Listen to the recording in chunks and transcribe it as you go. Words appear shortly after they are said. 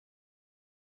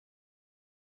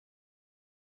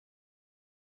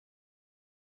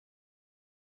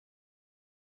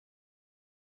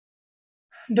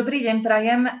Dobrý deň,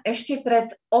 prajem. Ešte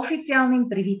pred oficiálnym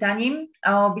privítaním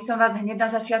by som vás hneď na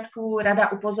začiatku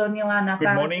rada upozornila na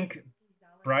Good morning.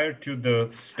 Prior to the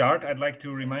start, I'd like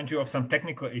to remind you of some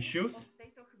technical issues.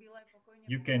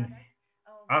 You can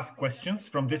ask questions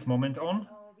from this moment on.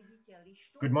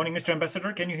 Good morning, Mr.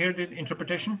 Ambassador. Can you hear the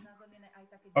interpretation?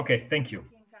 Okay, thank you.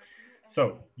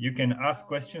 So you can ask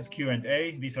questions,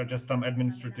 Q&A. These are just some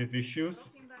administrative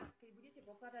issues.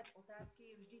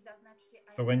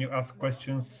 So when you ask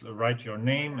questions, write your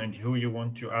name and who you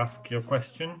want to ask your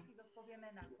question.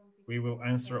 We will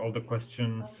answer all the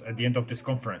questions at the end of this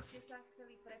conference.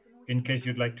 In case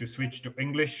you'd like to switch to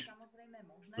English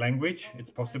language, it's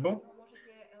possible.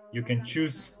 You can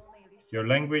choose your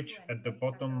language. At the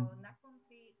bottom,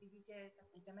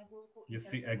 you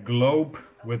see a globe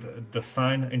with the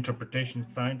sign, interpretation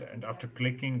sign, and after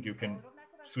clicking, you can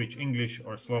switch English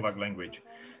or Slovak language.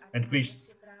 And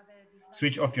please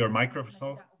switch off your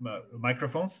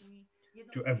microphones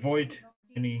to avoid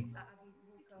any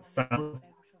sound,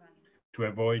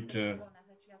 to avoid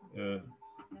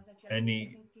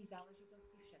any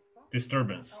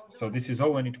disturbance. So this is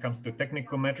all when it comes to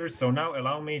technical matters. So now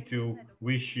allow me to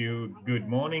wish you good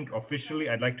morning. Officially,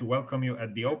 I'd like to welcome you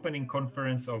at the opening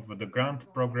conference of the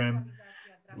grant program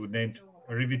named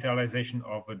Revitalization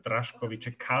of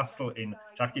Draškovič Castle in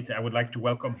Čachtice. I would like to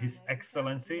welcome His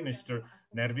Excellency, Mr.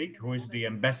 Nervik, who is the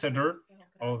ambassador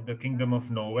of the Kingdom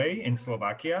of Norway in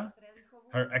Slovakia.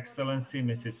 Her Excellency,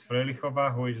 Mrs.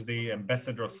 Frelichova, who is the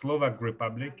ambassador of Slovak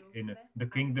Republic in the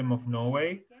Kingdom of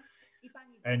Norway.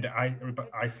 And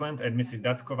Iceland, and Mrs.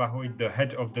 Datskova, who is the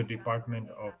head of the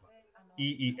Department of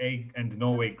EEA and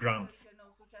Norway grants.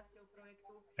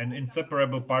 An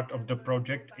inseparable part of the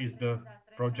project is the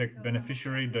project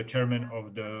beneficiary, the chairman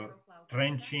of the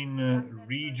Trenčín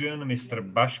region, Mr.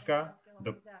 Baška,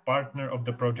 the partner of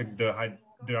the project, the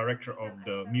director of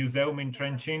the museum in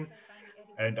Trenčín.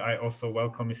 And I also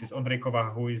welcome Mrs.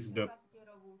 Ondrejkova, who is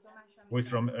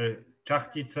from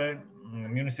Čachtice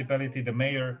municipality, the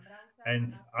mayor,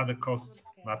 and other costs,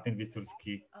 Martin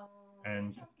Vysurský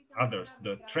and others.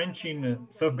 The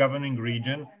Trenčín self-governing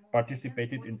region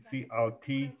participated in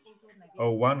CLT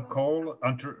 01 call,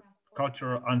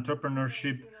 cultural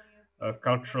entrepreneurship,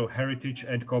 cultural heritage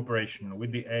and cooperation,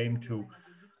 with the aim to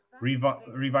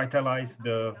revitalize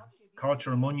the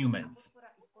cultural monuments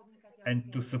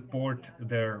and to support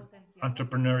their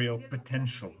entrepreneurial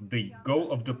potential. The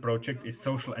goal of the project is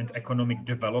social and economic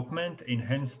development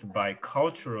enhanced by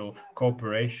cultural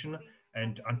cooperation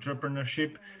and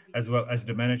entrepreneurship, as well as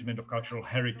the management of cultural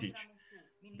heritage.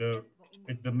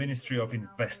 It's the Ministry of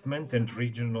Investments and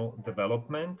Regional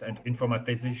Development and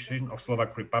Informatization of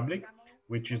Slovak Republic,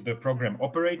 which is the program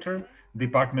operator,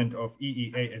 Department of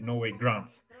EEA and Norway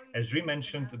grants. As we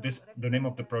mentioned, the name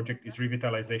of the project is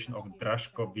Revitalization of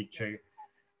Draškovič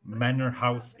Manor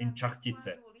House in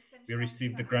Čachtice. We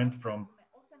received the grant from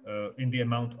in the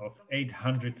amount of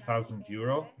 800,000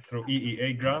 euro through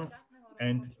EEA grants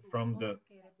and from the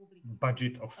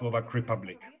budget of Slovak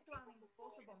Republic.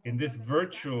 In this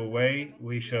virtual way,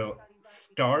 we shall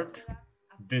start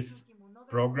this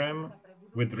program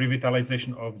with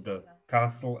revitalization of the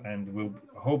castle, and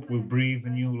we'll breathe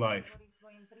new life.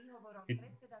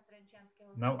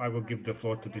 Now I will give the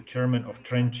floor to the chairman of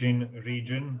Trenčín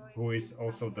region, who is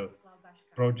also the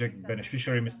project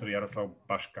beneficiary, Mr. Jaroslav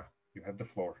Baška. You have the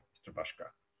floor, Mr. Baška.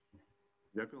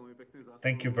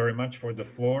 Thank you very much for the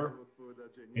floor.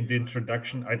 In the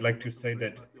introduction, I'd like to say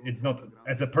that it's not,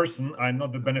 as a person, I'm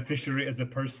not the beneficiary as a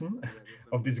person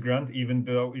of this grant, even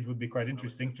though it would be quite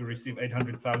interesting to receive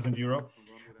 800,000 euro.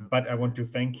 But I want to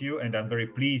thank you, and I'm very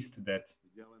pleased that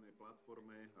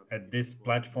at this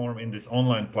platform, in this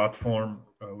online platform,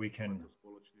 we can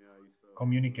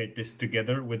communicate this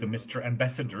together with the Mr.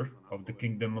 Ambassador of the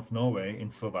Kingdom of Norway in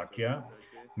Slovakia.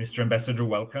 Mr. Ambassador,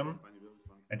 welcome.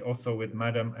 And also with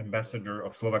Madam Ambassador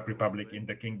of Slovak Republic in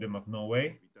the Kingdom of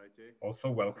Norway.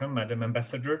 Also welcome, Madam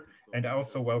Ambassador. And I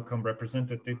also welcome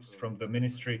representatives from the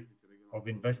Ministry of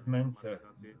Investments,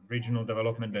 Regional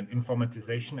Development and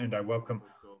Informatization. And I welcome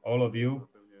all of you,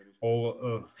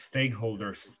 all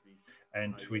stakeholders.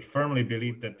 And we firmly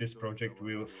believe that this project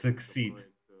will succeed.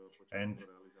 And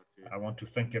I want to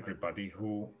thank everybody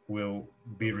who will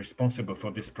be responsible for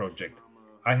this project.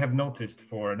 I have noticed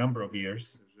for a number of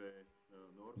years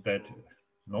that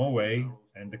Norway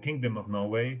and the Kingdom of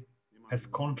Norway has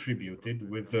contributed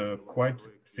with quite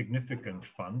significant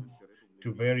funds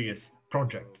to various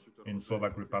projects in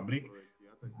Slovak Republic.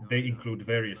 They include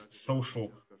various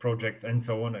social projects and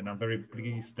so on, and I'm very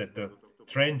pleased that the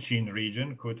Trenčín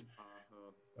region could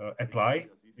apply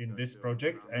in this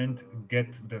project and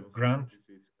get the grant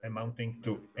amounting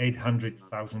to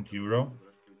 800,000 euro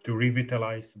to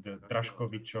revitalize the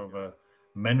Draškovičovho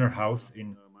Manor House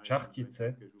in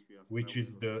Čachtice, which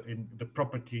is the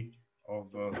property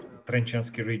of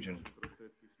Trenčiansky region.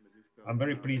 I'm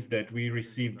very pleased that we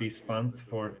received these funds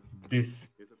for this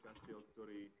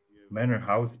manor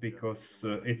house because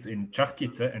it's in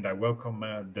Čachtice, and I welcome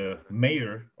the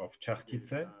mayor of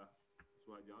Čachtice,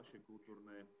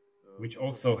 which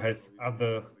also has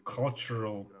other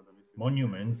cultural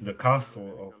monuments, the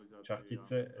castle of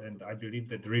Čachtice, and I believe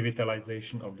that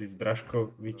revitalization of this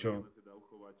Draškovičov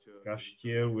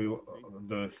kaštieľa will,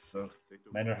 this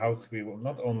manor house will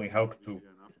not only help to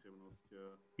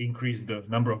increase the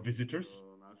number of visitors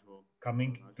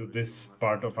coming to this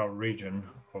part of our region,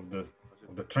 of the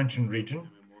Trenčín region,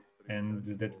 and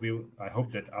that I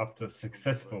hope that after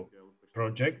successful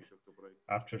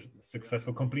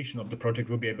completion of the project,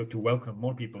 we'll be able to welcome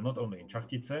more people, not only in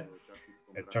Čachtice,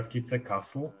 at Čachtice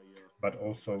Castle, but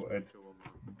also at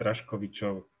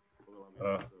Draškovičov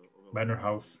Manor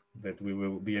House, that we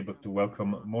will be able to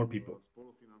welcome more people.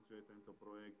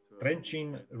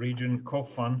 Trenčín region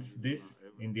co-funds this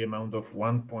in the amount of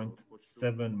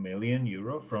 1.7 million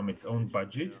euro from its own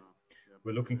budget.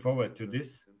 We're looking forward to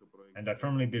this, and I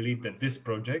firmly believe that this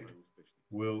project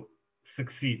will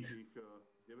succeed.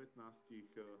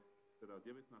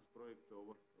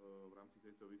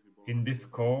 In this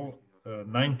call,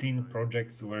 19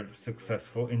 projects were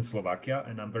successful in Slovakia,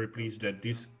 and I'm very pleased that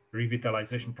this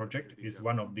revitalization project is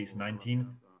one of these 19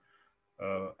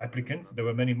 applicants. There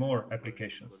were many more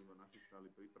applications,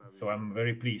 so I'm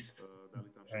very pleased.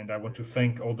 And I want to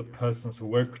thank all the persons who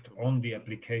worked on the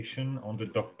application,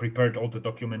 prepared all the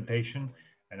documentation,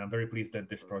 and I'm very pleased that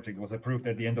this project was approved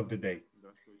at the end of the day.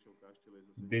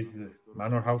 This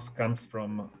manor house comes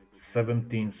from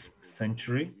 17th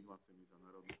century.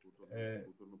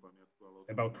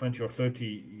 About 20 or 30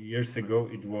 years ago,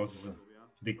 it was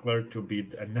declared to be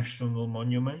a national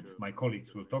monument. My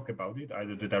colleagues will talk about it,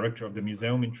 either the director of the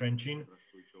museum in Trenčín,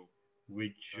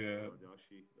 which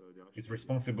is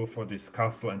responsible for this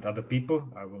castle, and other people.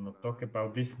 I will not talk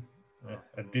about this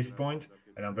at this point,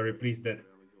 and I'm very pleased that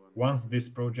once this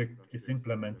project is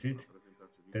implemented,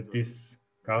 that this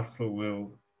castle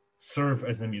will serve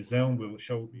as a museum, will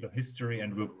show the history,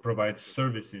 and will provide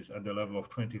services at the level of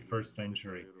 21st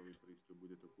century,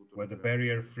 where the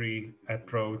barrier-free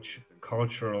approach,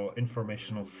 cultural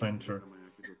informational center,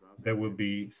 there will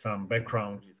be some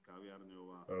background,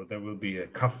 there will be a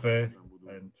cafe,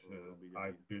 and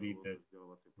I believe that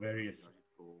various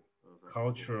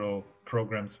cultural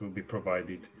programs will be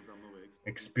provided,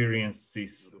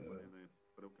 experiences,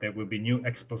 there will be new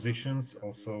expositions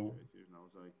also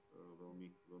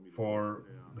for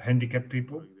handicapped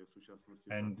people,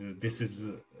 and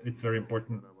it's very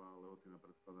important.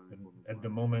 At the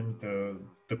moment,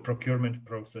 the procurement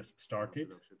process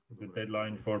started. The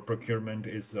deadline for procurement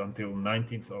is until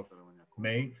 19th of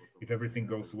May. If everything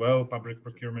goes well, public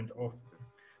procurement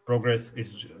progress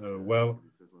is well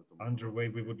underway.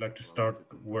 We would like to start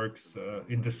works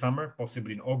in the summer,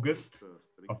 possibly in August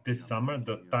of this summer.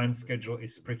 The time schedule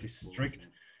is pretty strict,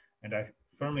 and I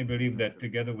firmly believe that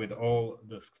together with all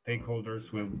the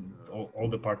stakeholders, all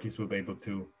the parties will be able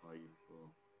to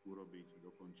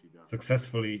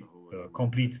successfully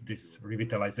complete this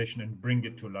revitalization and bring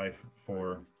it to life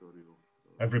for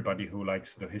everybody who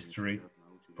likes the history,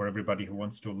 for everybody who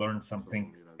wants to learn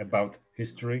something about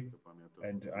history.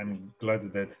 And I'm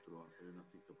glad that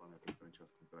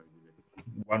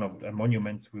one of the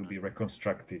monuments will be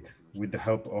reconstructed with the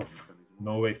help of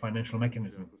Norway financial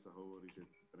mechanism.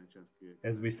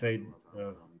 As we say,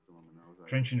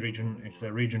 Trenčín region is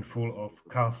a region full of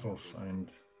castles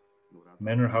and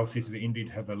manor houses. We indeed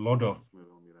have a lot of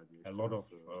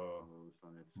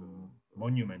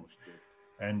monuments.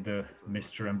 And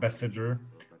Mr. Ambassador,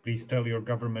 please tell your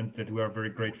government that we are very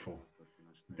grateful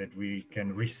that we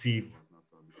can receive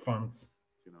funds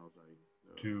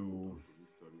to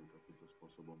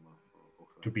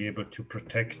be able to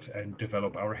protect and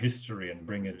develop our history and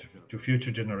bring it to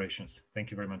future generations. Thank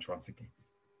you very much once again.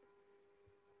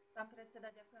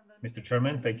 Mr.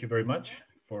 Chairman, thank you very much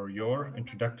for your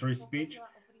introductory speech.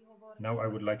 Now I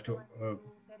would like to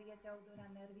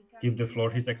give the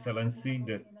floor His Excellency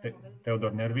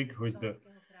Theodor Nervik, who is the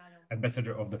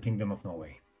Ambassador of the Kingdom of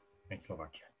Norway in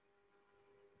Slovakia.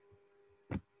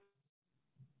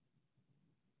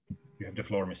 You have the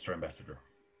floor, Mr. Ambassador.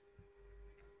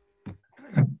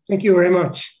 Thank you very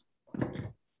much.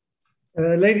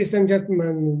 Ladies and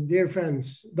gentlemen, dear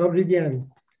friends, Dobrý deň.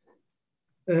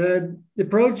 The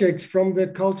projects from the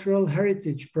Cultural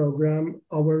Heritage Program,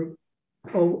 our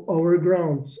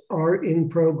grounds, are in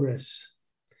progress,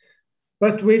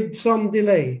 but with some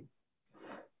delay.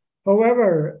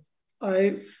 However,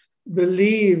 I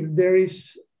believe there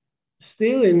is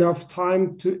still enough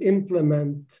time to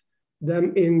implement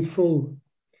them in full,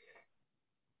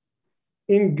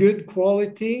 in good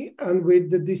quality and with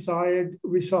the desired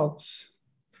results.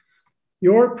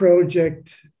 Your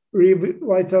project,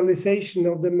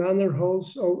 Revitalization of the Manor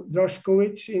House of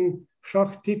Draškovič in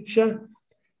Čachtice,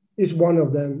 is one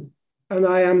of them, and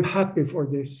I am happy for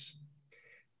this.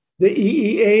 The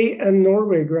EEA and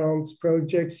Norway grants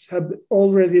projects have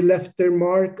already left their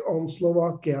mark on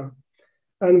Slovakia,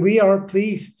 and we are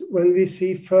pleased when we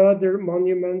see further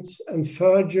monuments and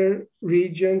further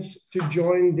regions to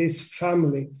join this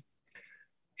family.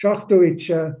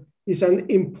 Čachtice is an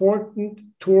important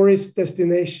tourist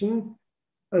destination,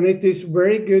 and it is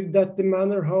very good that the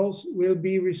manor house will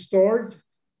be restored,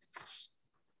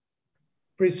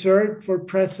 preserved for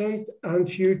present and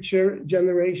future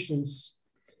generations.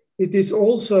 It is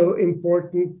also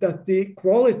important that the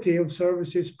quality of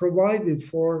services provided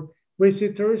for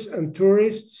visitors and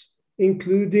tourists,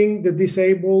 including the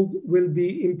disabled, will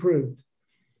be improved.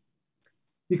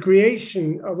 The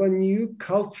creation of a new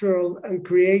cultural and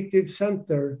creative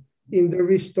center in the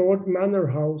restored manor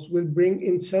house will bring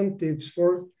incentives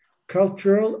for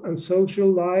cultural and social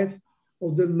life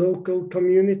of the local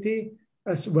community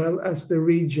as well as the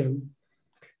region.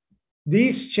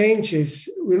 These changes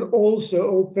will also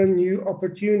open new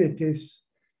opportunities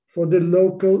for the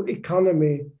local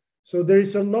economy. So there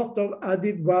is a lot of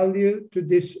added value to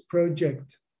this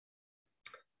project.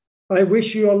 I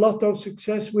wish you a lot of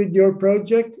success with your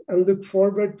project and look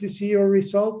forward to see your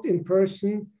result in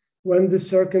person when the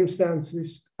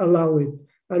circumstances allow it,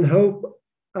 and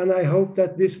I hope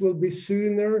that this will be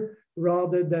sooner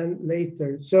rather than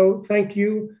later. So thank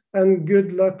you and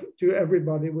good luck to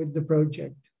everybody with the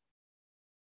project.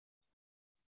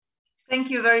 Thank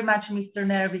you very much, Mr.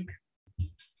 Nervik.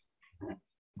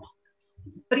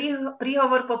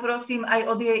 Príhovor poprosím aj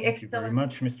od jej Thank you very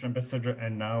much, Mr. Ambassador.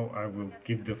 And now I will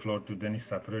give the floor to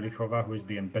Denisa Frölichová, who is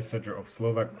the Ambassador of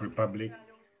Slovak Republic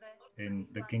in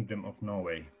the Kingdom of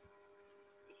Norway.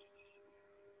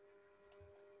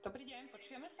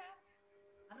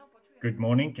 Good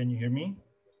morning, can you hear me?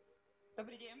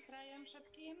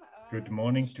 Good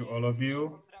morning to all of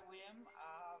you.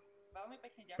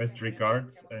 Best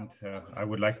regards, and I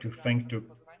would like to thank the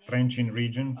Trenčín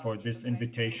region for this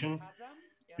invitation.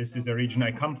 This is a region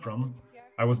I come from.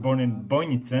 I was born in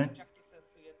Bojnice,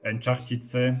 and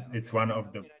Čachtice, it's one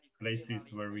of the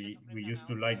places where we used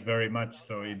to like very much.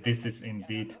 So this is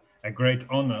indeed a great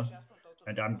honor,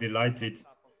 and I'm delighted.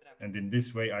 And in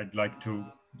this way, I'd like to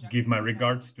give my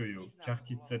regards to you.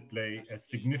 Čachtice play a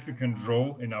significant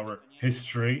role in our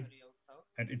history,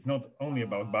 and it's not only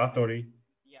about Bátory,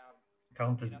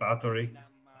 Countess Bátory.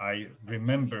 I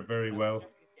remember very well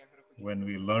when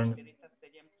we learned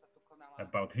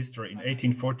about history in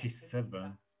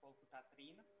 1847.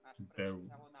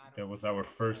 There was our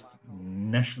first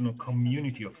national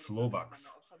community of Slovaks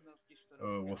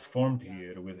was formed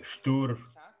here with Štur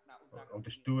of the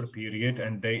Štur period,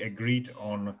 and they agreed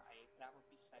on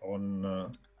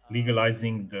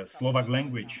legalizing the Slovak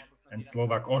language and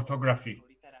Slovak orthography.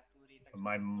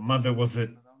 My mother was a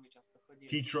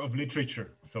teacher of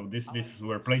literature, so these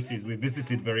were places we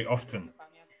visited very often.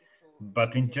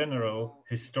 But in general,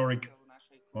 historic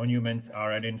monuments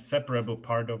are an inseparable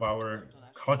part of our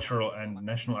cultural and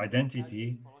national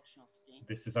identity.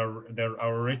 This is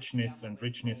our richness and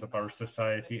richness of our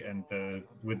society, and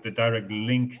with the direct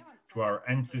link to our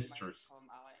ancestors.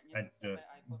 And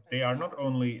they are not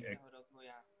only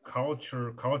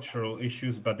cultural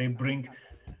issues, but they bring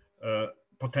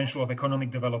potential of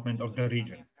economic development of the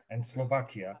region. And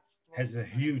Slovakia has a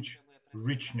huge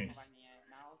richness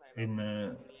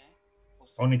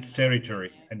on its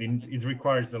territory, and it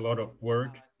requires a lot of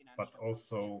work, but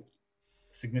also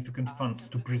significant funds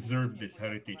to preserve this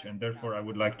heritage. And therefore, I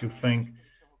would like to thank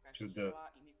to the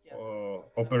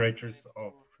operators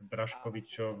of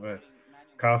Draškovičovho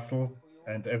castle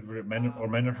and every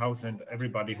manor house and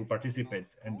everybody who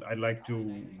participates. And I'd like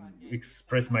to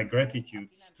express my gratitude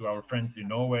to our friends in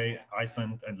Norway,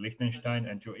 Iceland, and Liechtenstein,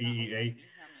 and to EEA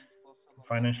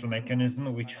financial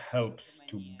mechanism, which helps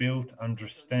to build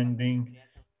understanding,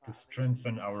 to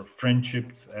strengthen our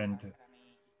friendships and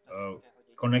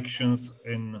connections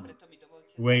in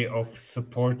way of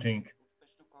supporting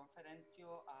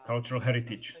cultural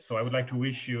heritage. So I would like to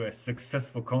wish you a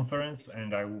successful conference,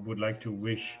 and I would like to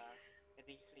wish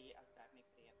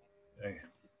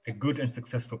a good and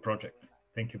successful project.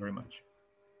 Thank you very much.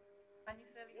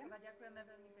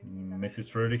 Mrs.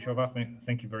 Frölichová,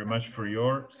 thank you very much for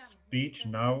your speech.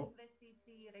 Now,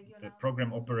 the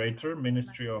program operator,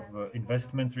 Ministry of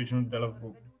Investments, Regional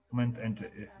and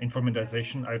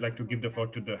informatization, I'd like to give the floor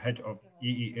to the head of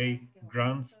EEA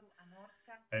grants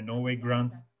and Norway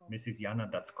grants, Mrs. Jana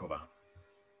Dacková.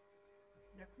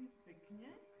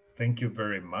 Thank you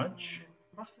very much.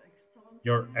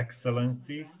 Your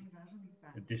Excellencies,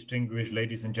 distinguished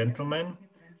ladies and gentlemen,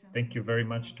 thank you very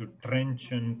much to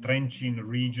Trenčín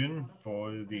region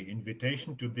for the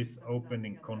invitation to this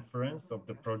opening conference of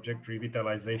the project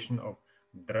Revitalization of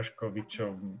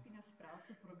Draškovičov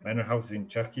Manor House in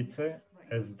Čachtice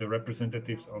as the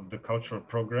representatives of the cultural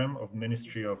program of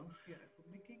Ministry of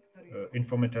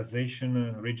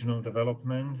Informatization, Regional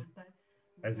Development,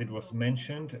 as it was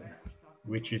mentioned,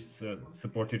 which is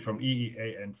supported from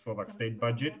EEA and Slovak state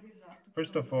budget.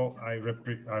 First of all,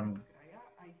 I'm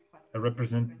a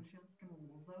representative.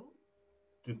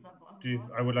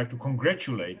 I would like to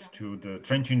congratulate to the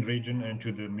Trenčín region and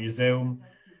to the museum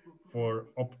for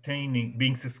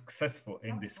being successful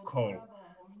in this call.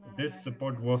 This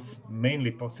support was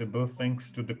mainly possible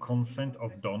thanks to the consent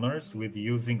of donors with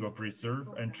using of reserve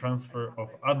and transfer of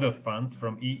other funds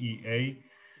from EEA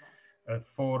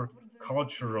for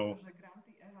cultural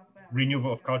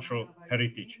renewal of cultural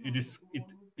heritage. It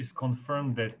is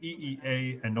confirmed that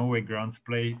EEA and Norway grants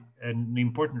play an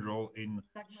important role in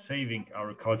saving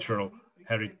our cultural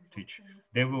heritage.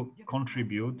 They will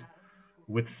contribute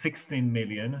with 16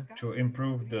 million to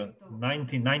improve the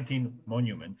 19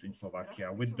 monuments in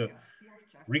Slovakia with the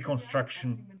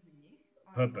reconstruction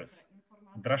purpose.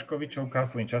 Draškovičov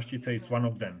Castle in Čachtice is one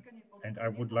of them. And I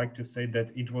would like to say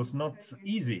that it was not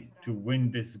easy to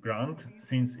win this grant,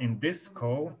 since in this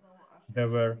call there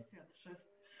were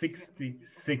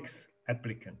 66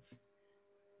 applicants.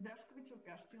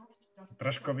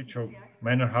 Draškovičov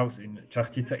Manor House in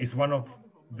Čachtice is one of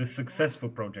the successful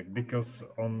project because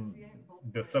on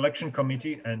the selection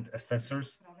committee and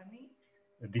assessors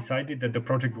decided that the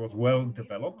project was well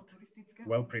developed,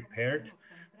 well prepared,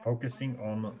 focusing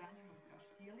on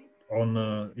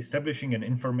establishing an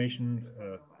information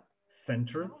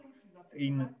center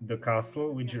in the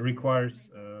castle, which requires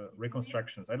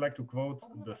reconstructions. I'd like to quote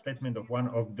the statement of one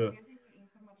of the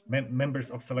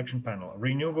members of selection panel.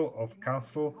 Renewal of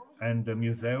castle and the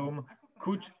museum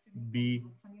could be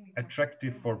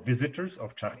attractive for visitors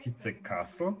of Čachtice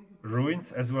castle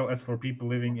ruins, as well as for people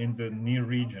living in the near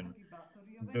region.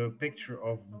 The picture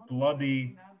of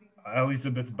bloody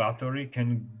Elizabeth Bathory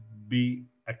can be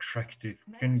attractive,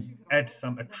 can add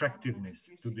some attractiveness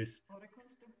to this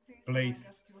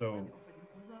place. So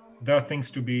there are things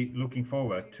to be looking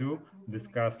forward to. This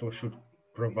castle should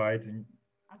provide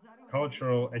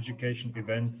cultural education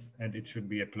events, and it should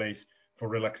be a place for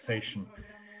relaxation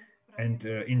and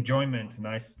enjoyment,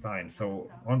 nice time. So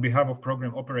on behalf of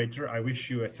program operator, I wish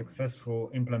you a successful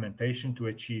implementation to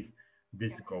achieve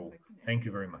this goal. Thank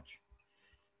you very much.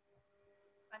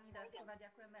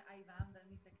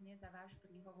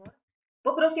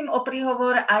 Poprosím o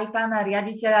príhovor aj pána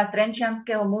riaditeľa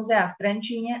Trenčianskeho múzea v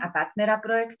Trenčíne a partnera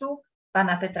projektu,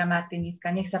 pána Petra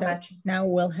Martiníska. Nech sa páči. Now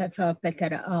we'll have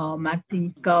Peter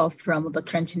Martiníska from the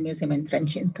Trenčín Museum in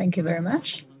Trenčín. Thank you very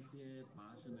much.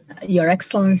 Your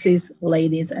Excellencies,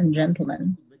 ladies and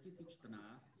gentlemen.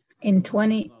 In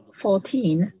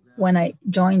 2014, when I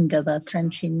joined the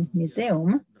Trenčín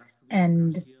Museum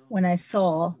and when I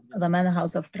saw the Manor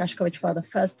House of Draškovič for the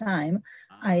first time,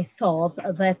 I thought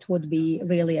that would be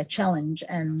really a challenge,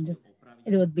 and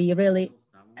it would be really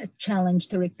a challenge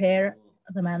to repair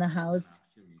the Manor House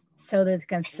so that it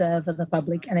can serve the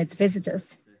public and its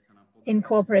visitors. In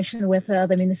cooperation with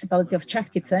the municipality of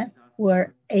Čachtice, we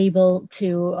were able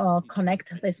to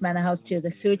connect this Manor House to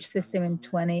the sewage system in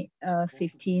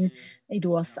 2015. It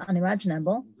was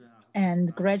unimaginable.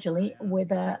 And gradually,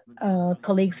 with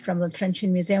colleagues from the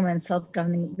Trenčín Museum and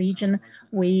self-governing region,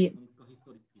 we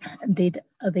did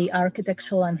the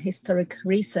architectural and historic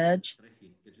research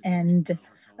and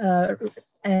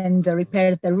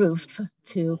repaired the roof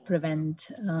to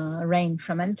prevent rain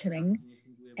from entering.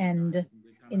 And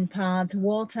in part,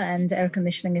 water and air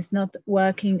conditioning is not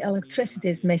working, electricity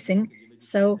is missing.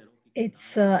 So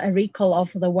it's a recall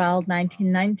of the wild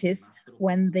 1990s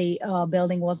when the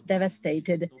building was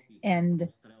devastated. And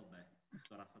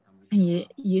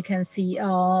you can see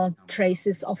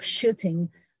traces of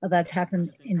shooting that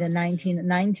happened in the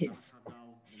 1990s.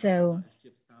 So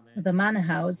the Manor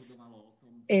House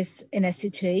is in a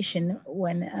situation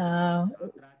when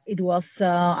it was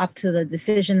up to the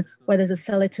decision whether to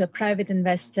sell it to a private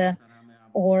investor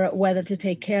or whether to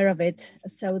take care of it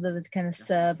so that it can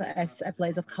serve as a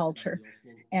place of culture.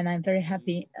 And I'm very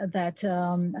happy that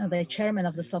the chairman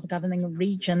of the self-governing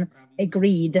region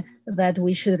agreed that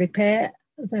we should repair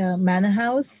the Manor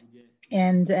House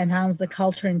and enhance the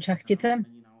culture in Čachtice.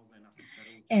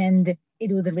 and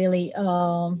it would really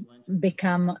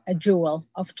become a jewel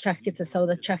of Čachtice. So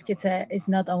the Čachtice is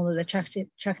not only the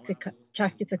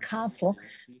Čachtice castle,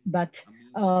 but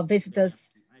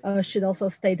visitors should also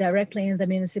stay directly in the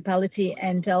municipality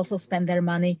and also spend their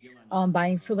money on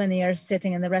buying souvenirs,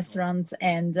 sitting in the restaurants,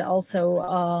 and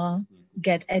also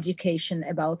get education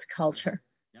about culture.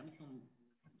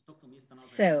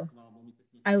 So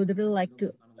I would really like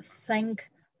to thank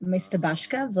Mr.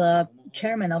 Baška, the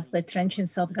chairman of the Trenčín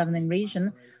self-governing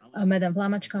region, Madam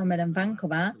Vlamačková, Madam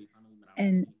Vankova,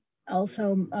 and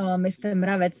also Mr.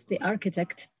 Mravec, the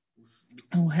architect,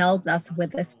 who helped us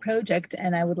with this project.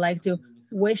 And I would like to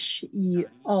wish you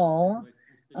all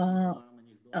a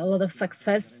lot of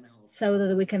success so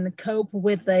that we can cope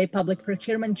with the public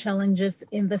procurement challenges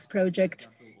in this project.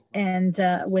 And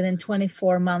within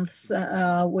 24 months,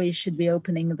 we should be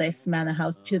opening this manor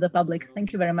house to the public.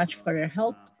 Thank you very much for your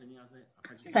help.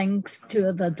 Thanks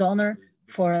to the donor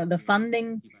for the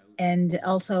funding, and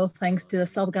also thanks to the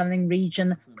self-governing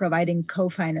region providing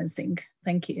co-financing.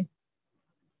 Thank you.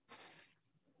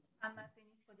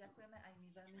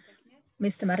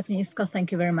 Mr. Martinisko,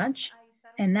 thank you very much.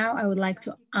 And now I would like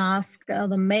to ask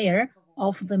the mayor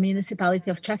of the municipality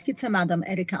of Čachtice, Madam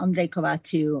Erika Ondrejková,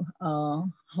 to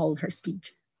hold her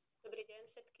speech.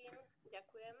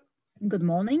 Good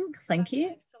morning, thank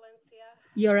you.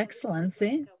 Your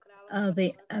Excellency,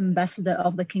 the Ambassador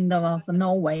of the Kingdom of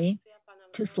Norway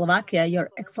to Slovakia, Your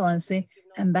Excellency,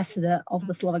 Ambassador of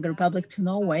the Slovak Republic to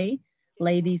Norway,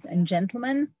 ladies and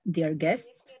gentlemen, dear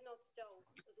guests,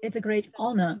 it's a great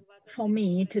honor for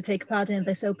me to take part in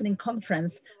this opening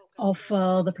conference of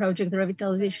the project, the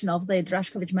revitalization of the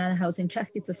Draškovič Manor House in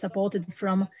Čachtice, supported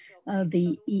from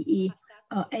the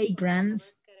EEA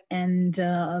grants and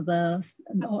the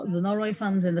Norway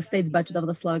funds and the state budget of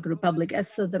the Slovak Republic.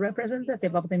 As the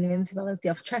representative of the municipality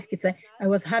of Čachtice, I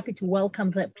was happy to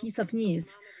welcome the piece of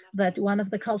news that one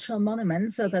of the cultural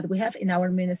monuments that we have in our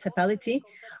municipality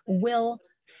will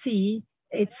see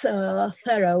its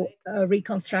thorough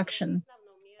reconstruction.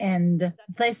 And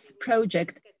this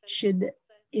project should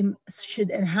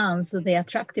enhance the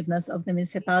attractiveness of the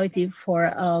municipality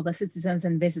for the citizens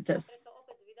and visitors.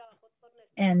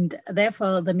 And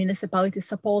therefore, the municipality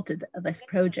supported this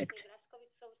project.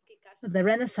 The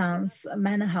Renaissance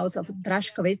Manor House of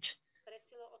Draškovič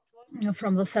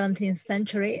from the 17th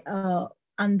century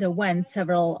underwent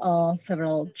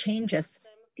several changes.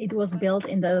 It was built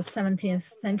in the 17th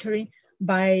century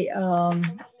by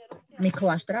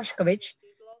Mikuláš Draškovič,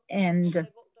 and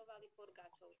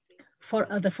for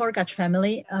the Forgač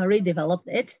family redeveloped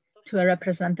it to a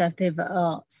representative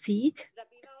seat,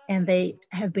 and they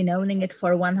have been owning it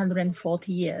for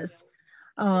 140 years.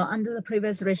 Under the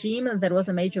previous regime, there was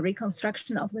a major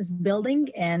reconstruction of this building,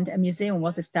 and a museum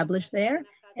was established there.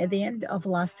 At the end of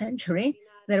last century,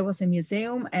 there was a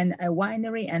museum and a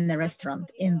winery and a restaurant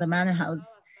in the manor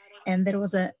house, and there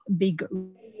was a big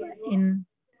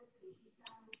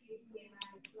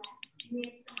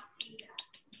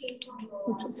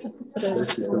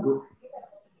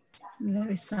There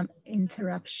is some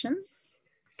interruption.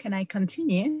 Can I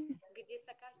continue?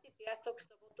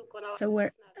 So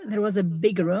there was a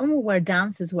big room where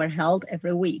dances were held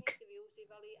every week,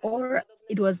 or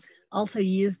it was also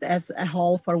used as a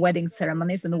hall for wedding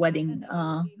ceremonies and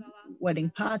wedding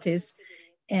parties.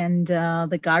 And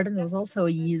the garden was also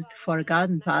used for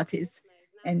garden parties.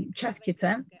 And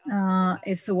Čachtice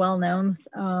is well known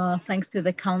thanks to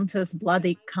the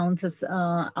bloody Countess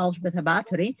Alžbeta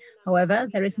Báthory. However,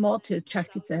 there is more to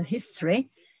Čachtice history,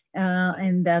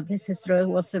 and this history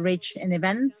was rich in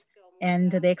events.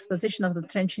 And the exposition of the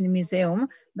Trenčín Museum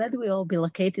that will be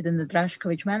located in the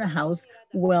Draškovič Manor House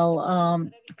will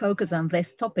focus on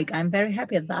this topic. I'm very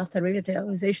happy that after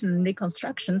revitalization and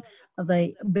reconstruction,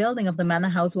 the building of the Manor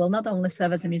House will not only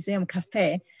serve as a museum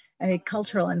cafe, a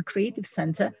cultural and creative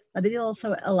center, but it will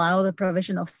also allow the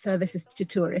provision of services to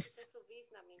tourists.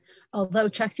 Although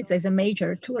Čachtice is a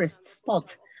major tourist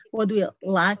spot, what we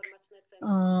lack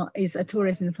is a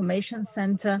tourist information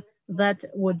center that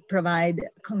would provide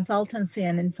consultancy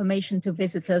and information to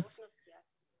visitors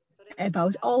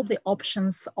about all the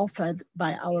options offered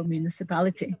by our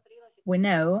municipality. We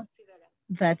know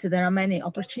that there are many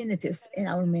opportunities in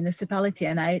our municipality,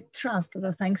 and I trust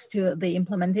that thanks to the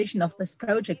implementation of this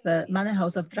project, the Manor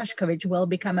House of Draškovič will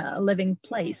become a living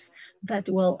place that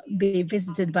will be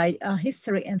visited by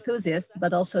history enthusiasts,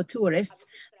 but also tourists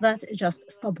that just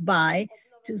stop by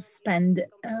to spend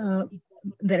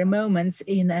their moments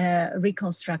in a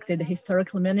reconstructed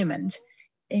historical monument.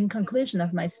 In conclusion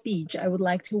of my speech, I would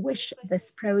like to wish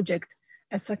this project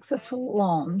a successful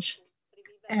launch,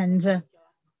 and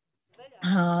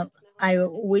I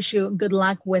wish you good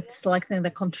luck with selecting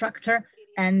the contractor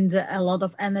and a lot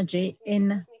of energy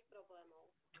in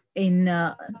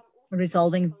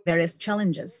resolving various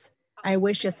challenges. I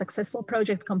wish you a successful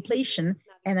project completion,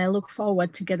 and I look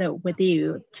forward together with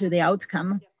you to the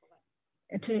outcome.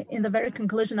 In the very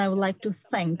conclusion, I would like to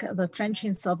thank the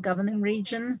Trenčín self-governing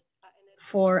region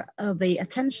for the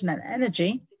attention and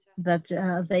energy that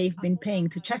they've been paying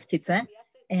to Čachtice,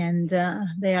 and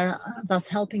they are thus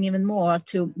helping even more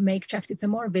to make Čachtice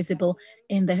more visible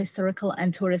in the historical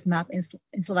and tourist map in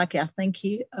Slovakia. Thank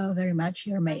you very much,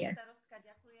 your mayor.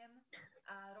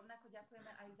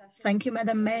 Thank you,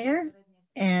 Madam Mayor,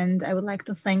 and I would like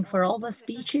to thank for all the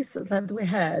speeches that we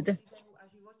heard.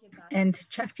 And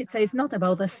Čachtice is not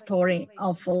about the story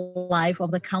of life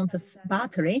of the Countess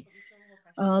Bathory.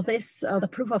 The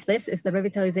proof of this is the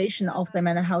revitalization of the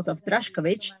Manor House of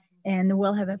Draškovič, and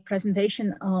we'll have a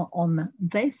presentation on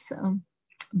this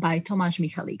by Tomáš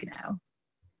Michalík now.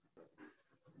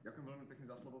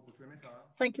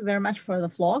 Thank you very much for the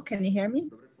floor. Can you hear me?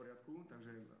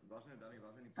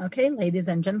 Okay, ladies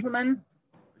and gentlemen,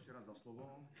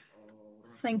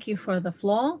 thank you for the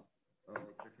floor.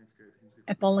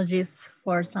 Apologies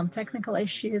for some technical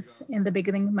issues in the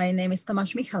beginning. My name is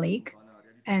Tomáš Michalík,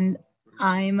 and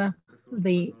I'm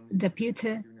the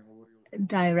Deputy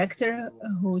Director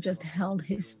who just held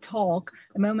his talk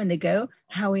a moment ago,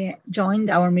 how he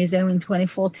joined our museum in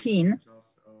 2014.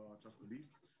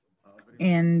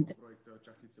 And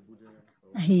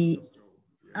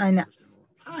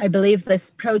I believe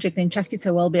this project in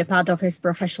Čachtice will be a part of his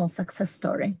professional success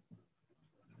story.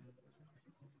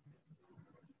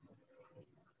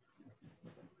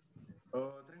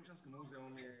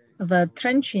 The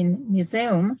Trenčín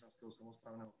Museum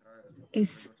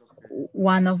is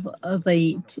one of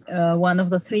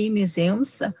the three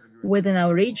museums within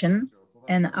our region,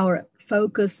 and our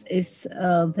focus is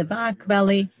the Vák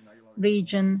Valley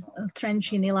region,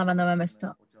 Trenčín, Ilava, Nové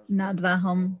Mesto, Nad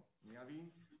Váhom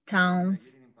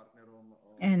towns,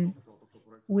 and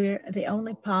we're the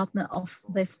only partner of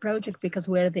this project because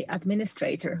we're the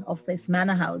administrator of this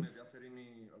manor house.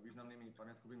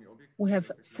 We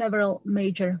have several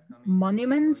major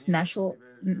monuments, national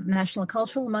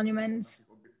cultural monuments,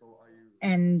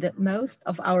 and most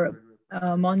of our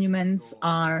monuments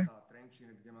are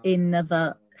in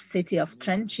the city of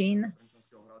Trenčín.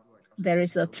 There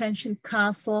is the Trenčín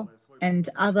Castle and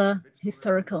other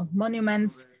historical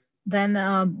monuments. Then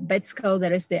Becko,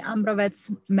 there is the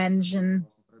Ambrovec Mansion,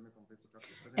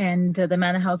 and the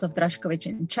Manor House of Draškovič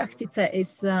in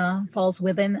Čachtice falls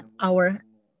within our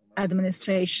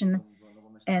administration.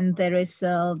 And there is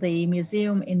the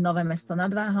museum in Nové Mesto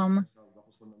nad Váhom.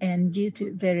 And due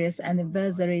to various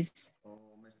anniversaries,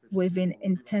 we've been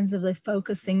intensively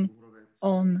focusing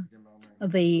on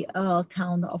the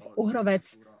town of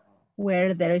Uhrovec,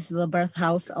 where there is the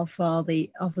birthhouse of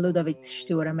Ludovít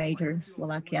Štúr, a major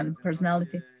Slovakian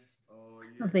personality.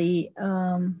 The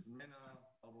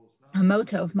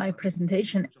motto of my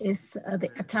presentation is the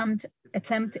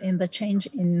attempt in the change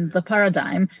in the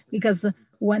paradigm, because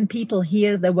when people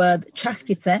hear the word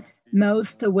Čachtice,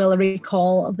 most will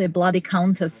recall the bloody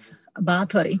Countess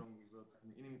Bathory,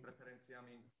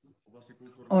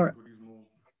 or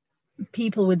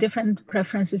people with different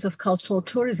preferences of cultural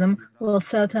tourism will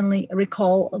certainly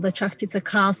recall the Čachtice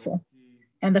castle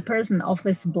and the person of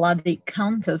this bloody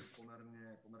countess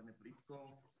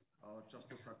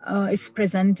is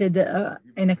presented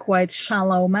in a quite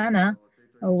shallow manner,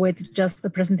 with just the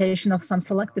presentation of some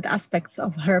selected aspects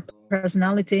of her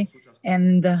personality,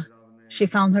 and she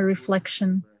found her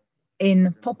reflection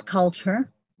in pop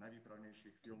culture,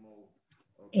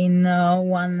 in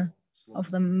one of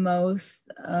the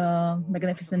most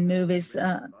magnificent movies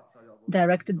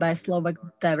directed by a Slovak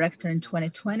director in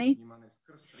 2020.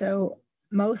 So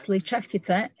mostly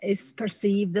Čachtice is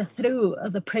perceived through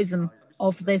the prism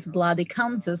of this bloody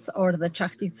countess or the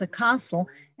Čachtice castle,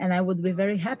 and I would be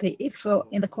very happy if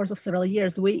in the course of several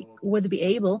years we would be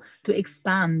able to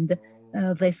expand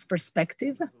this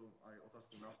perspective,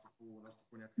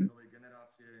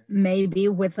 maybe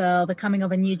with the coming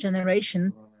of a new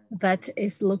generation that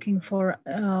is looking for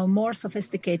more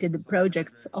sophisticated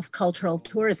projects of cultural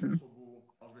tourism.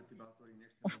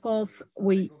 Of course,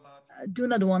 we do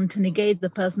not want to negate the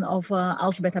person of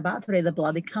Alžbeta Bathory, the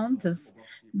bloody countess,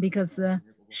 because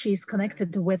she's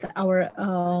connected with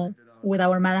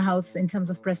our manor house in terms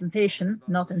of presentation,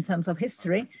 not in terms of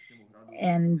history.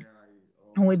 And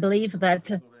we believe that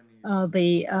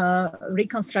the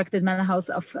reconstructed manor house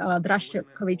of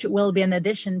Draškovič will be an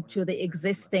addition to the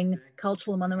existing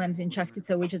cultural monuments in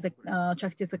Čachtice, which is the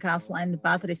Čachtice castle and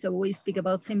Bathory. So we speak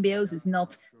about symbiosis,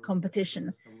 not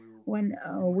competition. When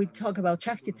we talk about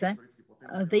Čachtice,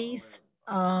 these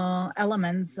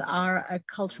elements are a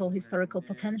cultural historical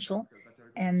potential,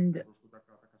 and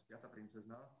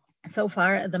so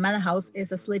far the manor house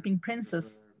is a sleeping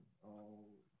princess.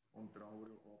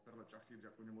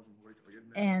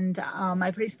 And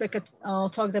my previous speaker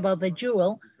talked about the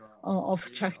jewel of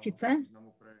Čachtice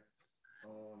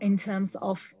in terms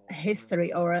of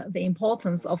history, or the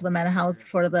importance of the manor house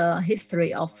for the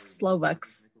history of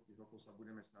Slovaks.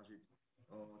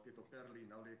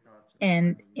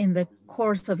 And in the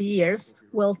course of years,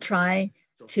 we'll try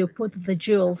to put the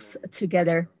jewels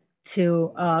together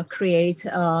to create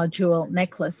a jewel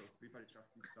necklace.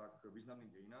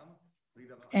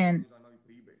 And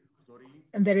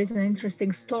there is an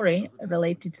interesting story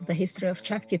related to the history of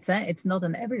Čachtice. It's not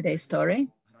an everyday story,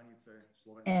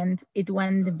 and it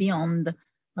went beyond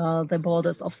the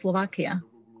borders of Slovakia.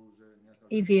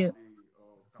 If you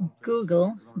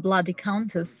Google Bloody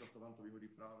Countess,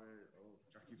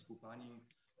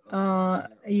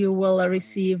 you will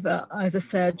receive as a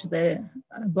search the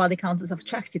Bloody Countess of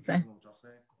Čachtice.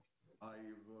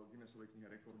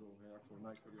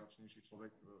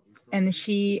 And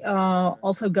she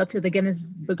also got to the Guinness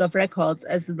Book of Records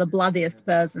as the bloodiest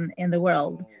person in the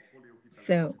world.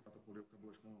 So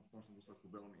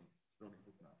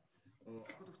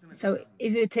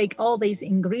if you take all these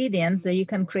ingredients, you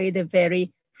can create a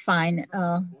very fine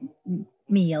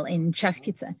meal in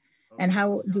Čachtice. And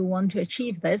how do you want to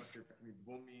achieve this?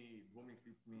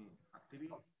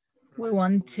 We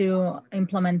want to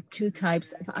implement two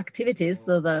types of activities.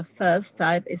 So the first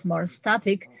type is more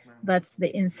static. That's the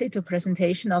in situ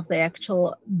presentation of the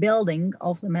actual building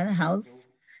of the manor house,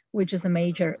 which is a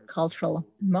major cultural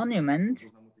monument.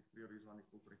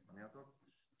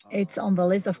 It's on the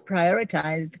list of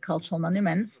prioritized cultural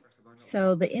monuments.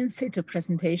 So the in situ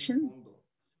presentation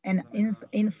and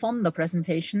in fondo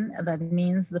presentation, that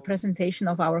means the presentation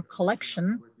of our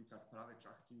collection.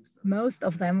 Most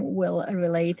of them will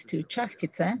relate to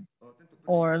Čachtice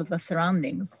or the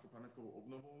surroundings.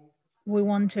 We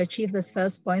want to achieve this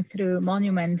first point through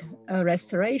monument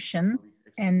restoration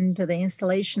and the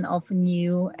installation of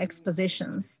new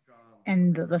expositions.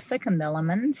 And the second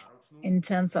element, in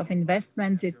terms of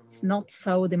investments, it's not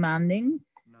so demanding,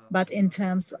 but in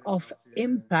terms of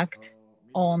impact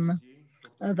on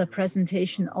the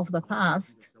presentation of the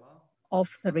past of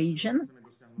the region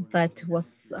that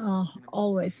was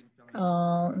always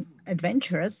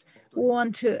adventurous, we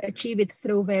want to achieve it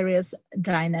through various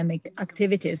dynamic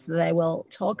activities that I will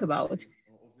talk about.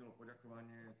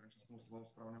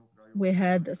 We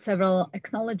had several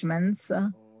acknowledgements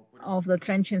of the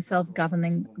Trenčín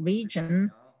self-governing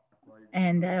region,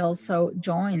 and I also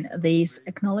join these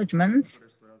acknowledgements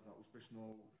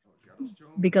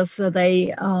because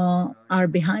they are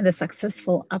behind the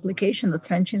successful application. The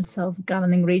Trenčín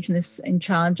self-governing region is in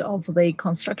charge of the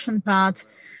construction part.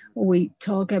 We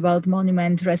talk about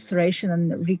monument restoration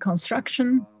and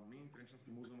reconstruction.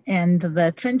 And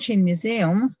the Trenčín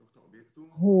Museum,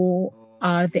 who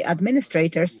are the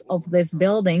administrators of this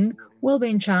building, will be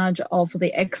in charge of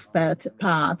the expert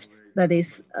part, that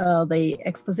is the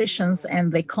expositions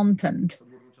and the content.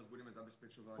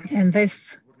 And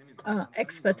this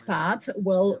expert part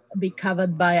will be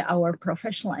covered by our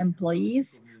professional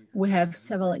employees. We have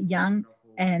several young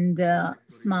and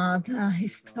smart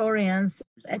historians,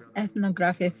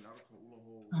 ethnographists,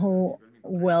 who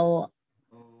will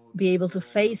be able to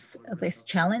face this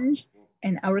challenge.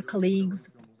 And our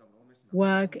colleagues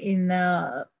work in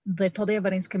the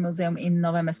Podjavorinské Museum in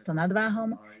Nové Mesto nad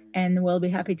Váhom, and we'll be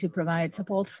happy to provide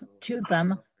support to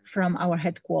them from our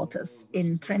headquarters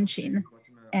in Trenčín.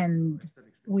 And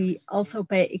we also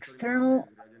pay external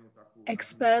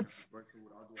experts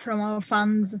from our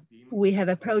funds. We have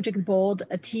a project board,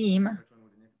 a team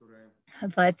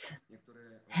that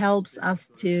helps us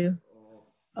to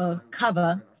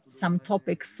cover some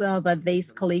topics that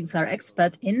these colleagues are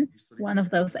expert in. One of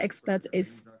those experts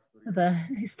is the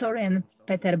historian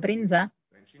Peter Brinza,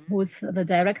 who is the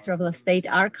director of the State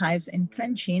Archives in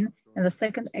Trenčín. And the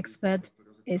second expert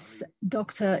is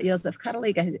Dr. Josef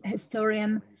Karlik, a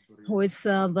historian who is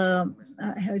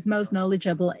most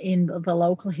knowledgeable in the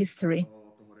local history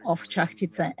of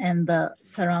Čachtice and the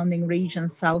surrounding region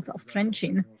south of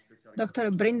Trenčín.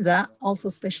 Dr. Brinza also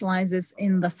specializes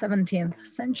in the 17th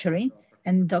century,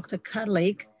 and Dr.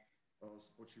 Karlik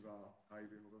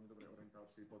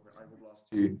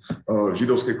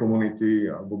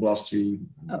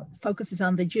focuses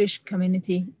on the Jewish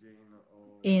community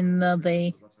in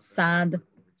the sad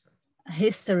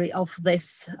history of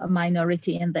this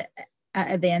minority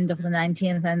at the end of the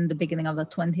 19th and the beginning of the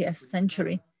 20th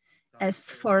century.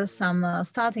 As for some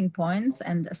starting points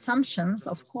and assumptions,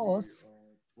 of course,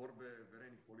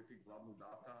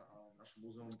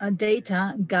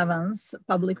 data governs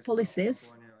public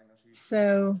policies.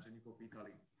 So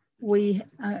we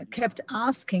kept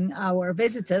asking our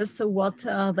visitors what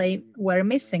they were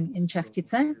missing in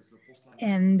Čachtice,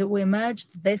 and we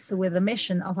merged this with the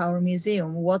mission of our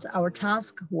museum, what our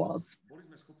task was.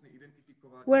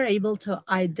 We're able to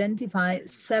identify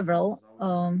several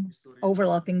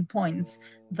overlapping points.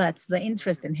 That's the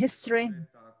interest in history,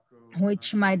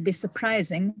 which might be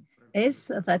surprising,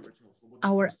 is that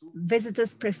our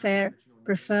visitors prefer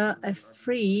a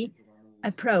free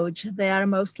approach. They are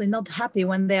mostly not happy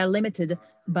when they are limited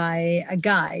by a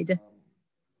guide.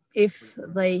 If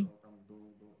they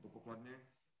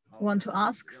want to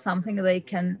ask something, they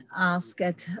can ask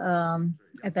at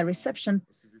the reception,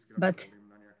 but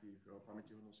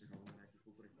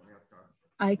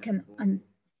I can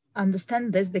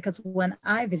understand this because when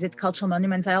I visit cultural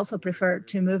monuments, I also prefer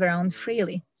to move around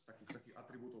freely.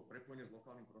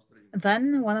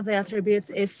 Then one of the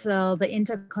attributes is the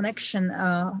interconnection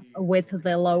with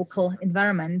the local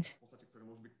environment.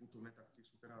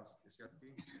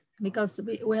 Because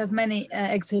we have many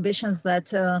exhibitions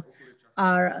that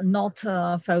are not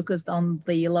focused on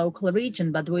the local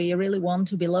region, but we really want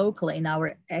to be local in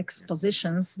our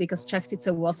expositions because Čachtice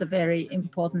was a very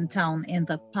important town in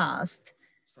the past.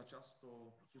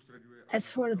 As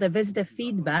for the visitor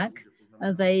feedback,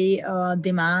 they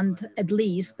demand at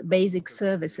least basic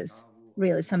services,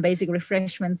 really some basic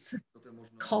refreshments,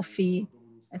 coffee,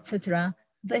 etc.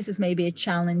 This is maybe a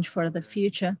challenge for the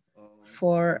future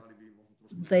for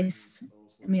this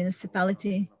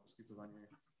municipality.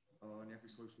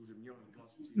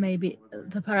 Maybe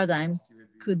the paradigm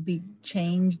could be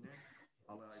changed.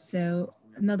 So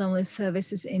not only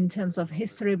services in terms of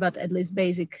history, but at least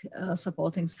basic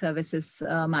supporting services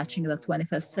matching the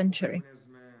 21st century.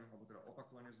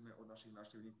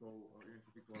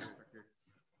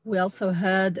 We also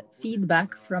heard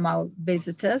feedback from our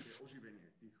visitors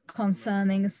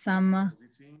concerning some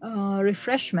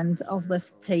refreshment of the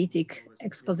static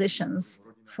expositions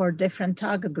for different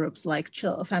target groups like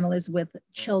families with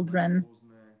children,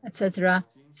 etc.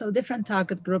 So different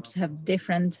target groups have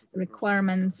different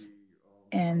requirements,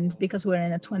 and because we're in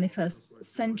the 21st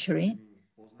century,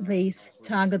 these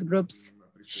target groups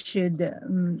should,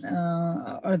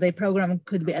 or the program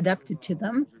could be adapted to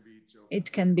them.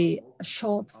 It can be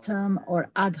short-term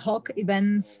or ad hoc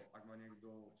events.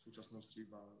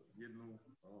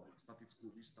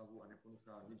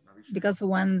 Because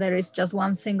when there is just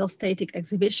one single static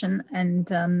exhibition and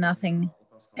nothing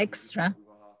extra,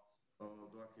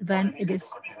 then it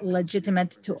is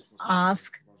legitimate to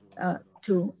ask that,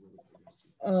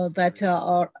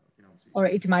 or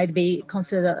it might be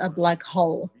considered a black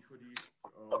hole.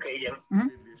 Okay, yes.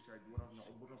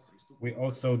 We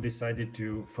also decided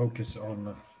to focus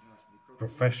on a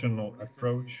professional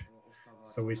approach.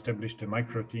 So we established a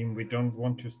micro team. We don't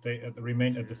want to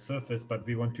remain at the surface, but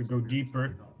we want to go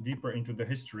deeper into the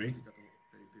history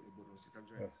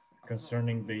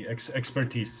concerning the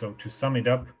expertise. So to sum it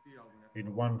up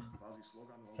in one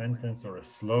sentence or a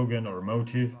slogan or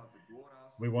motive,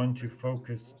 we want to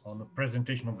focus on the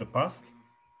presentation of the past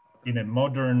in a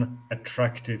modern,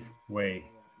 attractive way.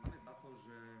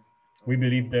 We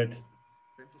believe that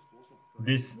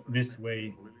this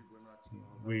way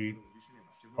we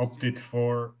opted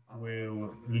for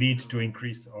will lead to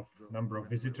increase of number of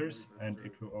visitors, and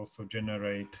it will also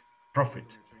generate profit,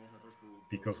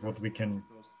 because what we can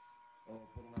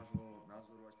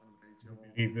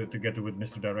believe together with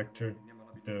Mr. Director,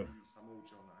 the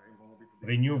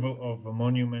renewal of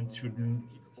monuments shouldn't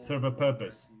serve a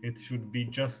purpose. It should be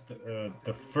just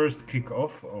the first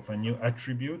kick-off of a new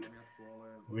attribute,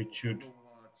 which should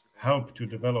help to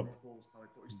develop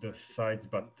the sites,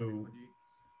 but to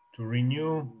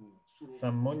renew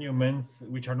some monuments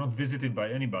which are not visited by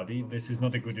anybody, this is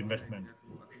not a good investment.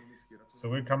 So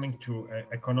we're coming to an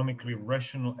economically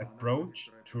rational approach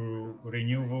to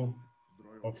renewal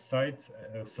of sites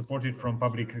supported from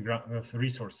public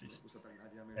resources.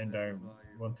 And I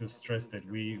want to stress that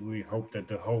we hope that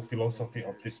the whole philosophy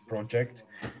of this project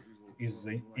is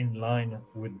in line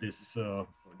with this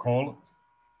call,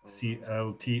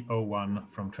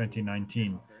 CLT01 from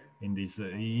 2019 in these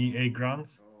EEA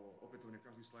grants.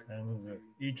 And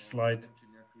each slide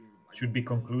should be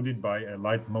concluded by a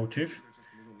leitmotif.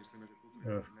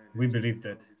 We believe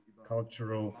that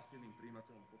cultural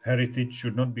heritage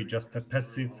should not be just a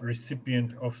passive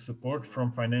recipient of support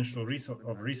from financial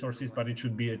resources, but it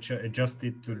should be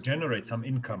adjusted to generate some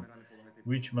income,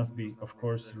 which must be, of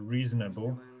course,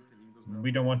 reasonable.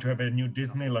 We don't want to have a new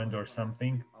Disneyland or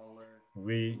something,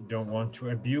 We don't want to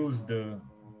abuse the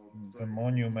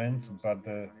monuments, but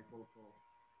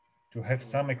to have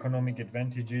some economic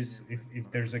advantages. If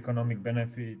there's economic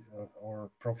benefit or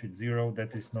profit zero,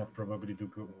 that is not probably the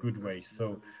good way.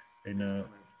 So in a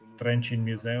Trenčín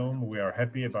Museum, we are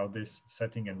happy about this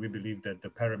setting, and we believe that the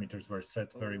parameters were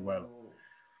set very well.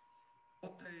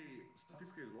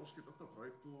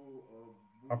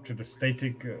 After the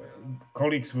static,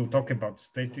 colleagues will talk about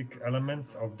static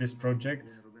elements of this project.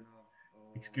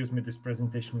 Excuse me, this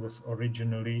presentation was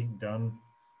originally done.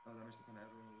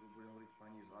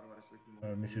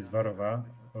 Mrs. Varova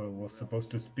was supposed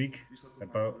to speak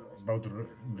about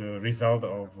the result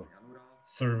of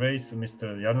surveys.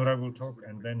 Mr. Janura will talk,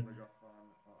 and then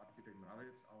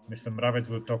Mr. Mravec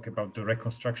will talk about the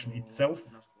reconstruction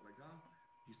itself.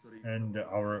 And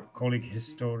our colleague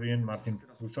historian, Martin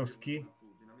Pusovsky.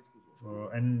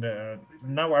 And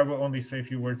now I will only say a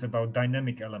few words about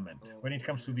dynamic element. When it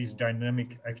comes to these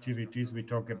dynamic activities, we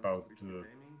talk about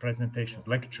presentations,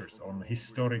 lectures on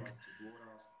historic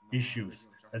issues.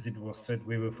 As it was said,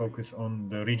 we will focus on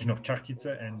the region of Čachtice,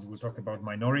 and we'll talk about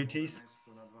minorities.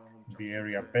 The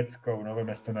area Pecko, Nové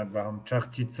Mesto nad Váhom,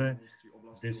 Čachtice.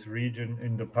 This region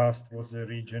in the past was a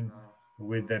region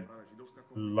with a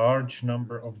large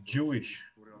number of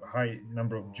high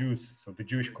number of Jews. So the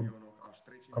Jewish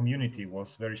community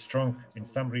was very strong. In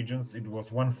some regions, it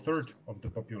was 1/3 of the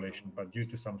population, but due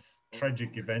to some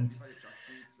tragic events,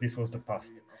 this was the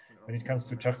past. When it comes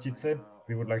to Čachtice,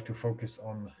 we would like to focus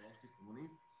on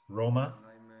Roma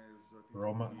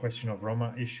question of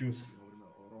Roma issues,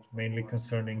 mainly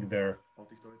concerning their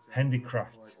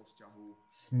handicrafts,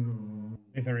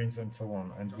 smithereens and so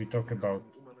on. And we talk about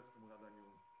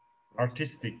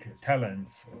artistic talent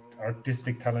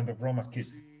of Roma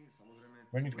kids.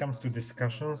 When it comes to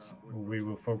discussions, we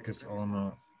will focus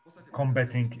on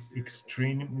combating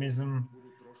extremism.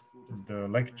 The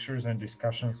lectures and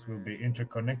discussions will be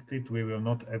interconnected. We will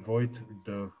not avoid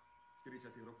the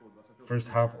first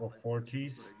half of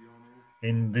 40s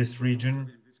in this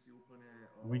region,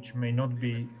 which may not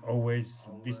be always,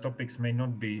 these topics may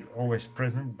not be always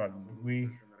present, but we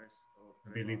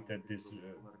believe that this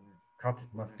cut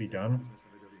must be done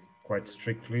quite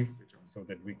strictly so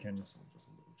that we can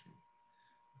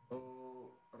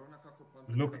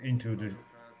look into the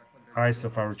eyes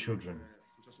of our children.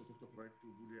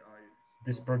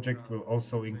 This project will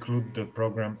also include the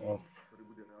program of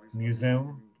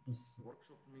museums,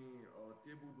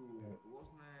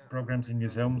 programs in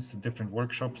museums, different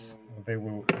workshops. They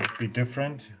will be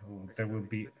different. There will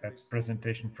be a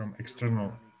presentation from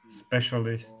external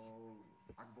specialists,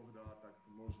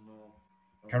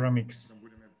 ceramics,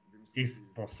 if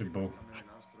possible.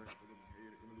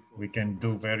 We can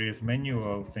do various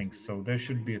manual things. So there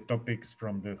should be topics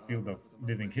from the field of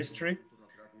living history,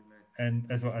 and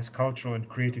as well as cultural and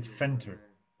creative center,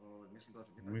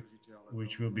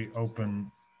 which will be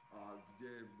open,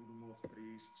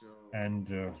 and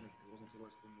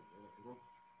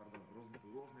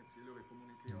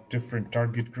different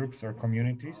target groups or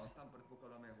communities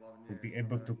will be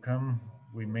able to come.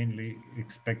 We mainly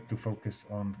expect to focus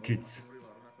on kids.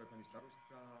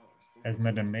 As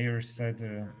Madam Mayor said,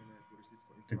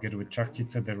 together with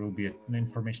Čachtice, there will be an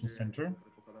information center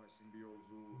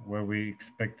where we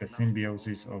expect a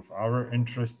symbiosis of our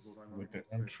interests with the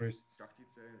interests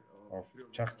of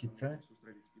Čachtice.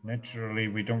 Naturally,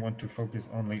 we don't want to focus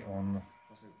only on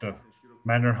the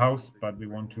Manor House, but we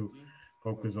want to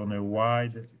focus on a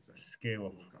wide scale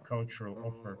of cultural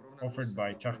offered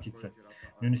by Čachtice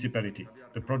municipality.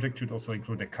 The project should also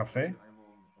include a cafe,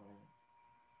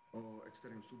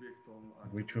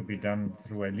 which will be done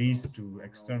through a lease to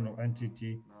external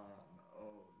entity,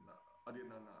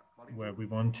 where we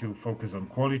want to focus on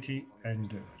quality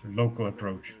and local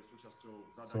approach.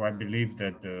 So I believe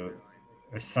that the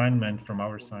assignment from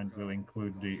our side will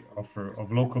include the offer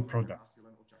of local products.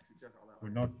 We're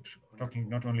not talking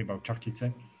not only about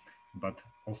Čachtice, but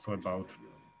also about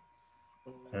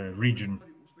region,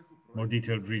 more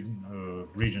detailed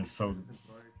regions. So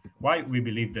why we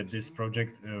believe that this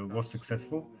project was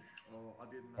successful,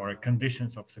 or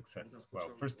conditions of success? Well,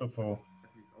 first of all,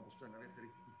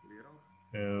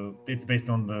 it's based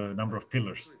on the number of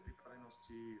pillars.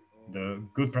 The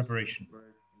good preparation.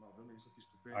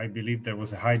 I believe there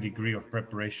was a high degree of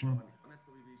preparation.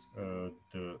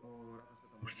 The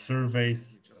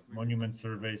surveys, monument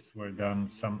surveys were done.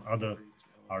 Some other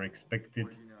are expected.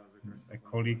 A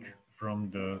colleague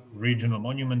from the Regional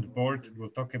Monument Board will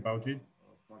talk about it.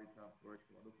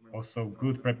 Also,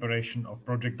 good preparation of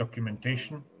project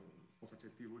documentation.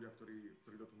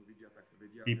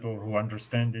 People who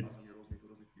understand it,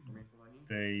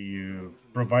 they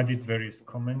provided various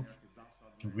comments.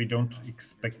 We don't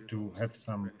expect to have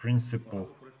some principal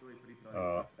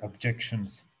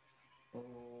objections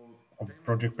of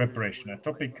project preparation, a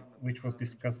topic which was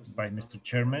discussed by Mr.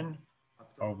 Chairman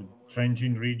of the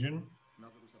Trenčín region,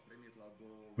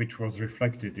 which was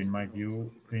reflected, in my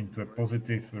view, into a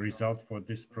positive result for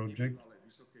this project,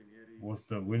 was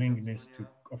the willingness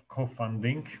of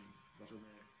co-funding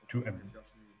to a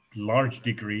large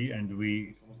degree, and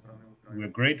we are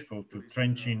grateful to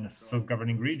Trenčín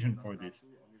self-governing region for this,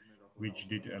 which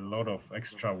did a lot of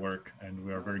extra work, and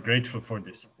we are very grateful for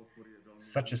this.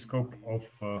 Such a scope of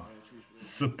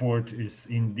support is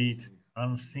indeed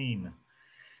unseen,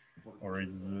 or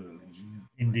is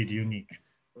indeed unique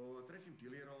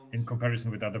in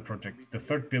comparison with other projects. The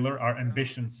third pillar are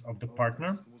ambitions of the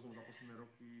partner.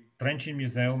 Trenčín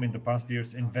Museum in the past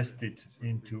years invested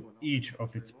into each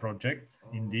of its projects,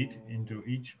 indeed, into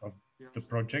each of the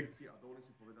projects.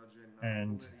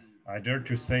 And I dare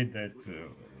to say that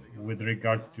with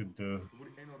regard to the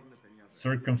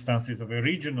circumstances of a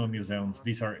regional museums,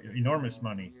 these are enormous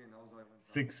money,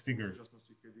 six-figure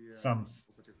sums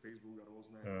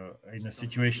in a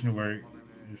situation where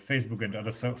Facebook and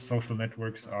other social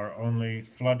networks are only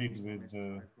flooded with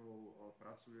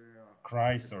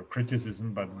cries or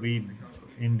criticism, but we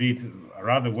indeed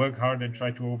rather work hard and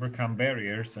try to overcome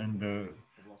barriers, and the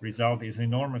result is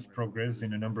enormous progress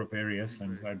in a number of areas,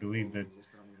 and I believe that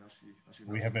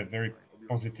we have a very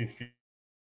positive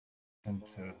and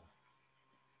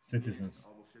citizens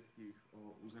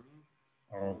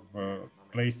of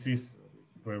places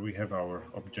where we have our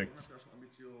objects.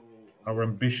 Our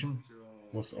ambition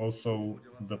was also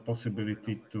the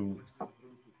possibility to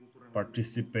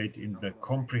participate in the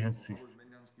comprehensive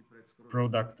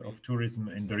product of tourism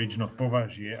in the region of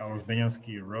Považie. Our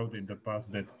Zbeňanský wrote in the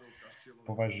past that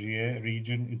Považie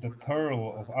region is the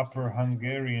pearl of Upper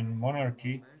Hungarian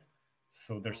monarchy.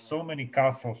 So there's so many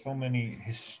castles, so many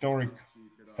historic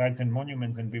sites and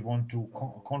monuments, and we want to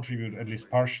contribute at least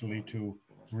partially to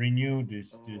renew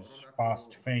this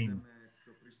past fame.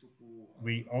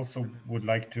 We also would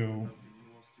like to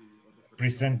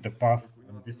present the past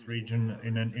in this region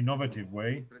in an innovative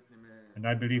way. And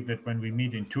I believe that when we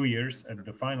meet in 2 years at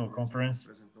the final conference,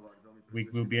 we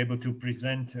will be able to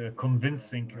present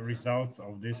convincing results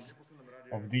of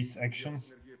these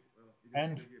actions.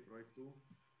 And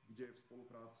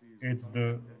it's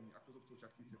the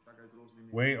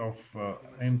way of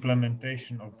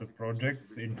implementation of the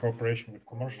projects in cooperation with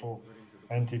commercial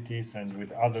entities and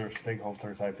with other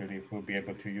stakeholders, I believe we'll be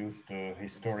able to use the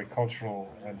historic, cultural,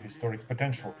 and historic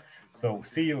potential. So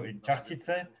see you in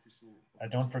Čachtice.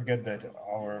 Don't forget that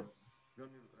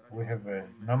we have a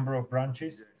number of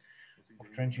branches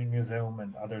of Trenčín Museum,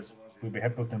 and others will be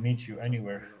happy to meet you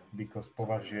anywhere, because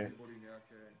Považie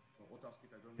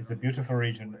is a beautiful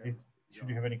region. Should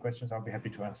you have any questions, I'll be happy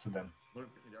to answer them.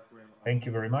 Thank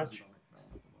you very much.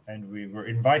 And we were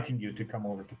inviting you to come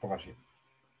over to Považie.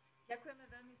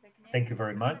 Thank you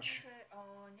very much.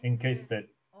 In case that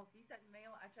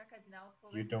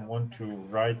you don't want to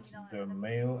write the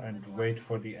mail and wait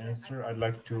for the answer, I'd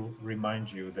like to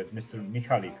remind you that Mr.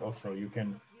 Michalik, also you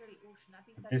can,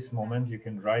 at this moment, you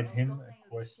can write him a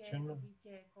question.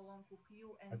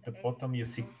 At the bottom you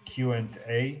see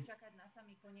Q&A.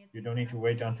 You don't need to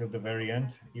wait until the very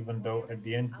end, even though at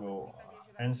the end we'll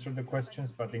answer the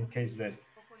questions, but in case that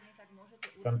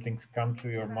something comes to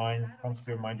your mind,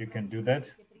 you can do that.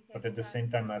 But at the same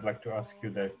time, I'd like to ask you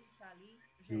that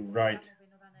you write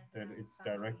that it's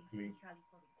directly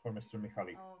for Mr.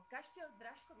 Michalik.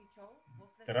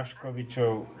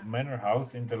 Draškovičov Manor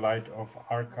House in the light of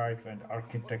archive and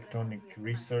architectonic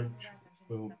research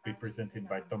will be presented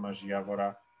by Tomáš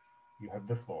Javora. You have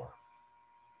the floor.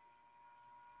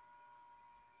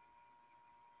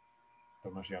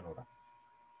 Tomáš Janura.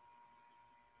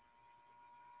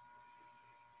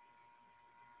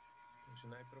 Takže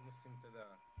najprv musím teda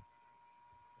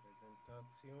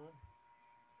prezentáciu.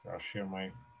 So I'll share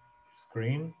my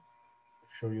screen to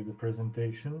show you the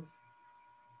presentation.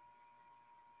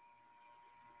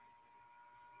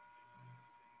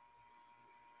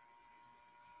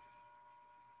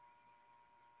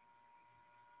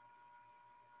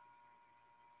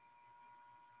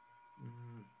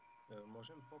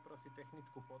 Môžem poprosiť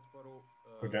technickú podporu?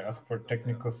 Could I ask for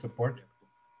technical support?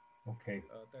 Okay.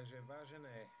 Takže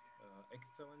vážené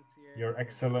excelencie, Your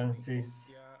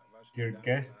Excellencies, dear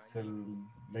guests,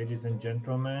 ladies and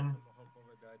gentlemen,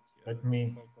 let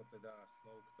me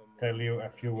tell you a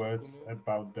few words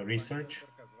about the research.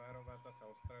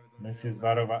 Mrs.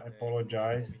 Varova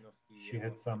apologized. She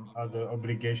had some other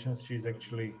obligations. She's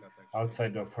actually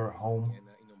outside of her home,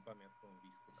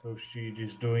 so she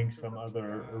is doing some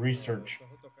other research.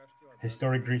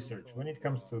 historic research. When it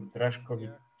comes to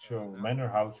Draškovičov Manor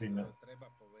House in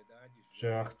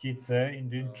Čachtice, in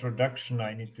the introduction,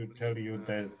 I need to tell you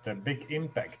that the big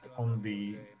impact on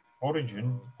the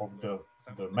origin of the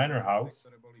manor house,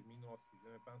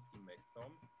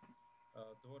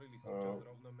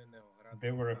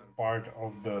 they were a part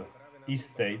of the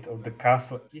estate, of the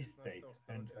castle estate,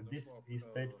 and this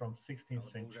estate from 16th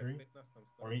century,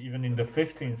 or even in the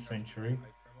 15th century,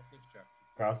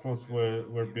 castles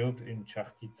were built in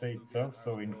Čachtice itself,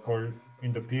 so in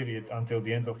the period until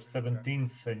the end of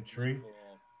 17th century,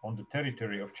 on the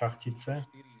territory of Čachtice,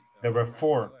 there were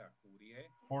four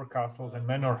castles and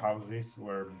manor houses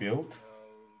were built,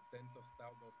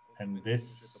 and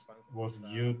this was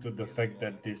due to the fact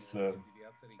that this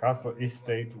castle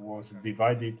estate was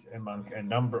divided among a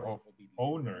number of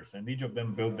owners, and each of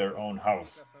them built their own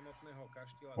house.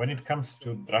 When it comes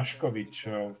to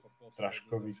Draškovičov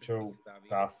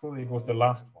castle, it was the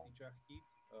last one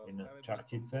in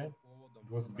Čachtice. It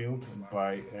was built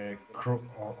by a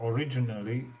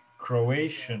originally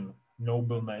Croatian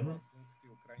nobleman,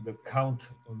 the Count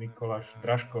Mikuláš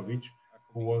Draškovič,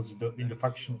 who was in the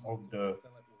function of the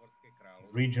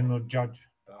regional judge,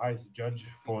 the highest judge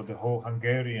for the whole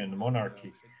Hungarian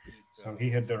monarchy. So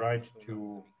he had the right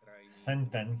to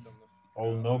sentence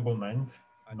all noblemen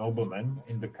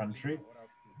in the country,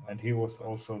 and he was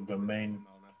also the main.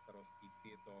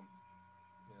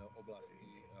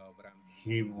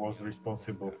 He was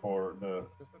responsible for the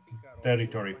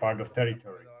territory, part of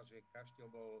territory.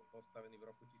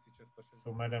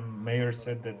 So Madam Mayor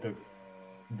said that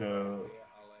the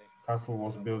castle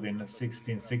was built in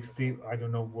 1660. I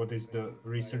don't know what is the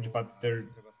research, but the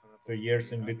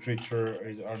years in literature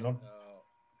are not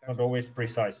always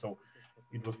precise. So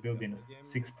it was built in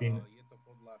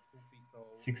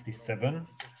 1667.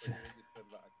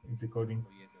 It's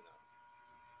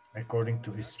according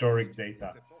to historic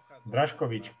data.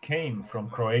 Draškovič came from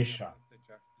Croatia,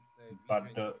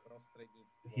 but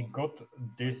he got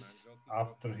this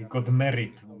after he got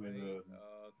married with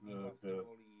the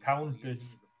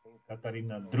Countess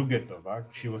Katarina Drugetova.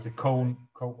 She was a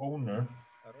co-owner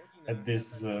at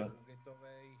this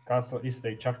castle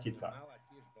estate Čachtica.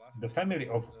 The family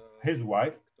of his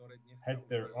wife had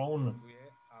their own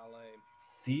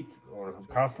seat or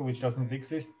castle, which doesn't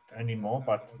exist anymore,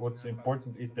 but what's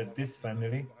important is that this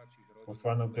family was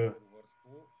one of the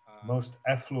most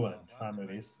affluent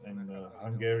families in the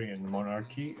Hungarian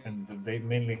monarchy, and they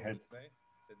mainly had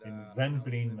in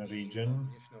Zemplín region,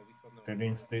 that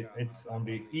means it's on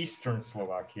the eastern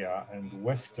Slovakia and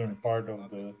western part of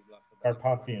the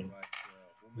Carpathian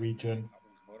region,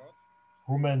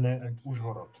 Humene and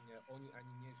Užhorod.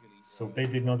 So they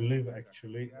did not live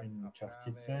actually in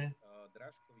Čachtice,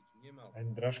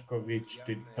 and Draškovič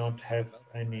did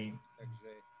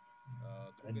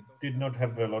not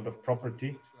have a lot of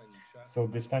property. So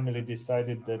this family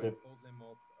decided that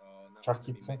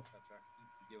Čachtice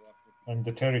and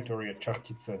the territory at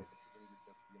Čachtice,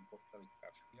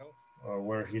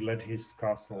 where he let his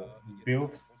castle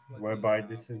built, whereby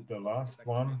this is the last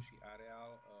one,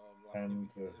 and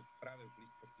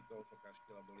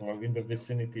in the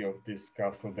vicinity of this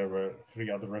castle there were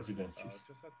 3 other residences.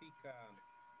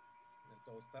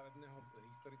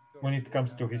 When it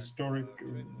comes to historic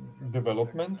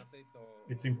development,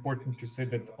 it's important to say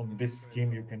that on this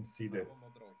scheme you can see that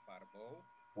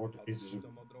what is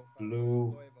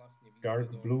blue, dark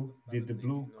blue, the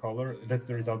blue color, that's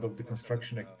the result of the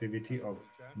construction activity of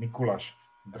Mikuláš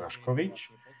Draškovič.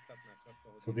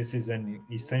 So this is an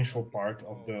essential part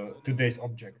of today's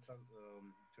object.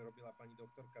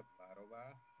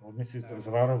 What Mrs.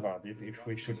 Zvarova did, if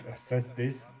we should assess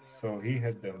this, so he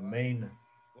had the main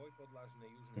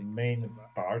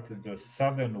part, the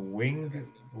southern wing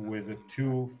with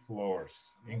 2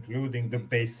 floors, including the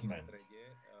basement.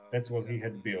 That's what he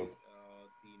had built.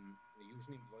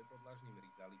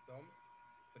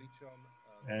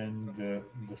 And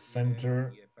the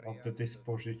center of the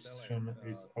disposition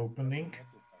is opening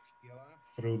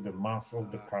through the mass of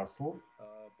the castle.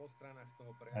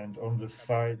 And on the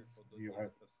sides you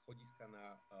have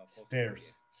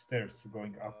stairs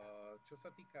going up.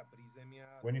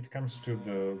 When it comes to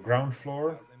the ground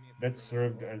floor, that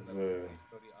served as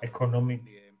economic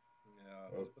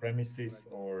premises,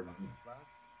 or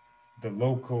the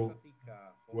local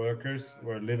workers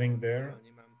were living there,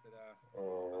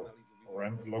 or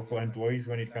local employees.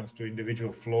 When it comes to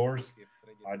individual floors,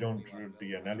 I don't do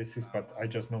the analysis, but I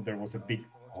just know there was a big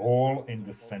hall in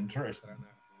the center,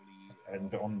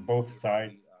 and on both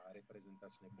sides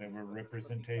there were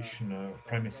representation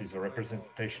premises or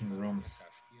representation rooms.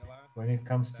 When it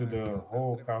comes to the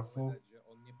whole castle,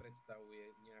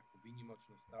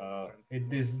 It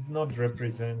does not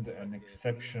represent an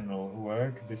exceptional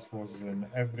work. This was an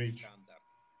average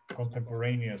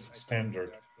contemporaneous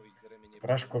standard.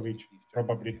 Draškovič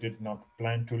probably did not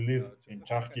plan to live in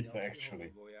Čachtice,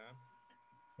 actually.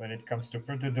 When it comes to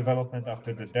further development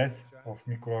after the death of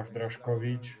Mikuláš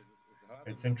Draškovič,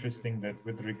 it's interesting that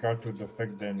with regard to the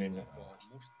fact that in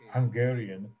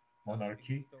Hungarian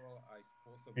monarchy,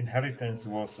 inheritance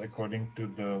was according to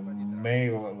the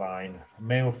male line,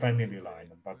 male family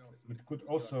line, but it could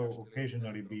also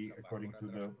occasionally be according to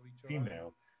the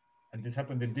female. And this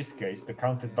happened in this case. The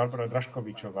Countess Barbara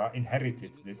Draškovičová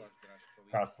inherited this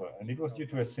castle, and it was due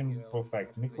to a simple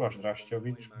fact. Mikuláš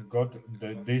Draškovič got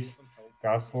this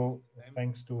castle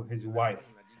thanks to his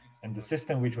wife, and the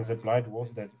system which was applied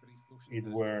was that it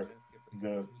were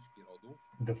the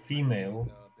female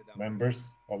members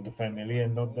of the family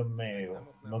and not the male,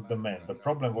 not the man. The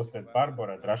problem was that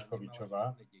Barbara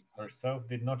Draškovičová herself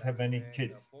did not have any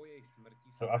kids.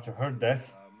 So after her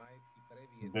death,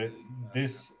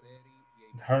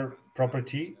 her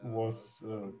property was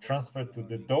transferred to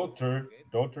the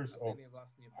daughters of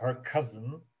her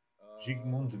cousin,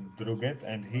 Zsigmond Druget,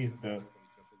 and he's the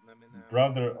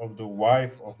brother of the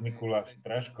wife of Mikuláš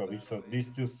Draškovič. So these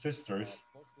two sisters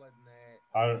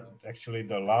are actually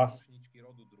the last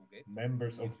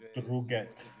members of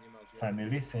Druget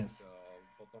family, since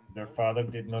their father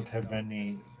did not have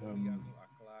any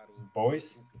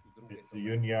boys. It's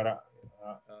Juliana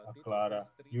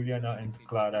and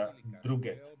Clara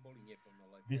Druget.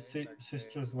 These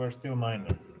sisters were still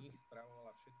minor,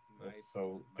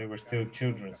 so they were still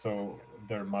children. So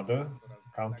their mother,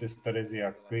 Countess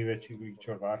Terezia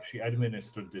Klivečičová, she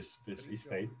administered this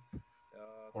estate,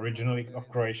 originally of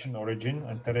Croatian origin,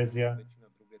 and Terezia,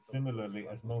 similarly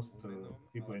as most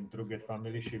people in Druget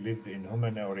family, she lived in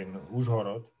Humene or in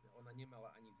Užhorod.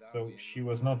 So she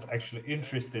was not actually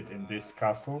interested in this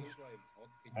castle,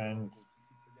 and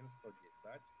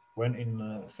when in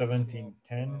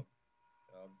 1710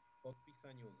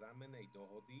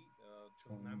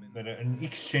 an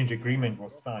exchange agreement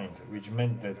was signed, which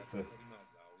meant that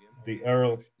the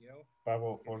Earl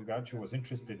Pavel Forgač, who was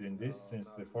interested in this, since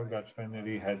the Forgač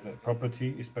family had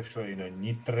property, especially in a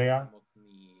Nitria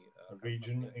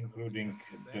region, including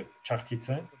the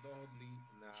Čachtice.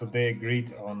 So they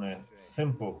agreed on a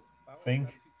simple thing.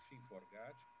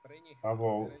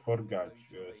 Pavel Forgač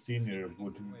Sr.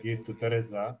 would give to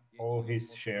Tereza all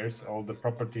his shares, all the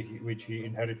property which he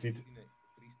inherited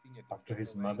after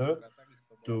his mother,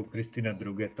 to Kristina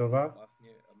Drugetova,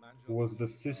 who was the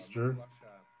sister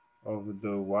of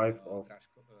the wife of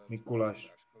Mikuláš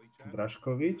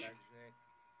Draškovič.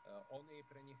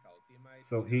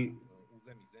 So he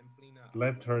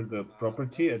left her the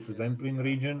property at the Zemplín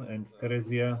region, and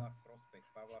Terezia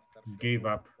gave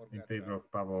up in favor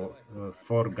of Pavel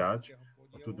Forgač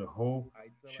to the whole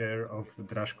share of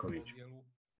Draškovič.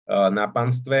 Na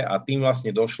panstve, a tým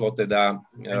vlastne došlo teda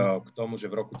k tomu,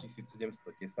 že v roku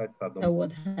 1710 sa So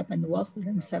what happened was that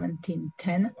in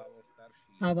 1710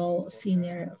 Pavel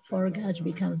Senior Forgač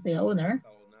becomes the owner,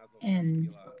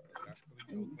 and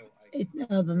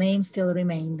the name still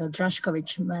remained the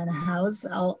Draškovič Manor House,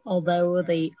 although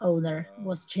the owner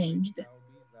was changed.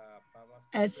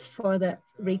 As for the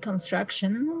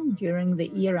reconstruction during the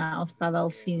era of Pavel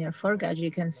Senior Forgač, you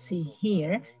can see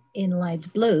here in light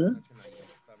blue,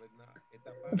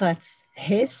 that's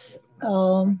his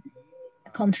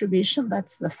contribution.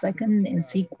 That's the second in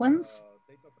sequence.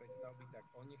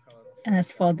 And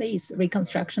as for this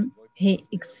reconstruction, he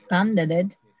expanded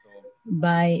it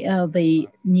by the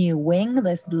new wing,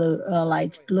 this blue,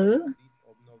 light blue,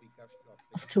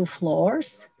 of 2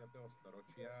 floors.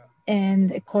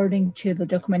 And according to the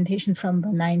documentation from the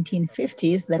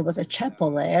 1950s, there was a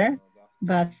chapel there,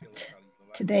 but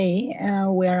today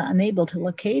we are unable to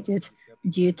locate it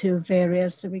due to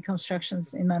various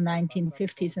reconstructions in the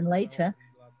 1950s and later.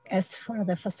 As for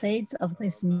the facades of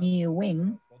this new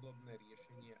wing,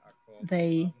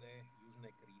 they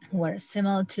were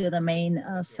similar to the main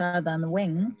southern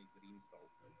wing.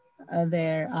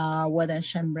 There are wooden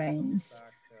chambrains.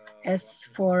 As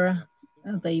for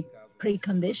the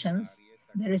preconditions,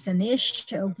 there is a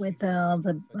niche with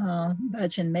the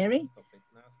Virgin Mary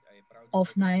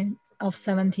of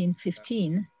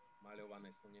 1715,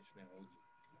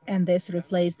 and this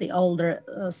replaced the older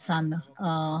sun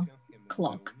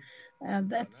clock.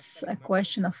 That's a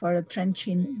question for the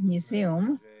Trenčín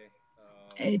Museum.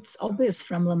 It's obvious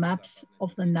from the maps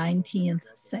of the 19th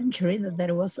century that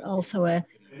there was also a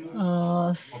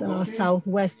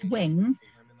southwest wing.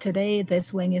 Today,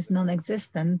 this wing is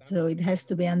non-existent, so it has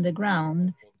to be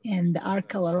underground, and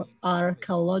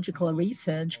archaeological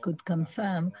research could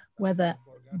confirm whether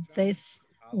this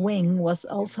wing was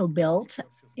also built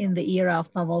in the era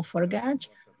of Pavel Forgáč,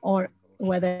 or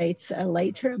whether it's a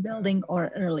later building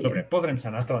or earlier. Dobre, pozriem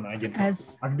sa na to a nájdem.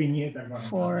 As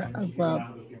for the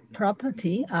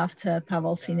property after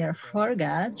Pavel Senior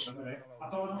Forgáč,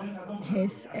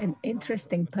 he's an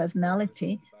interesting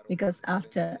personality because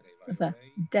after the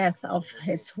death of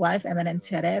his wife,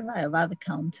 Emerencia Revajová, the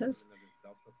countess,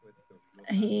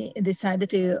 he decided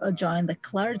to join the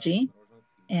clergy,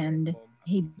 and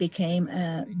he became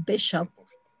a bishop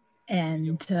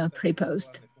and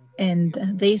prepost. And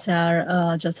these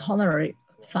are just honorary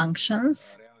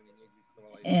functions,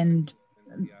 and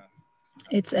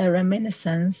it's a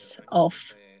reminiscence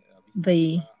of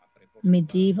the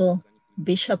medieval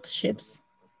bishopships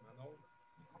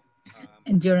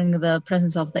during the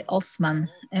presence of the Ottoman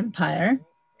Empire.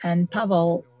 And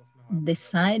Pavel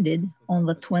decided on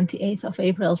the 28th of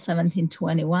April,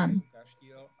 1721,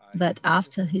 that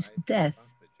after his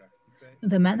death,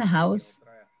 the manor house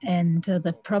and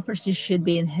the property should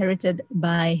be inherited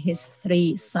by his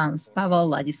three sons, Pavel,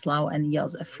 Ladislav, and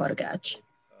Josef Forgáč.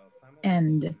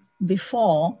 And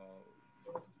before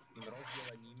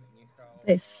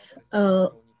this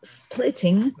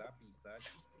splitting,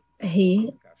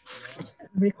 he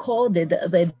recorded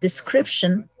the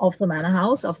description of the manor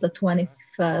house of the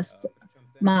 21st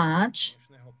March.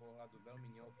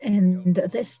 And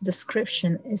this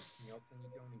description is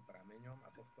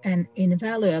an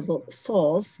invaluable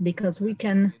source because we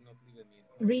can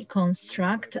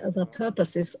reconstruct the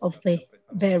purposes of the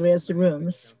various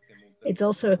rooms. It's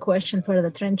also a question for the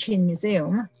Trenčín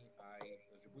Museum,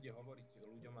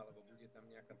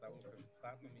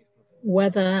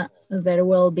 whether there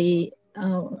will be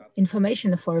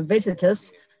information for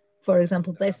visitors. For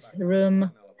example, this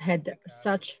room had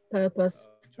such purpose,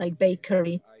 like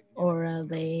bakery or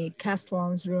the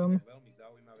Castellan's room.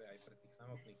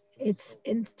 It's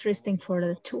interesting for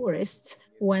the tourists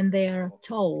when they are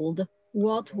told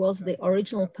what was the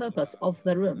original purpose of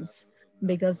the rooms,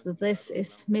 because this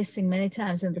is missing many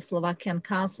times in the Slovakian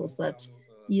castles, that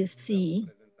you see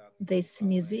this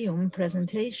museum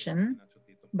presentation,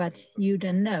 but you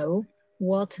don't know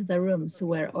what the rooms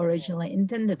were originally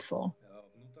intended for.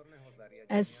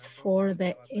 As for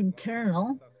the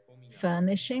internal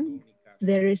furnishing,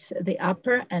 there is the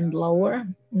upper and lower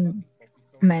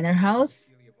manor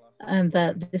house, and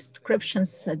the description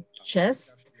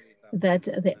suggests that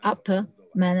the upper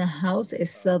manor house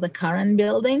is the current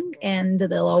building and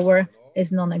the lower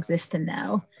is non-existent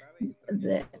now.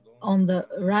 On the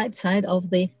right side of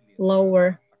the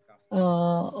lower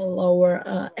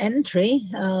entry,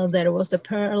 there was the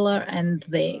parlor and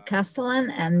the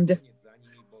castellan, and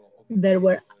there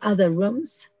were other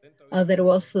rooms. There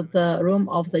was the room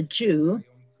of the Jew.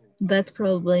 That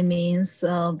probably means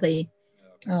the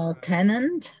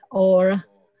tenant or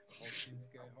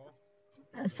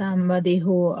somebody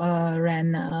who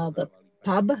ran the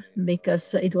pub,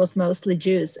 because it was mostly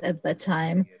Jews at that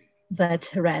time that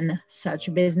ran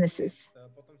such businesses.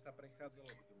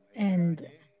 And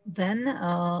then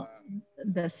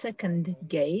the second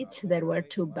gate, there were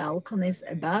two balconies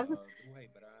above,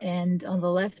 and on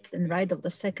the left and right of the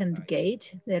second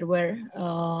gate, there were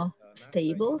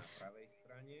stables.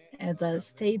 And the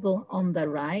stable on the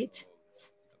right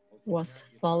was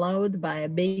followed by a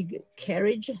big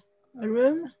carriage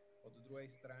room.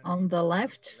 On the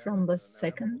left, from the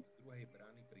second,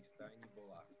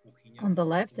 on the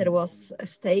left, there was a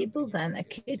stable, then a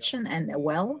kitchen and a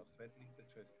well,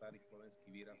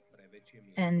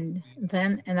 and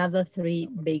then another three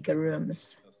bigger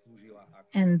rooms.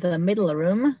 And the middle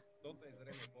room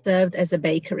served as a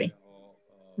bakery.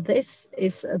 This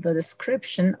is the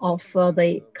description of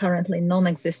the currently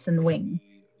non-existent wing.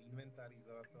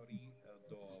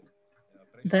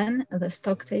 Then the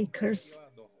stock takers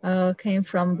came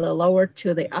from the lower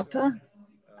to the upper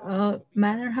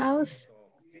manor house.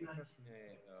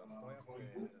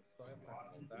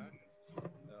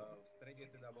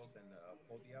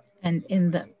 And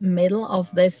in the middle of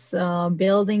this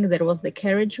building, there was the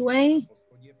carriageway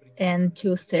and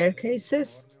two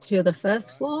staircases to the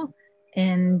first floor.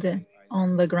 And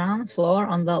on the ground floor,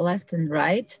 on the left and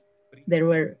right, there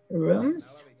were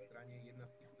rooms.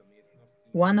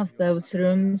 One of those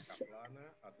rooms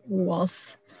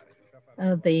was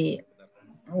the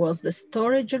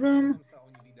storage room,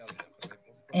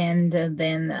 and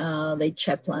then the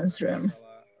chaplain's room.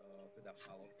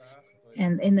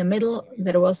 And in the middle,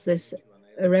 there was this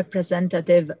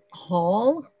representative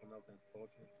hall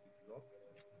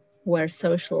where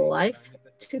social life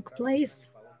took place.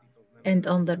 And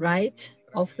on the right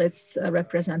of this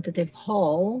representative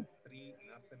hall,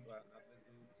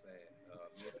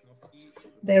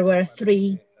 There were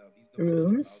 3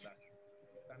 rooms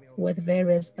with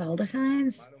various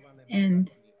baldachines,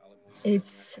 and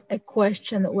it's a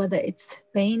question whether it's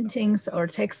paintings or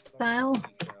textile.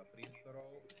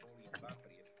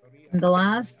 And the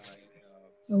last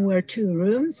were 2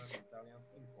 rooms.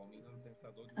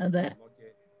 The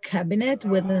cabinet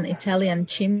with an Italian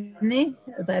chimney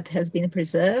that has been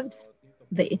preserved.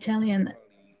 The Italian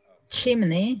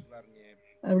chimney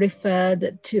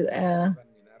referred to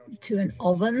an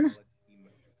oven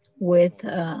with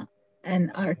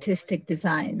an artistic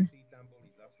design.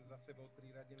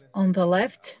 On the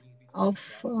left of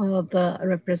the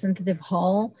representative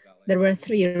hall, there were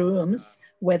 3 rooms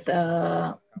with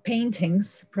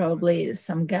paintings, probably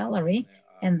some gallery,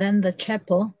 and then the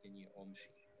chapel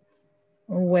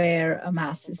where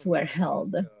masses were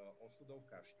held.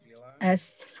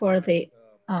 As for the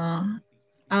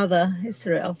other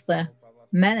history of the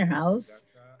manor house,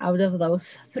 out of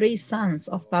those 3 sons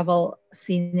of Pavel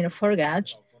Senior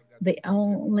Forgách, the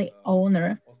only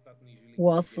owner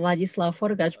was Ladislav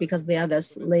Forgách because the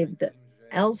others lived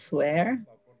elsewhere.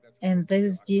 And this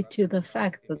is due to the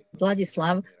fact that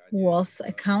Ladislav was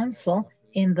a council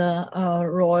in the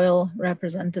Royal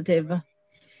Representative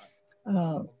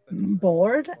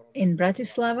Board in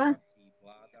Bratislava.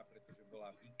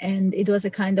 And it was a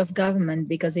kind of government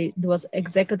because it was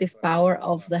executive power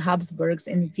of the Habsburgs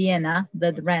in Vienna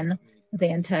that ran the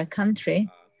entire country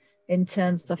in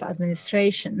terms of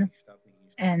administration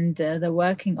and the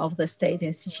working of the state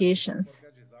institutions.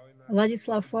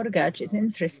 Ladislav Forgách is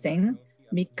interesting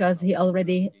because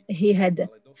he had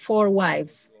 4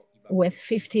 wives with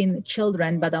 15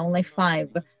 children, but only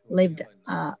 5 lived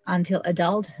until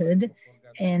adulthood,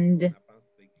 and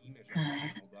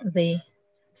the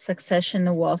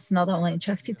succession was not only in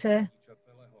Čachtice,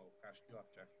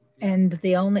 and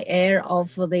the only heir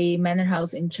of the manor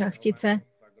house in Čachtice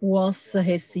was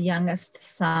his youngest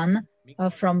son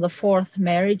from the 4th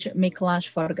marriage, Mikuláš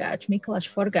Forgách. Mikuláš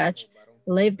Forgách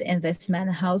lived in this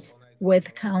manor house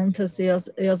with Countess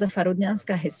Jozefa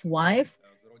Rudňanská, his wife,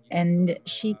 and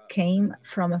she came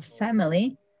from a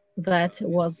family that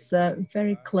was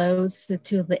very close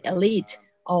to the elite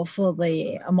of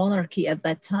the monarchy at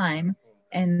that time.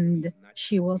 And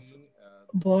she was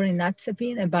born in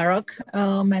Náčepín, a Baroque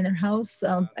manor house,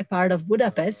 a part of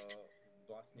Budapest.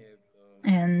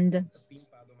 And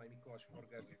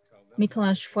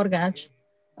Mikuláš Forgách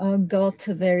got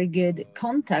very good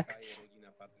contacts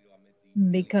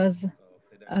because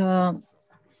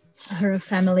her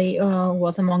family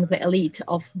was among the elite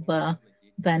of the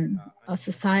then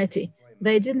society.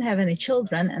 They didn't have any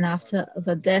children, and after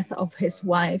the death of his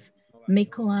wife,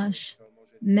 Mikuláš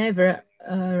never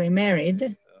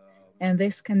remarried, and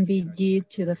this can be due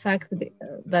to the fact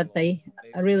that they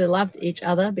really loved each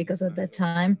other, because at that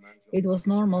time it was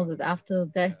normal that after the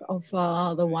death of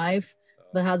the wife,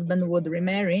 the husband would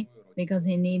remarry because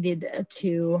he needed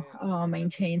to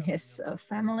maintain his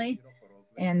family.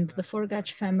 And the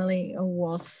Forgách family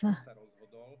was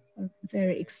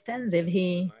very extensive.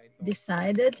 He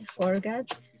decided,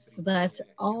 Forgách, that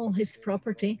all his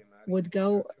property would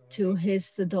go to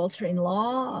his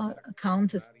daughter-in-law,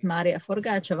 Countess Mária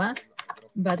Forgáčová,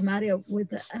 but Maria with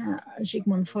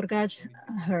Zsigmond Forgách,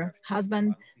 her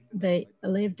husband, they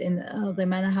lived in the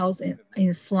manor house in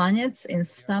Slanec in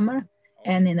summer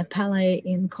and in a palais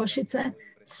in Košice.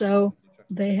 So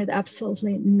they had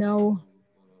absolutely no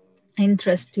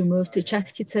interest to move to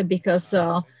Čachtice because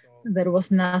there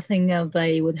was nothing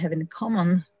they would have in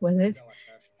common with it.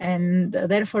 And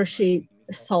therefore she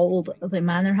sold the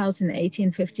manor house in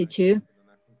 1852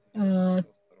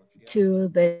 to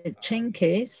the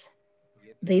Čenkys.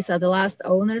 These are the last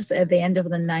owners at the end of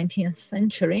the 19th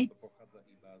century.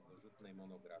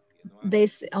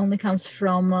 This only comes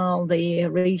from the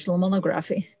regional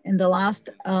monography. And the last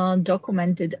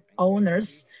documented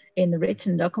owners in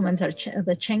written documents are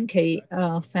the Čenky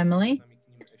family.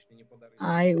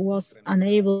 I was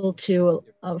unable to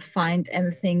find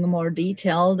anything more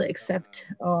detailed except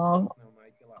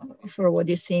for what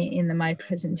you see in my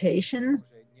presentation.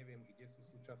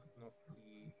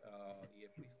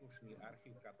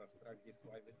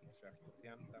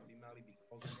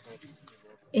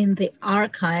 In the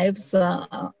archives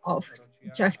of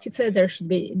Čachtice, there should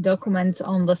be documents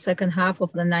on the second half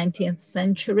of the 19th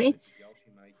century,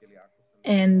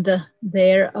 and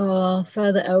their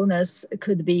further owners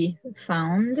could be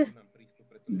found,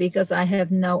 because I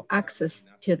have no access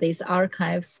to these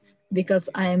archives because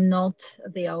I am not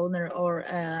the owner or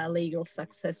a legal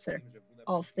successor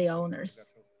of the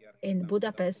owners. In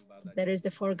Budapest, there is the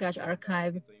Forgách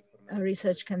archive.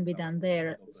 Research can be done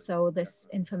there, so this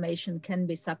information can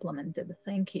be supplemented.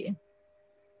 Thank you.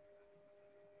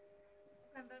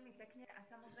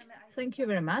 Thank you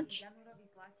very much.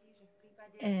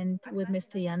 And with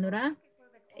Mr. Janura,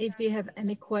 if you have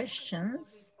any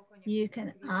questions, you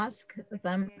can ask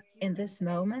them in this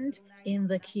moment in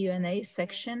the Q&A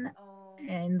section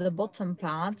in the bottom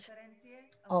part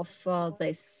of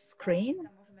this screen.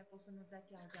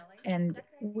 And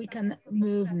we can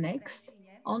move next.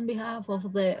 On behalf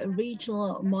of the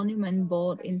Regional Monument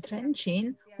Board in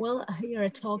Trenčín, we'll hear a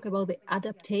talk about the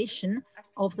adaptation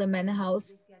of the Manor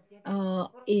House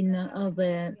in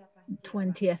the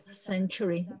 20th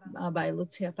century by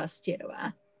Lucia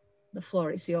Pastierova. The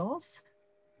floor is yours.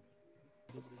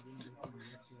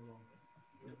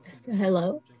 So,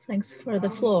 hello, thanks for the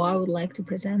floor. I would like to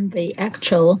present the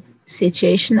actual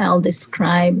situation. I'll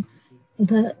describe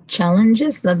the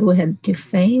challenges that we had to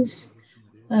face.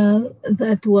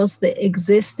 That was the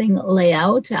existing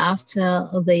layout after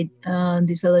the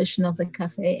dissolution of the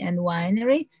cafe and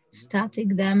winery,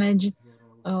 static damage,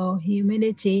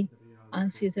 humidity,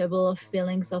 unsuitable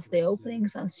fillings of the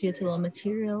openings, unsuitable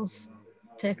materials,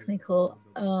 technical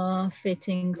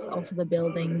fittings of the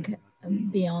building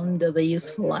beyond the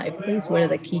useful life. These were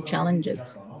the key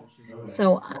challenges.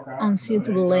 So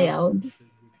unsuitable layout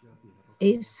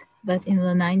is that in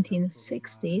the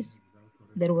 1960s,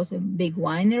 there was a big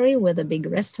winery with a big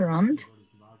restaurant.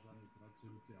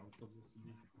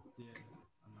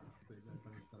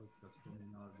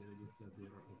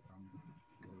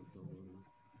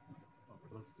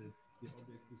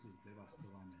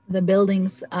 The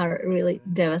buildings are really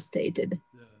devastated.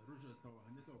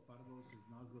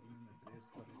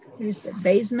 Here's the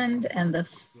basement and the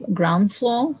ground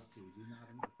floor.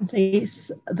 This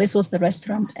was the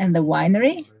restaurant and the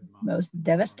winery, most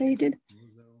devastated.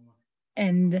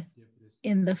 And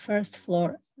in the first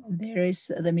floor, there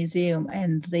is the museum,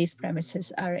 and these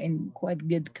premises are in quite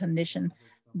good condition.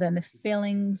 Then the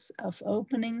fillings of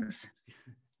openings,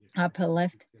 upper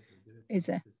left is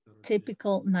a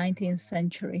typical 19th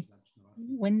century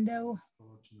window.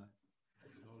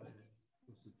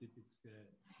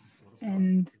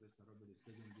 And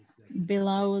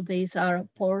below these are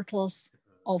portals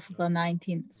of the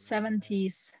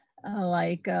 1970s,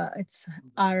 it's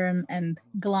iron and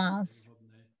glass,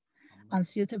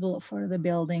 unsuitable for the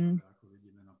building.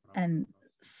 And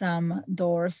some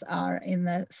doors are in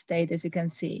the state, as you can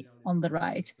see on the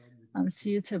right,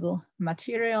 unsuitable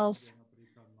materials.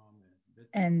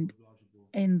 And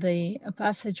in the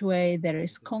passageway, there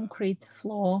is concrete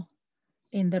floor.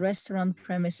 In the restaurant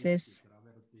premises,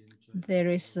 there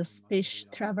is a spish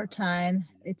travertine.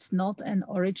 It's not an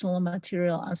original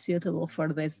material unsuitable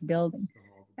for this building.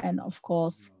 And of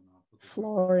course,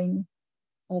 flooring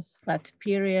of that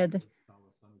period,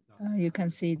 you can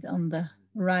see it on the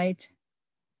right.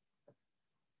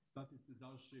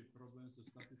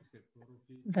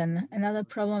 Then another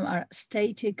problem are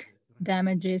static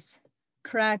damages,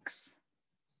 cracks.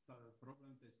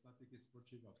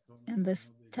 And the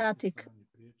static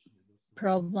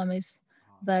problem is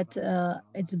that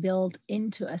it's built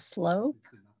into a slope,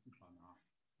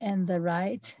 and the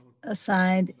right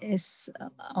side is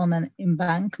on an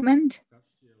embankment,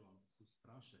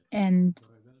 and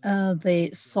the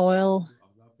soil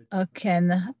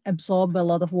can absorb a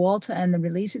lot of water and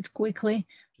release it quickly.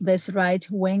 This right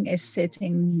wing is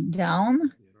sitting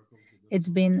down. It's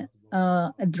been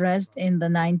addressed in the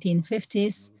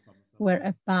 1950s, where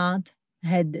a part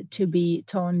had to be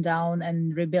torn down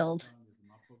and rebuilt.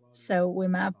 So we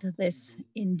mapped this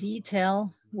in detail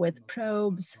with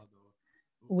probes.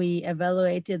 We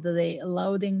evaluated the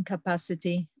loading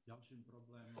capacity.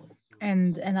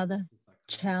 And another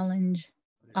challenge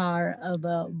are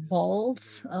the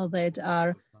walls that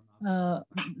are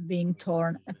being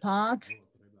torn apart.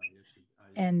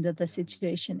 And the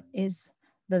situation is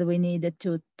that we needed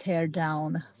to tear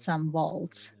down some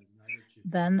walls.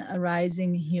 Then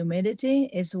rising humidity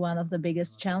is one of the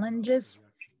biggest challenges.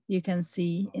 You can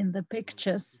see in the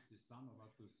pictures,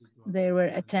 there were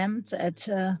attempts at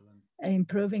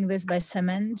improving this by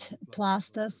cement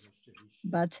plasters,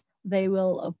 but they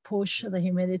will push the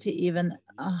humidity even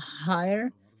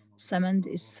higher. Cement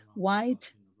is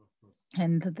white,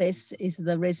 and this is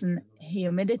the risen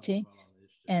humidity,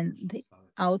 and the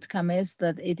outcome is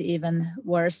that it even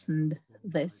worsened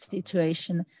the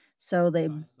situation. So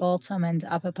the bottom and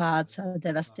upper parts are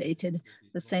devastated.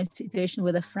 The same situation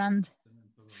with the front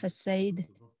facade,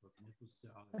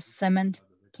 cement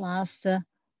plaster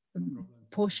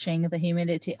pushing the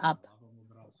humidity up.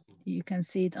 You can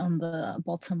see it on the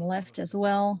bottom left as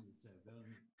well,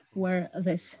 where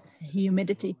this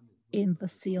humidity in the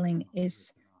ceiling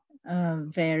is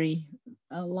very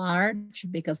large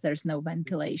because there's no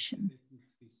ventilation.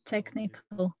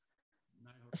 Technical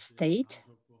state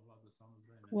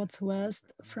What's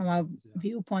worst from our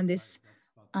viewpoint is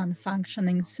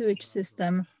unfunctioning sewage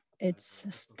system. It's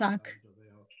stuck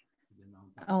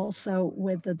also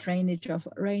with the drainage of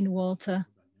rainwater.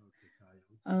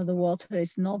 The water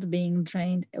is not being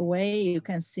drained away. You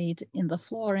can see it in the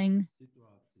flooring.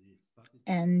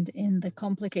 And in the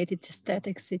complicated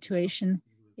static situation,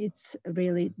 it's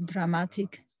really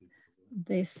dramatic.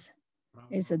 This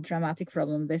is a dramatic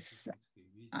problem, this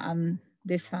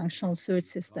dysfunctional sewage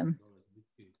system.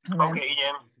 Okay,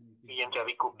 idem ťa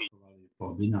vykúpiť.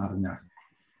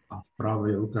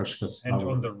 And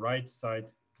on the right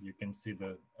side, you can see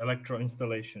the electro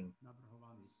installation.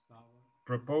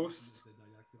 Proposed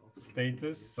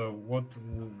status. So what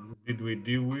did we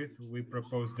deal with? We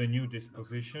proposed the new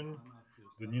disposition,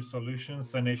 the new solution,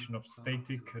 sanation of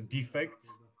static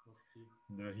defects,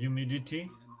 the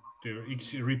humidity, the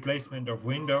replacement of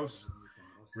windows,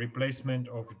 replacement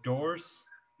of doors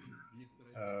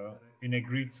in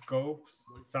agreed scopes.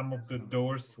 Some of the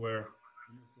doors were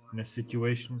in a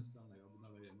situation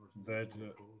that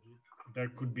there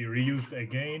could be reused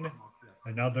again.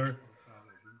 Another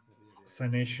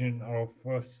sanation of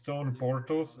stone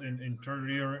portals in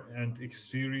interior and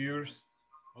exteriors,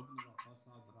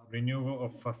 renewal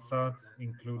of facades,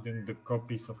 including the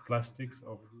copies of plastics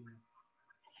of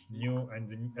new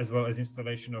and as well as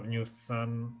installation of new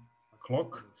sun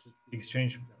clock,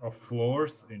 exchange of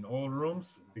floors in all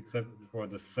rooms except for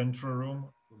the central room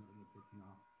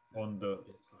on the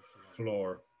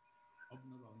floor.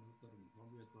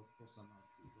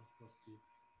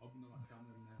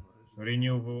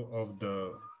 Renewal of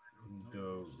the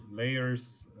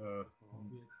layers,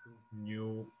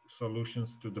 new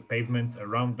solutions to the pavements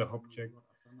around the object,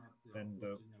 and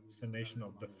the sanation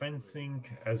of the fencing,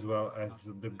 as well as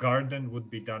the garden would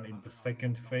be done in the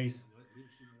second phase.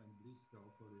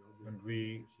 And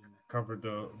we cover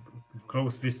the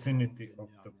close vicinity of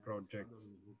the project,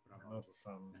 not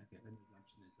some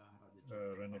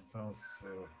Renaissance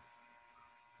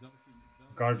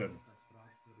garden.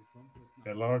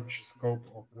 A large scope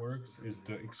of works is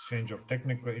the exchange of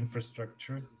technical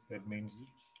infrastructure. That means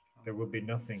there will be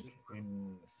nothing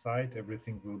inside,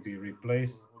 everything will be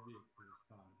replaced.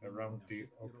 Around the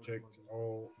object,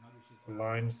 all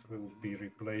lines will be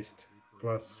replaced,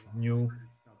 plus new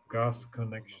gas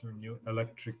connection, new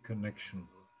electric connection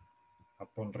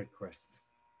upon request.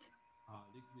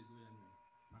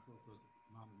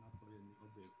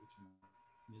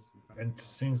 And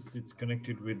since it's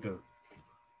connected with the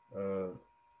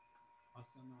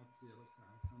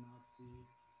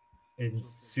in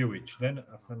sewage, then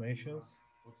assanations,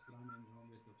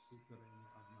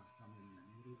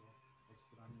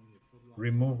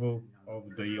 removal of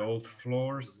the old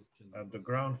floors at the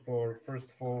ground floor,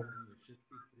 first floor,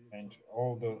 and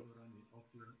all the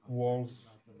walls,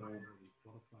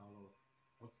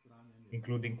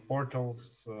 including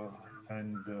portals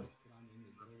and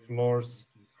floors,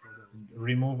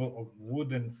 removal of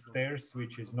wooden stairs,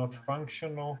 which is not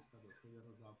functional,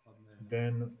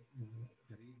 then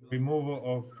removal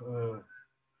of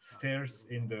stairs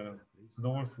in the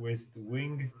northwest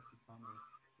wing.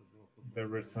 There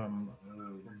were some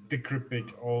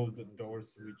decrepit old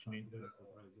doors which need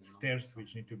stairs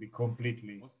which need to be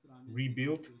completely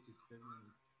rebuilt.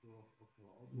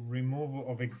 Removal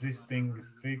of existing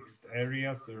fixed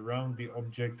areas around the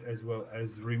object, as well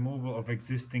as removal of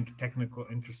existing technical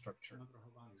infrastructure.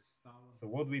 So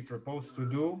what we propose to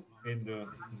do in the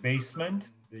basement,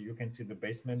 you can see the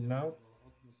basement now.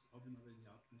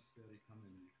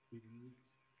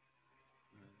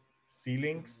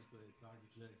 Ceilings.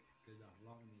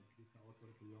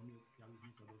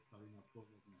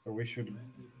 So we should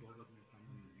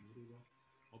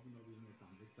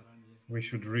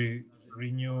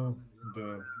renew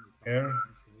the air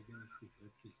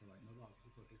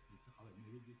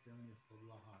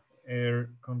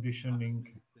conditioning,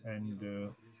 and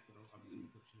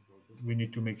we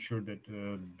need to make sure that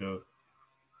the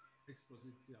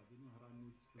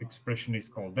expression is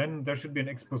called. Then there should be an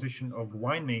exposition of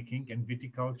winemaking and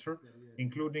viticulture,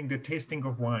 including the tasting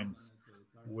of wines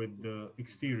with the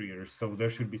exterior. So there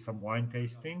should be some wine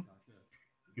tasting.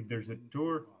 If there's a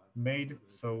tour made,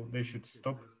 so they should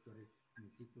stop.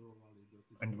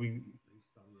 And we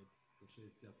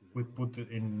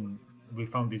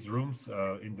found these rooms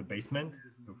in the basement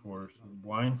for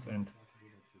wines, and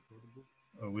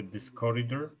with this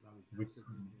corridor,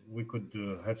 we could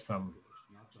have some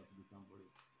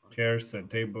chairs and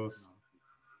tables,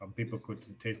 and people could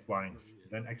taste wines.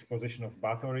 Then exposition of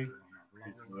bathory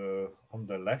is on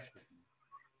the left.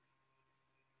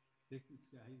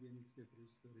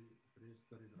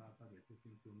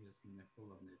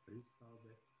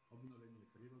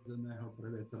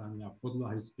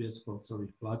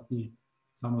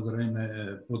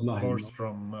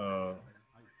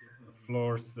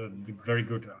 Floors from very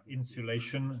good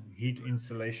insulation, heat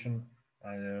insulation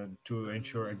to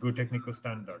ensure a good technical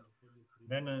standard.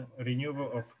 Then a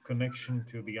renewal of connection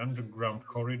to the underground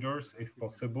corridors, if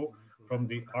possible. From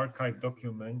the archive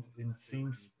document, it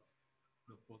seems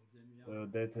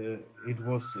that it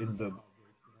was in the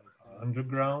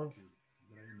underground.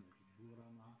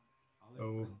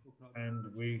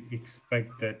 And we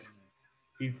expect that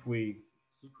if we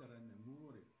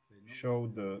show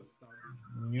the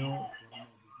new,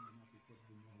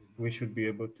 we should be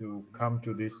able to come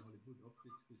to this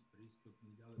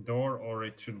door, or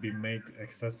it should be made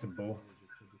accessible.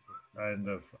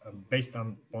 And based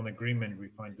on agreement, we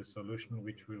find the solution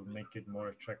which will make it more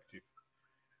attractive.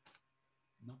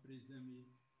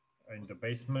 In the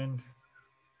basement,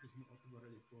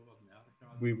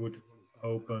 we would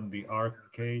open the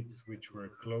arcades which were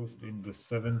closed in the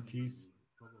 70s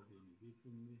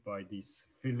by this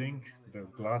filling, the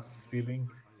glass filling.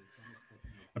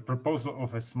 A proposal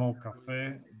of a small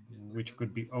cafe which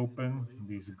could be open,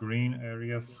 these green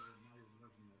areas.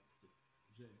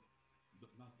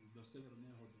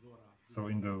 So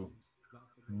in the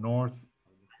north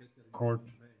court,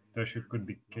 there could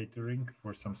be catering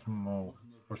for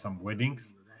some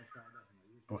weddings,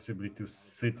 possibly to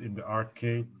sit in the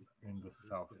arcades in the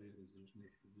south.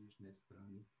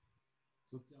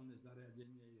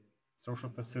 Social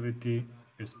facility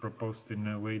is proposed in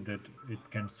a way that it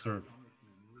can serve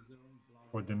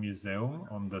for the museum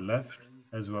on the left,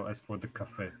 as well as for the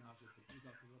cafe.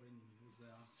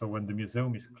 So when the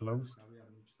museum is closed,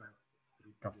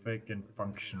 cafe can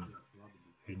function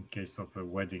in case of a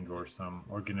wedding or some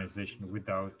organization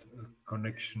without a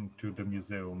connection to the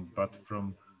museum, but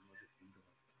from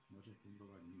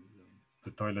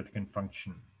the toilet can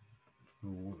function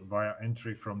via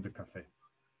entry from the cafe.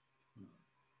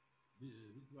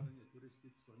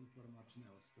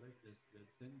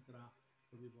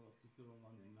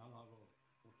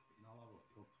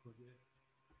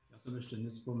 Ja som ešte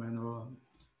nespomenul,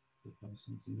 tam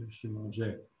som si nevšimol,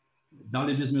 že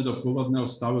dali by sme do pôvodného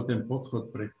stavu ten podchod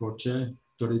pre koče,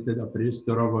 ktorý teda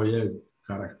priestorovo je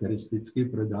charakteristický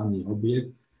pre daný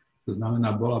objekt. To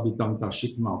znamená, bola by tam tá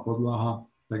šikmá podlaha,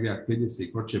 tak jak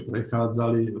kedysi koče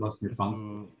prechádzali, vlastne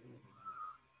pánstvo.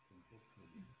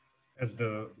 As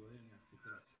the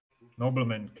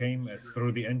noblemen came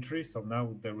through the entry, so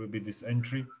now there will be this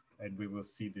entry, and we will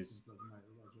see this.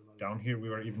 Down here, we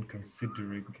are even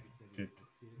considering that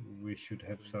we should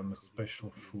have some special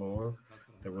floor.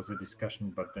 There was a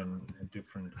discussion, but then a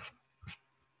different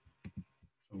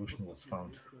solution was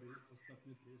found.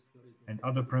 And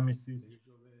other premises,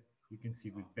 you can see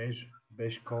with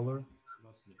beige color.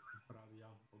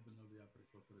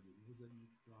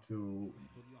 To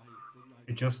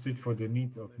adjust it for the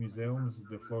needs of museums,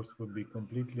 the floors would be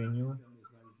completely new,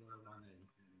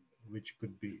 which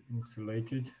could be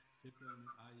insulated.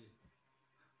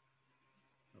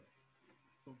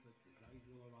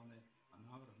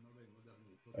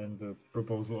 And the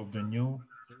proposal of the new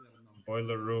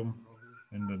boiler room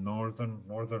in the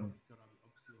northern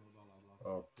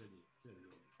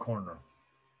corner.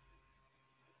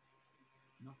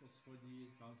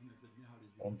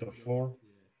 On the floor,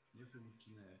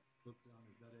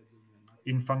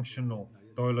 infunctional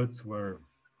toilets were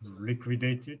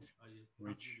liquidated,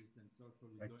 which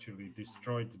actually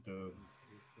destroyed the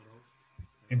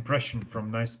impression from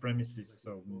nice premises.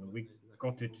 So we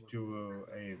got it to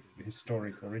a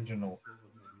original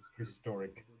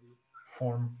historic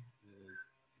form.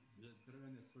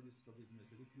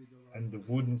 And the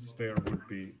wooden stair would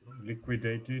be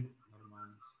liquidated.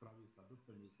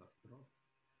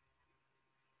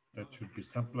 That should be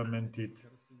supplemented.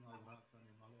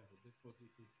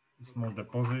 Small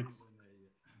deposit.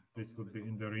 This would be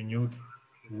in the renewed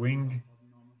wing,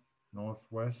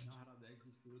 northwest.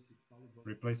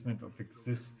 Replacement of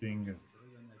existing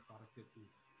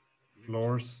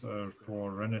floors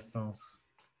for Renaissance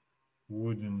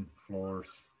wooden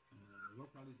floors.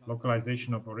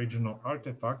 Localization of original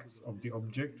artifacts of the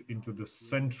object into the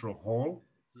central hall.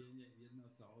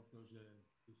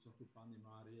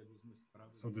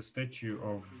 So the statue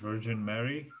of Virgin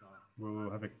Mary, we will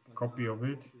have a copy of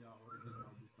it.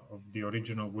 Of the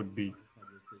original would be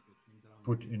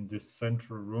put in this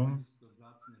central room,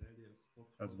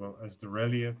 as well as the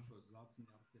relief,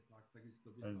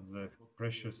 as a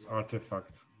precious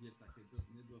artifact,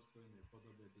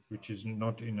 which is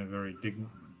not in a very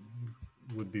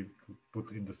would be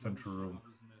put in the central room.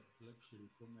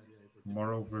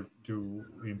 Moreover, to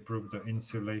improve the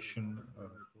insulation,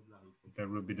 there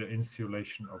will be the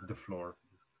insulation of the floor.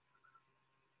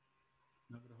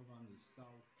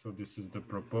 So this is the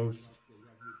proposed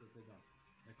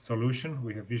solution.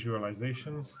 We have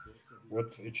visualizations,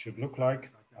 what it should look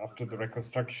like after the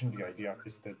reconstruction. The idea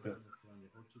is that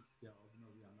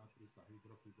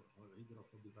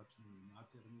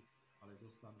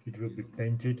it will be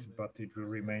painted, but it will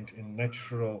remain in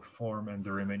natural form, and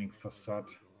the remaining facade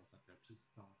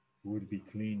would be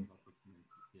clean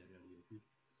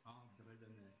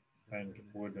and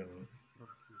wooden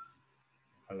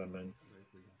elements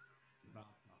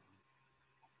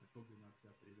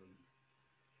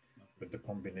with the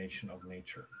combination of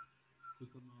nature.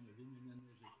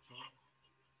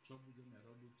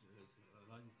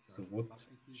 So what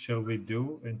shall we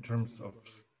do in terms of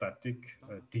static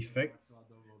defects?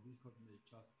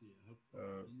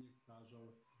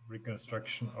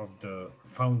 Reconstruction of the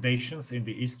foundations in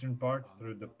the eastern part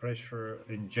through the pressure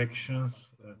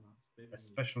injections. A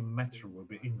special matter will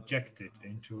be injected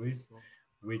into it,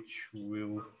 which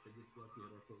will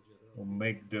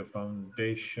make the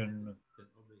foundation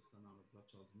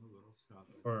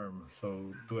firm,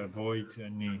 so to avoid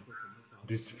any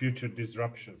future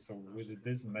disruption. So with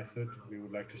this method, we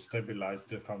would like to stabilize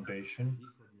the foundation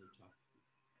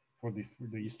for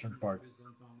the eastern part,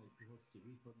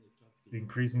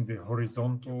 increasing the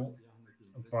horizontal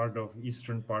part of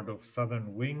eastern part of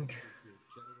southern wing.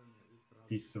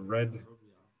 These red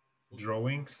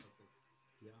drawings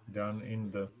done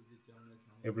in the,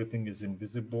 everything is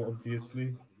invisible,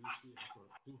 obviously.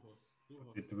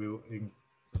 It will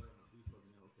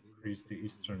increase the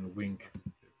eastern wing,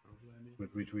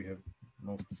 with which we have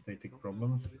most static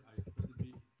problems.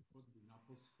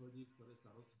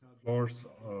 Floors,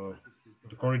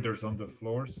 the corridors on the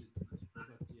floors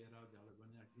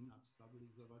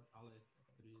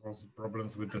cause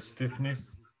problems with the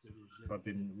stiffness, but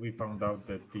we found out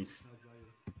that it's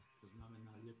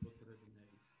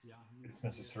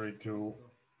necessary to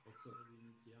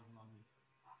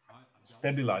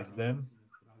stabilize them,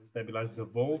 stabilize the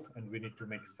vault, and we need to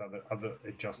make other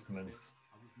adjustments.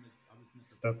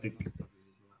 Static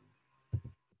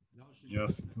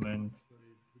adjustment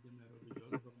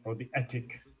for the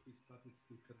attic,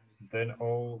 then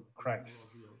all cracks,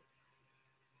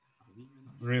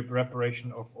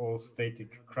 reparation of all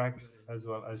static cracks, as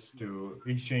well as to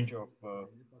exchange of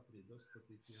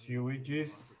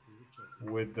sewages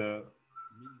with the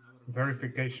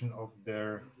verification of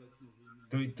their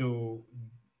to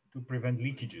prevent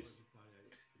leakages.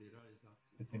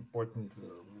 It's important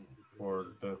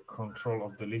for the control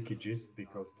of the leakages,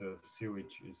 because the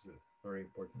sewage is very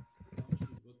important.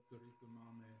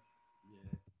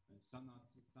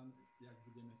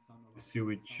 The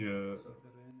sewage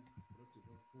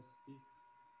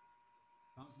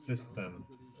system.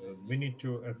 We need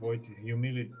to avoid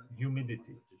humidity.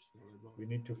 We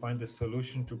need to find a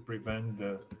solution to prevent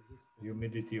the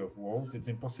humidity of walls. It's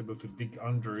impossible to dig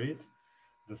under it.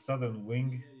 The southern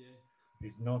wing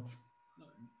is not,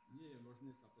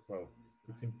 well,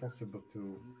 it's impossible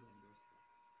to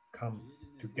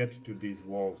get to these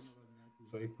walls.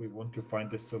 So if we want to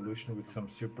find a solution with some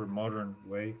super modern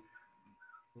way,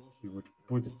 we would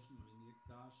put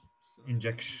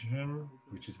injection,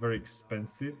 which is very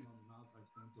expensive,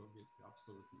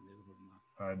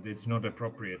 and it's not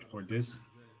appropriate for this.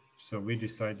 So we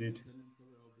decided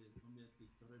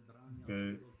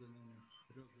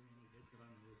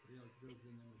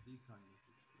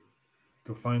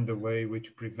to find a way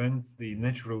which prevents the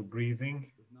natural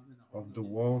breathing of the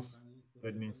walls.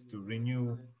 That means to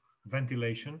renew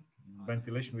ventilation,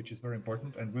 which is very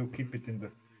important, and we'll keep it in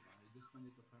the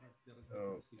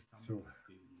to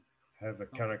have a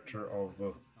character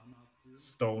of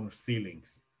stone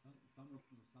ceilings.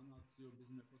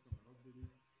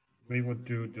 We would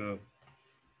do the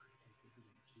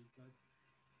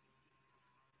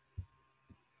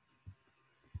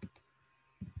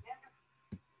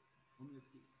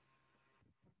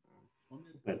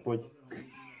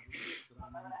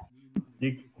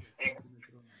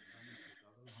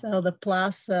So the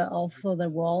plaster of the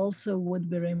walls would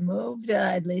be removed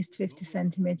at least 50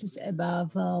 centimeters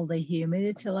above the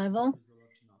humidity level,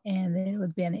 and there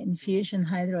would be an infusion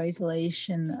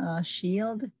hydroisolation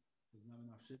shield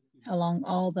along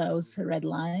all those red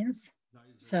lines.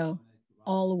 So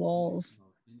all walls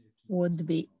would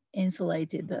be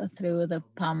insulated through the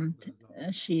pumped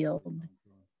shield.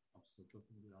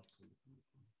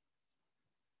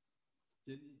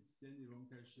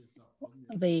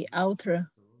 The outer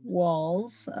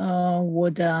walls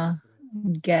would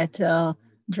get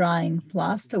drying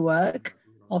plasterwork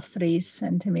of 3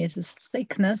 centimeters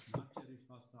thickness,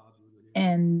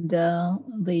 and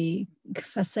the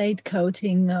facade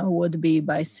coating would be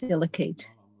by silicate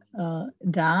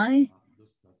dye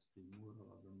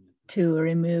to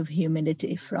remove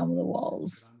humidity from the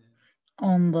walls.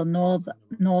 On the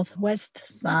northwest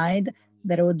side,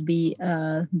 there would be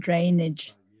a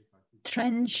drainage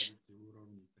trench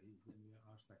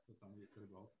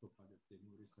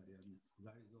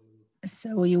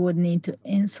so you would need to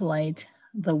insulate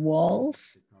the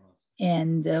walls,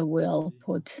 and we'll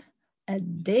put a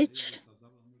ditch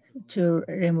to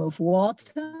remove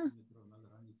water.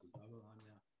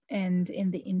 And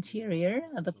in the interior,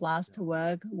 the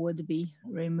plasterwork would be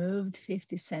removed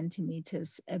 50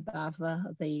 centimeters above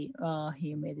the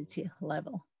humidity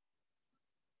level.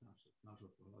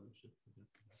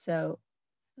 So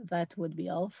that would be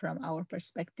all from our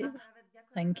perspective.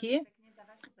 Thank you.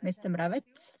 Mr. Mravec,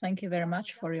 thank you very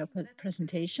much for your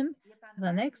presentation.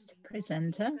 The next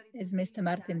presenter is Mr.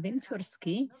 Martin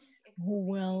Winsurski, who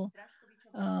will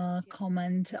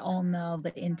comment on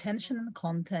the intention and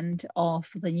content of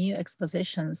the new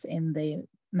expositions in the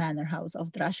Manor House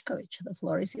of Draškovič. The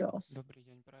floor is yours.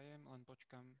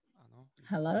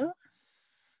 Hello.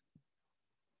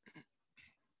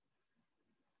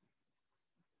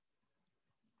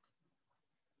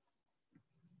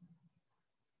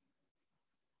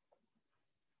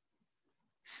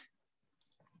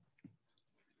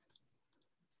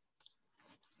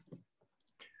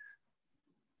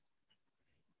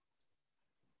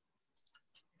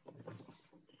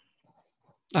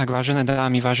 Tak, vážené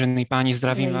dámy, vážení páni,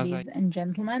 zdravím vás. Ladies and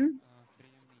gentlemen,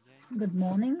 good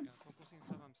morning.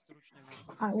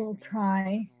 I will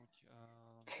try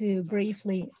to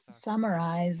briefly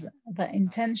summarize the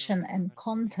intention and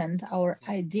content, our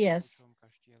ideas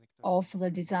of the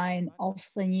design of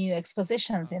the new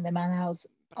expositions in the Manor House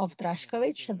of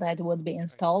Draškovič that would be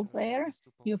installed there.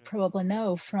 You probably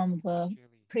know from the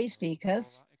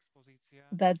pre-speakers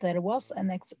that there was an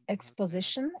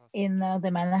exposition in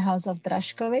the Manor House of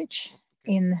Draškovič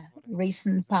in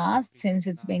recent past. Since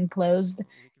it's been closed,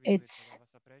 it's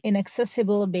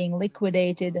inaccessible, being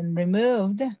liquidated and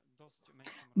removed.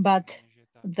 But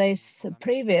this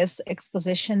previous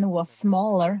exposition was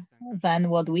smaller than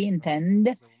what we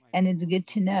intend, and it's good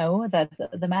to know that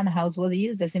the Manor House was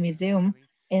used as a museum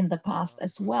in the past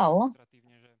as well.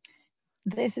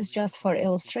 This is just for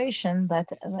illustration that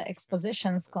the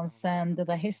expositions concerned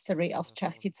the history of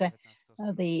Čachtice,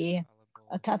 the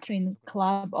Tatrin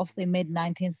club of the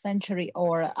mid-19th century,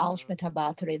 or Alžbeta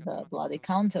Báthory, the Bloody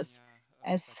Countess.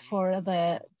 As for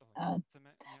the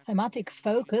thematic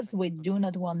focus, we do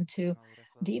not want to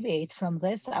deviate from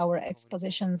this. Our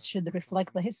expositions should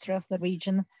reflect the history of the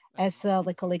region. As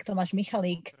the colleague Tomáš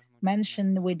Michalík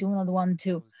mentioned, we do not want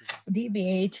to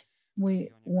deviate.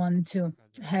 We want to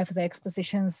have the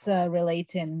expositions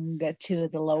relating to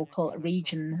the local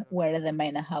region where the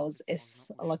Manor House is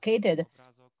located.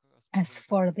 As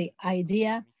for the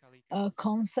idea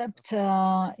concept,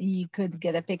 you could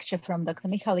get a picture from Dr.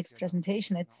 Michalík's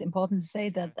presentation. It's important to say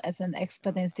that as an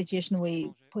expert institution,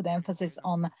 we put emphasis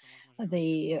on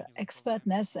the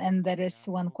expertness, and there is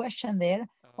one question there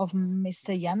of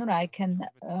Mr. Janura. I can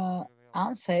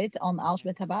answer it on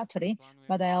Alžbeta Báthory,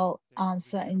 but I'll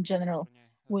answer in general.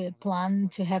 We plan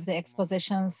to have the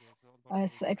expositions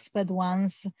as expert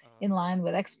ones in line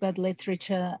with expert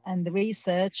literature and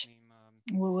research.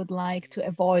 We would like to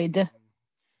avoid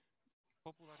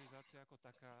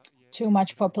too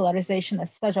much popularization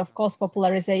as such. Of course,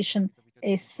 popularization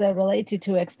is related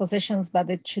to expositions, but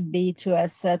it should be to a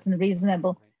certain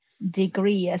reasonable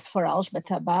degree. As for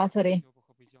Alžbeta Báthory,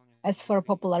 as for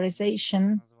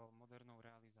popularization,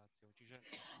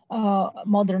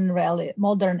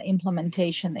 modern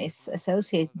implementation is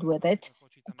associated with it.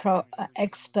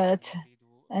 Expert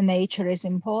nature is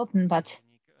important, but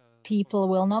people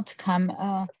will not come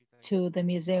to the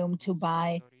museum to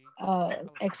buy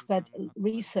expert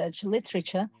research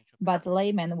literature, but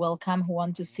laymen will come who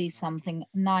want to see something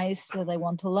nice, so they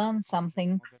want to learn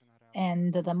something,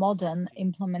 and the modern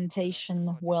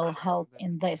implementation will help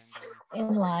in this.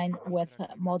 In line with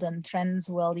modern trends,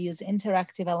 we'll use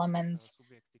interactive elements,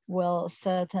 will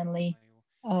certainly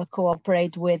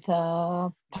cooperate with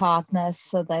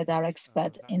partners that are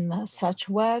expert in such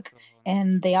work,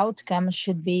 and the outcome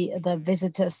should be the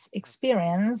visitor's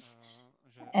experience,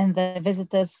 and the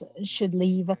visitors should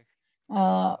leave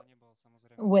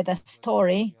with a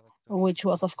story which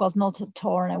was, of course, not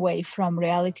torn away from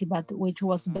reality, but which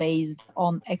was based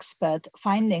on expert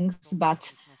findings,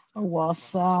 but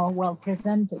was well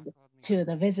presented to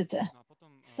the visitor.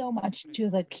 So much to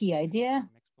the key idea.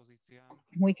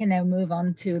 We can now move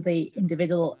on to the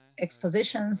individual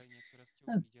expositions.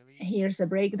 Here's a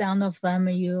breakdown of them.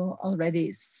 You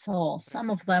already saw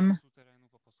some of them.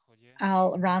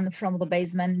 I'll run from the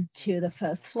basement to the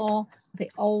first floor. The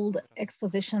old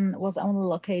exposition was only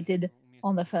located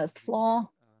on the first floor,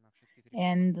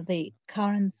 and the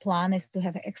current plan is to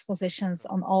have expositions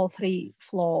on all 3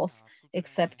 floors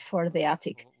except for the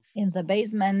attic. In the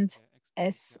basement,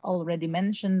 as already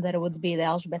mentioned, there would be the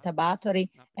Alžbeta Bátory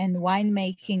and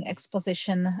winemaking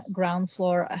exposition, ground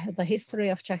floor, the history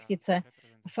of Čachtice,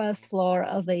 first floor,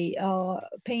 the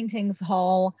paintings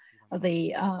hall,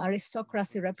 the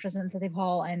aristocracy representative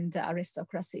hall, and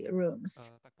aristocracy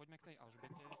rooms.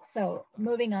 So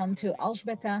moving on to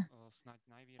Alžbeta,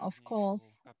 of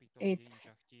course,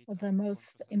 it's the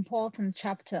most important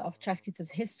chapter of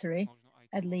Čachtice's history,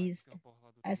 at least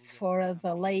as for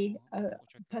the lay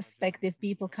perspective,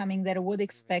 people coming there would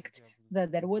expect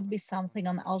that there would be something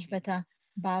on Alžbeta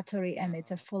Bátory, and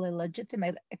it's a fully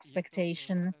legitimate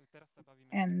expectation.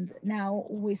 And now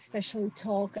we especially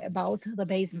talk about the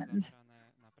basement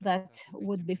that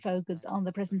would be focused on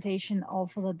the presentation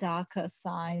of the darker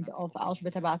side of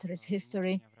Alžbeta Bátory's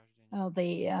history,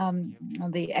 the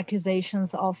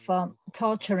accusations of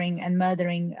torturing and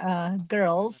murdering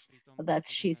girls that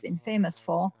she's infamous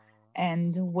for,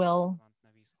 and will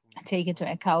take into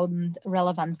account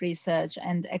relevant research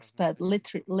and expert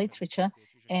literature,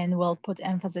 and will put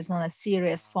emphasis on a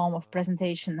serious form of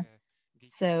presentation.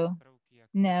 So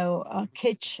no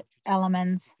kitsch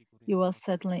elements. You will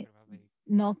certainly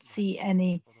not see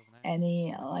any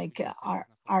like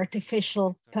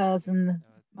artificial person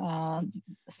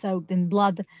soaked in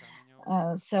blood.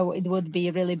 So it would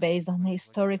be really based on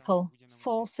historical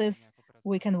sources.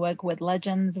 We can work with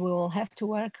legends. We will have to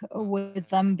work with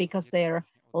them because they're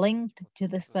linked to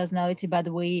this personality, but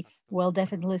we will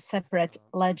definitely separate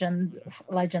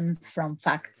legends from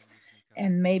facts,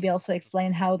 and maybe also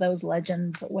explain how those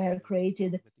legends were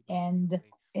created. And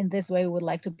in this way, we would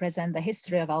like to present the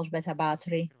history of Alžbeta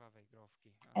Bátory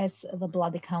as the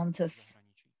Bloody Countess,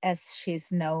 as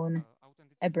she's known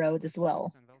abroad as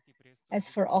well.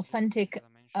 As for authentic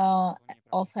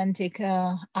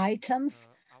items,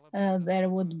 there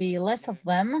would be less of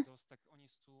them.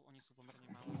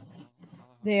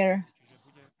 They're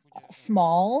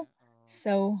small,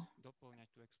 so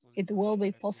it will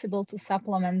be possible to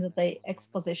supplement the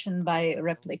exposition by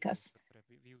replicas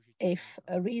if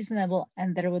reasonable,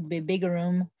 and there would be bigger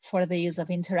room for the use of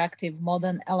interactive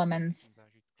modern elements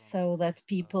so that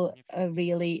people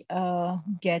really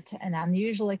get an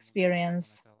unusual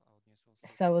experience,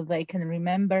 so they can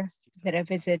remember their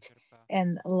visit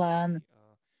and learn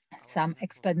some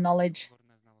expert knowledge.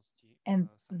 And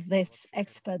this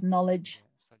expert knowledge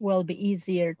will be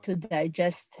easier to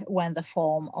digest when the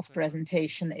form of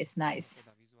presentation is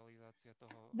nice.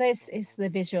 This is the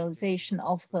visualization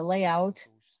of the layout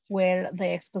where the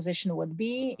exposition would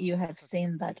be. You have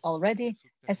seen that already.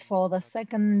 As for the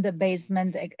second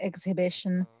basement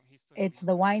exhibition, it's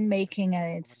the winemaking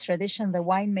and its tradition. The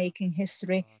winemaking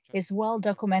history is well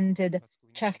documented.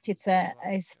 Čachtice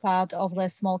is part of the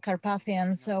small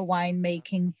Carpathians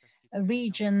winemaking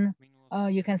region.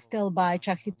 You can still buy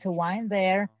Čachtice wine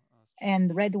there,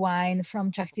 and red wine from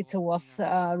Čachtice was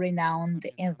renowned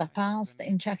in the past.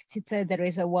 In Čachtice, there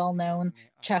is a well-known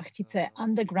Čachtice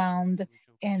underground,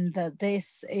 and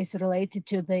this is related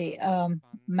to the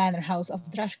Manor House of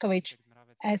Draškovič.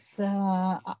 As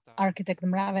architect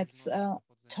Mravec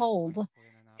told,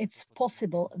 it's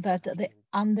possible that the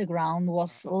underground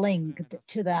was linked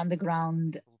to the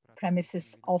underground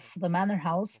premises of the Manor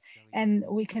House, and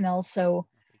we can also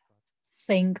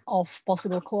think of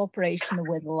possible cooperation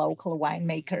with local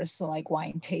winemakers, like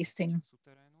wine tasting.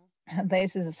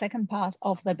 This is the second part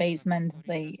of the basement,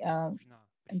 the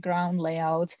ground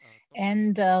layout,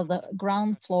 and the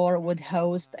ground floor would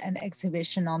host an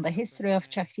exhibition on the history of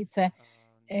Čachtice.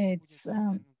 It's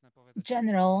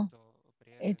general.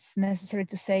 It's necessary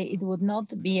to say it would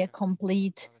not be a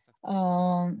complete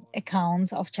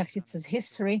account of Čachtice's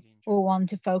history. We want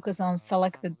to focus on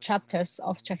selected chapters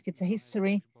of Čachtice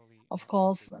history. Of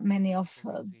course, many of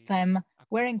them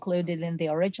were included in the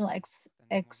original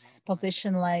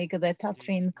exposition, like the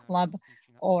Tatrin Club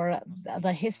or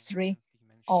the history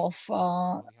of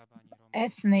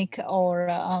ethnic or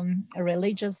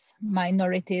religious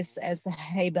minorities as the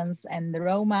Hebens and the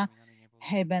Roma.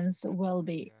 Hebens will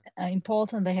be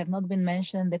important. They have not been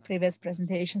mentioned in the previous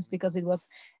presentations because it was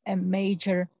a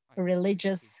major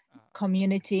religious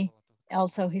community.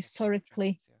 Also,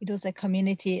 historically, it was a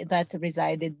community that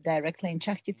resided directly in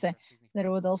Čachtice. There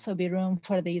would also be room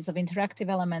for the use of interactive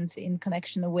elements in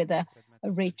connection with a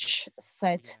rich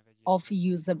set of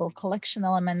usable collection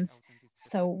elements.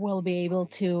 So we'll be able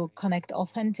to connect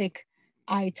authentic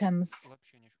items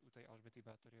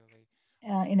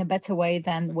in a better way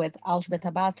than with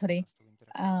Alžbeta Bátory,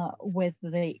 with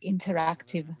the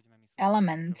interactive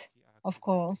element. Of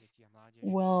course,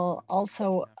 we'll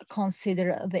also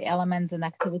consider the elements and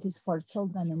activities for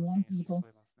children and young people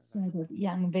so that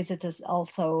young visitors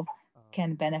also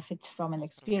can benefit from an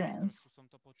experience.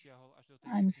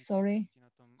 I'm sorry,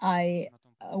 I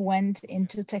went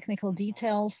into technical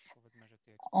details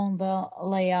on the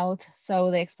layout, so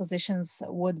the expositions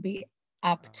would be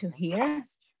up to here.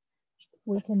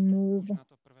 We can move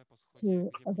to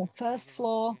the first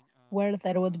floor, where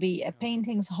there would be a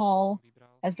paintings hall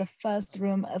as the first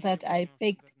room that I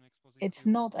picked. It's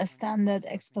not a standard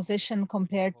exposition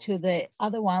compared to the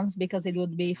other ones because it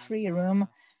would be a free room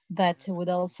that would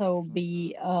also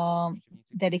be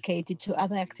dedicated to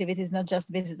other activities, not just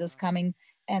visitors coming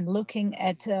and looking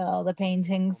at the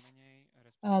paintings.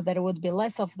 There would be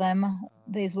less of them.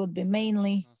 These would be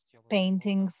mainly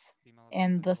paintings,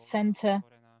 and the center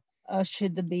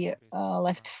should be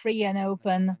left free and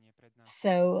open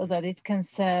so that it can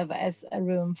serve as a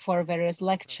room for various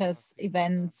lectures,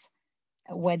 events,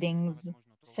 weddings.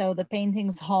 So the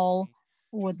paintings hall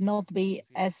would not be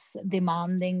as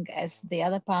demanding as the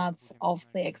other parts of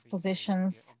the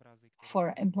expositions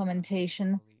for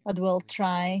implementation, but we'll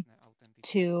try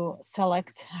to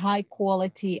select high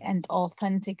quality and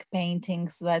authentic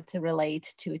paintings that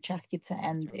relate to Čachtice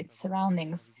and its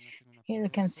surroundings. Here you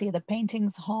can see the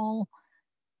paintings hall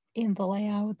in the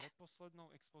layout.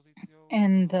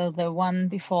 And the one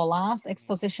before last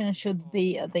exposition should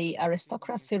be the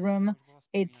aristocracy room.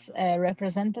 It's a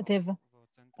representative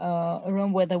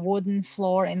room with a wooden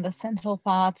floor in the central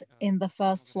part in the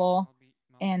first floor.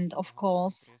 And of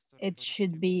course, it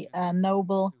should be a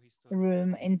noble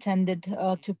room intended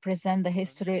to present the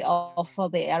history of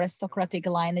the aristocratic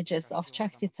lineages of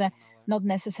Čachtice, not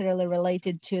necessarily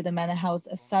related to the manor house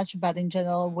as such, but in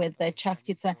general with the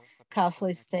Čachtice castle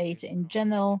estate in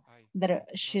general. There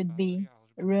should be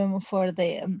room for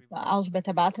the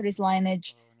Alžbeta Bátory's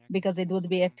lineage, because it would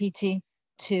be a pity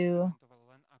to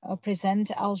present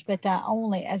Alžbeta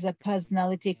only as a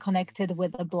personality connected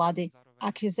with the bloody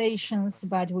accusations,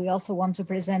 but we also want to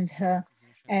present her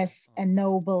as a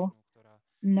noble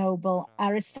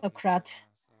aristocrat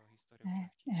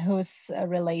who's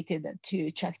related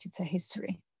to Čachtice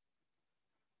history.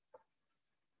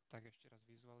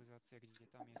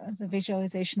 The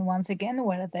visualization once again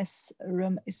where this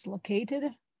room is located.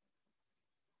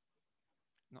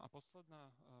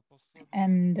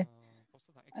 And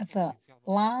the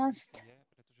last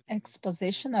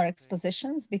exposition or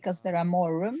expositions, because there are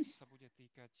more rooms,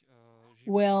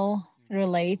 will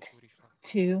relate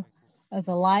to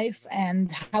the life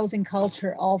and housing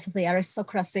culture of the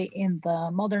aristocracy in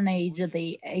the modern age,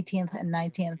 the 18th and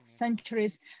 19th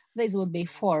centuries. These would be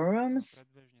 4 rooms,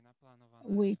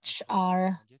 which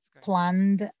are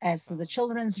planned as the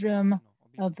children's room,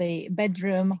 the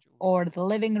bedroom, or the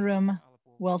living room.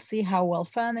 We'll see how we'll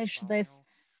furnish this,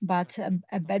 but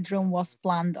a bedroom was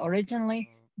planned originally,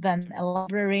 then a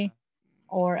library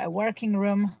or a working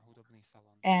room,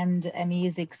 and a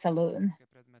music saloon.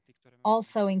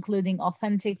 Also including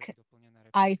authentic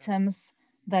items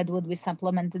that would be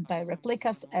supplemented by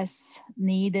replicas as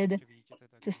needed.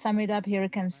 To sum it up, here you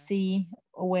can see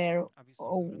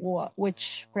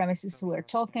which premises we're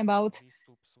talking about.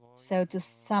 So to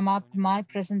sum up my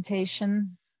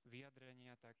presentation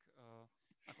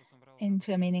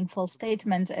into a meaningful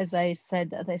statement, as I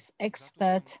said, this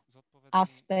expert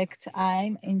aspect,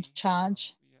 I'm in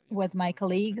charge with my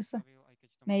colleagues.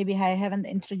 Maybe I haven't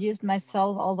introduced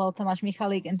myself, although Tomáš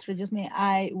Michalik introduced me.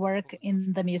 I work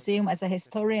in the museum as a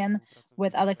historian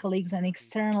with other colleagues and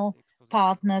external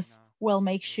partners. We'll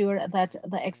make sure that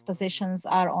the expositions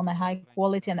are on a high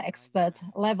quality and expert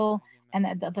level, and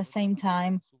at the same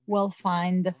time, we'll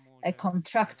find a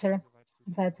contractor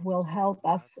that will help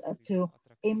us to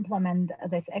implement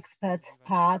this expert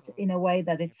part in a way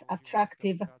that it's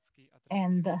attractive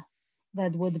and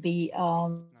that would be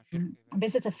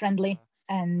visitor-friendly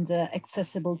and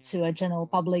accessible to a general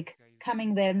public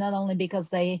coming there, not only because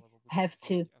they have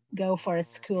to go for a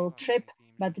school trip,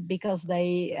 but because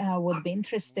they would be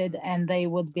interested and they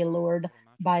would be lured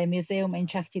by a museum in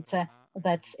Čachtice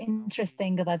that's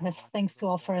interesting, that has things to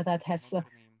offer, that has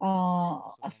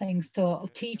things to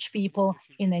teach people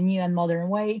in a new and modern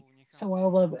way. So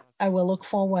I will look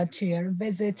forward to your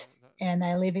visit, and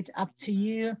I leave it up to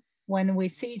you when we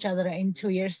see each other in 2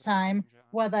 years' time,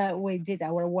 whether we did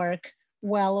our work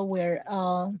well. We're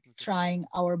trying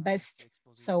our best.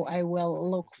 So I will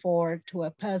look forward to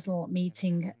a personal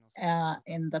meeting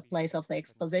in the place of the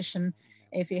exposition.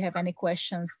 If you have any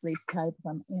questions, please type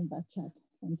them in the chat.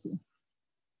 Thank you.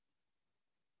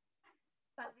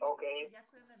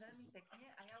 Ďakujeme veľmi pekne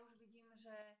a ja už vidím,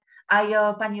 že aj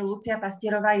pani Lucia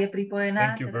Pastierová je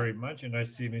pripojená. Thank you very much, and I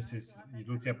see Mrs.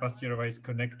 Lucia Pastierova is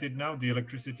connected now. The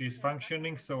electricity is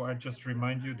functioning, so I just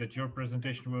remind you that your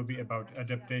presentation will be about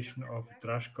adaptation of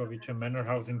Draškovič Manor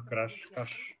House in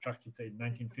Čachtice in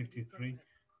 1953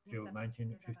 till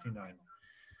 1959.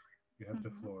 You have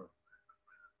the floor.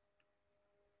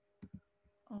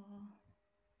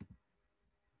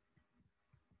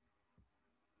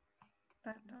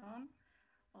 Pardon,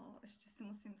 ešte si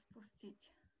musím spustiť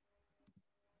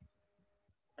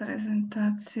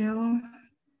prezentáciu.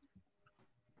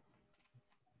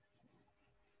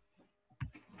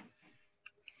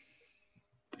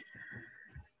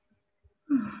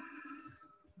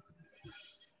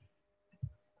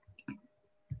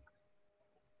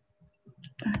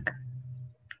 Tak.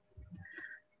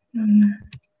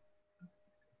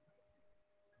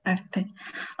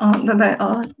 Dobre,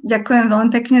 ďakujem veľmi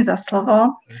pekne za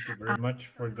slovo. Thank you very much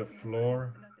for the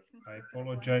floor. I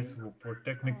apologize for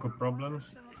technical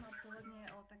problems.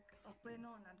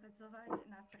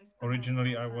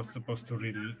 Originally, I was supposed to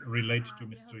relate to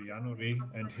Mr. Januri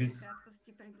and his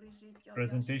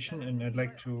presentation, and I'd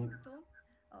like to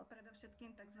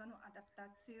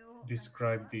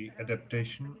describe the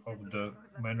adaptation of the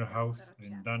manor house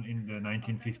done in the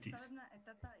 1950s.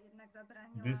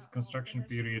 This construction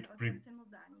period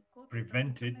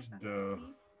prevented the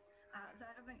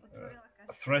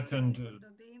threatened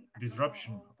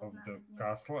disruption of the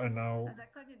castle, and now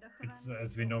it's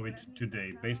as we know it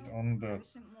today. Based on the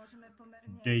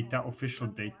data, official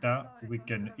data, we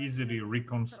can easily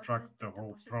reconstruct the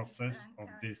whole process of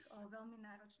this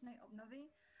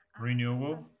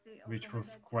renewal, which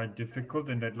was quite difficult,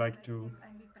 and I'd like to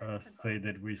say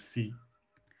that we see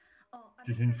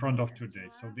this in front of today.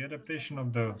 So the adaptation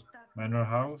of the manor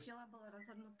house,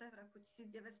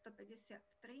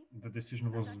 the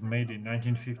decision was made in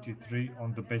 1953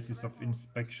 on the basis of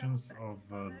inspections of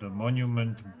the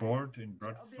monument board in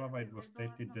Bratislava. It was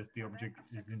stated that the object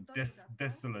is in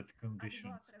desolate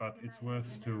conditions, but it's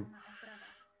worth to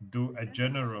do a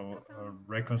general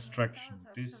reconstruction.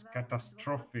 This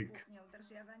catastrophic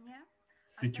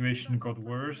situation got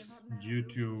worse due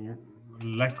to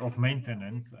lack of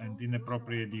maintenance and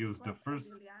inappropriate use. The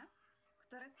first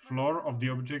floor of the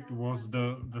object was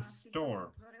the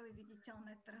store,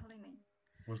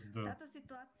 was the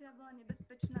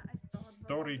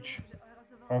storage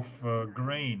of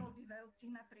grain,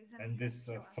 and this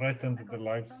threatened the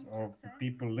lives of the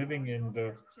people living in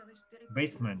the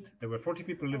basement. There were 40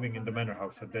 people living in the manor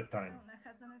house at that time.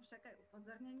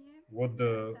 What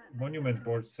the monument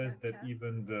board says that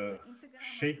even the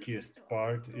shakiest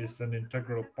part is an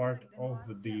integral part of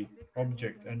the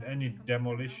object, and any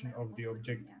demolition of the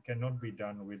object cannot be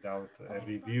done without a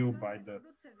review by the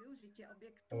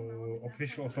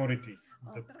official authorities.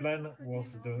 The plan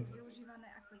was the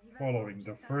following.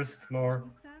 The first floor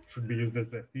should be used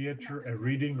as a theater, a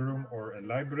reading room, or a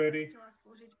library.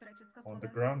 On the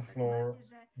ground floor,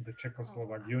 the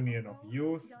Czechoslovak Union of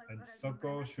Youth and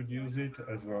Sokol should use it,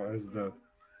 as well as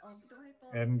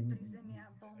an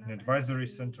advisory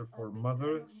center for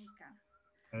mothers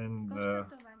and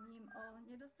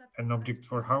an object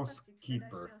for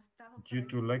housekeeper. Due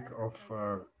to lack of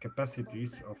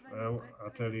capacities of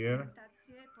atelier,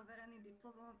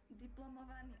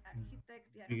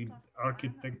 the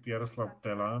architect Jaroslav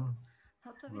Telan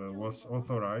was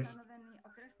authorized,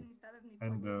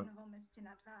 and the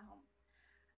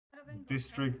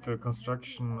district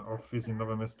construction office in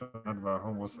Nové Mesto nad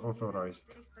Váhom was authorized.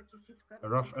 A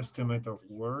rough estimate of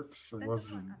works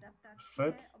was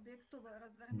set.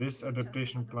 This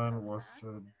adaptation plan was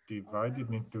divided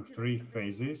into 3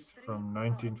 phases. From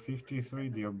 1953,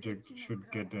 the object should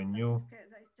get a new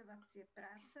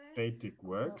static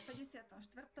works.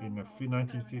 In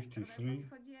 1953,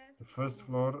 the first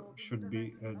floor should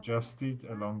be adjusted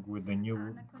along with the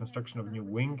new construction of new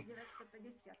wing,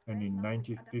 and in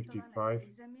 1955,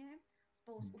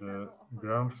 the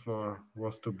ground floor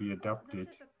was to be adapted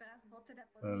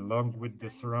along with the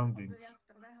surroundings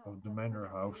of the manor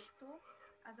house.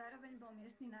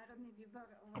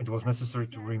 It was necessary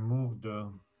to remove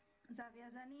the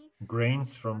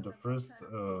grains from the first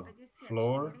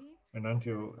floor, and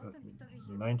until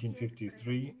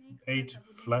 1953, 8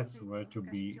 flats were to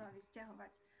be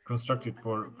constructed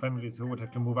for families who would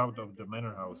have to move out of the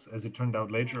manor house. As it turned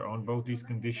out later on, both these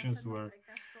conditions were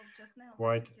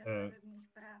quite an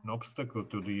obstacle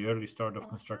to the early start of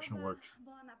construction works.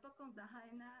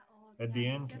 At the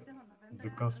end, the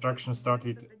construction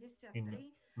started in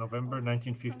November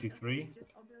 1953.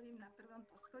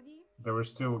 There were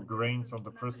still grains on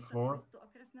the first floor.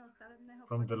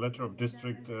 From the letter of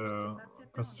district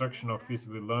construction office,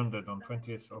 we learned that on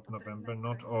 20th of November,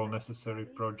 not all necessary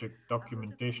project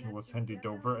documentation was handed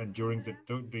over, and during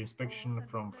the inspection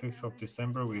from 5th of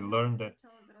December, we learned that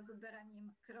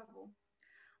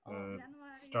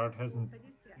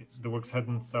the works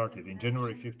hadn't started. In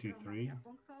January 53,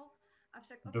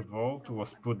 the vault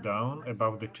was put down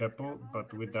above the chapel,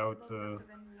 but without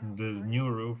the new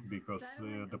roof because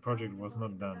the project was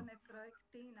not done.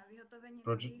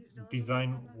 Project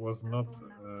design was not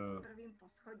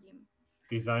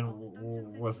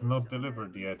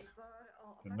delivered yet.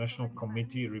 The National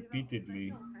Committee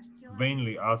repeatedly,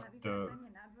 vainly asked the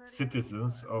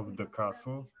citizens of the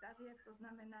castle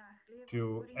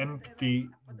to empty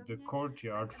the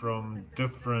courtyard from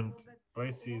different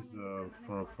places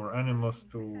for animals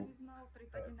to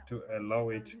allow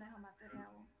it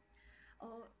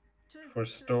for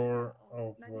store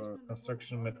of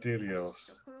construction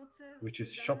materials, which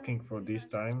is shocking for these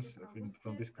times.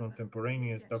 From these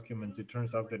contemporaneous documents, it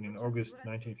turns out that in August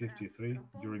 1953,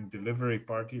 during delivery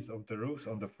parties of the roofs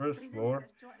on the first floor,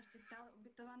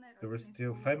 there were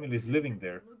still families living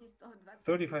there,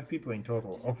 35 people in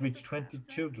total, of which 20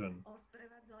 children.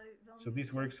 So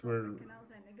these works were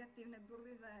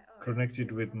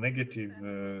connected with negative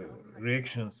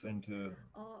reactions and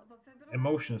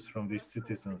emotions from these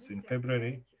citizens. In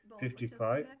February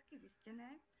 55,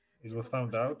 it was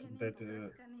found out that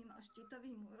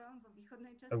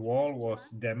a wall was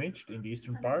damaged in the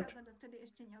eastern part,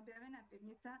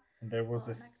 and there was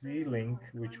a ceiling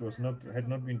which had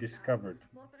not been discovered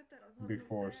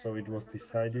before, so it was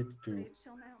decided to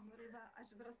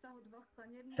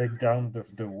take down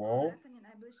the wall,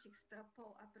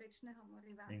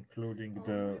 including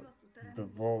the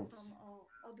vaults.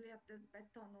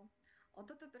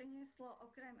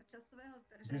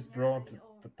 This brought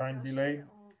the time delay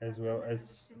as well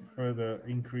as further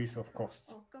increase of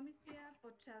costs.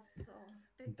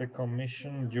 The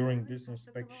Commission during this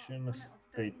inspection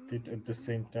stated at the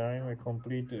same time a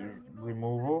complete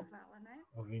removal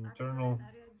of internal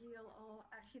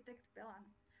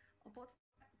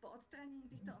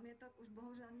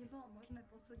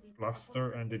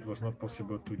plaster, and it was not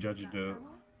possible to judge the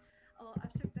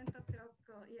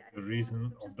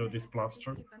reason of this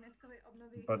plaster,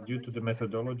 but due to the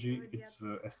methodology, it's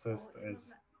assessed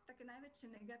as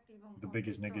the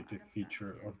biggest negative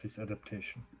feature of this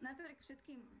adaptation.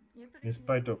 In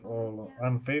spite of all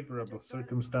unfavorable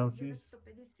circumstances,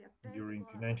 during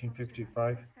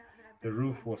 1955, the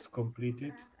roof was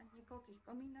completed,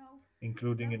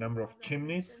 including a number of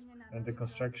chimneys, and the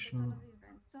construction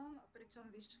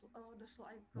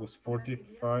was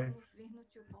fortified,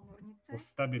 was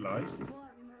stabilized.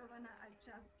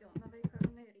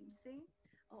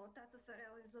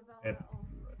 A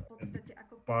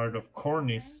part of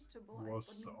cornice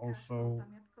was also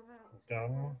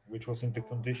done, which was in the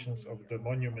conditions of the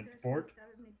monument board.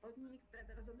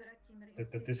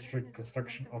 The district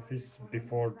construction office,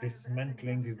 before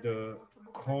dismantling the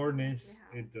cornice,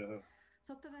 it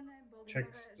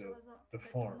checks the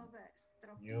form.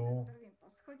 New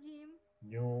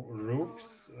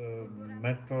roofs,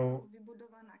 metal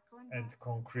and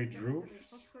concrete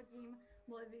roofs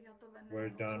were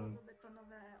done,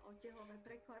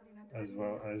 as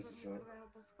well as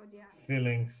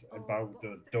fillings above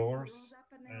the doors,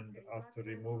 and after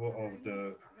removal of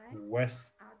the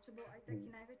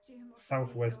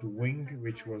southwest wing,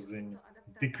 which was in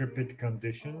decrepit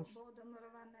conditions,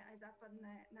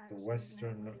 the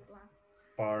western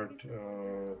part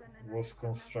was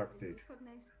constructed.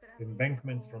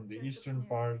 Embankments from the eastern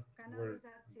part were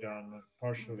done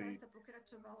partially.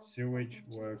 Sewage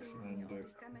works and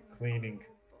cleaning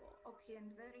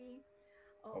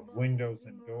of windows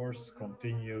and doors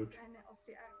continued.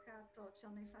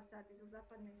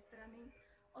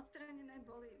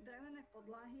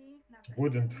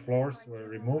 Wooden floors were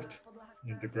removed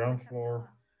in the ground floor,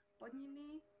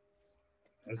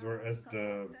 as well as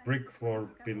the brick floor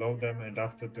below them, and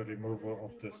after the removal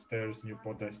of the stairs, new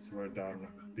podests were done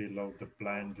below the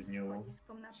planned new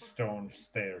stone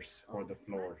stairs for the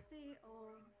floor.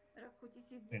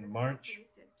 In March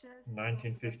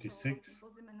 1956,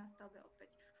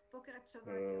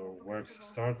 works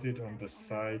started on the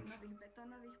site.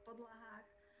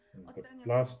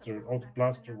 The old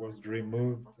plaster was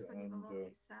removed, and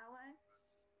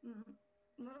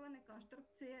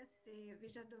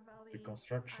the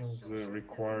constructions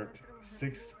required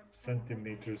 6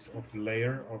 centimeters of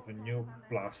layer of a new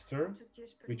plaster,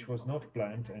 which was not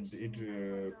planned, and it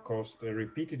caused a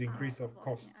repeated increase of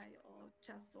costs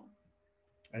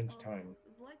and time.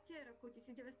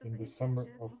 In the summer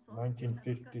of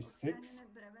 1956,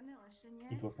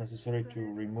 it was necessary to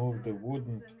remove the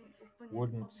wooden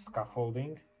wooden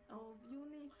scaffolding.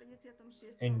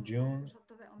 In June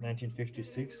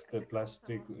 1956, the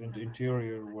plastic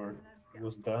interior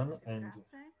was done, and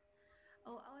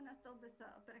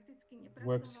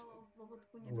works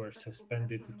were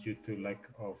suspended due to lack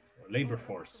of labor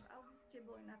force.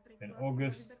 In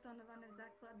August,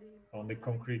 only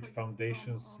concrete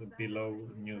foundations below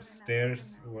new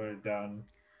stairs were done,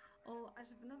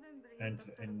 and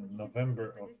in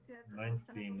November of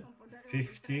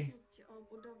 1950,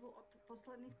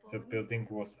 the building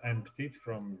was emptied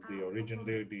from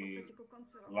originally the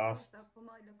last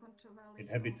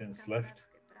inhabitants left,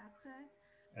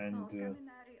 and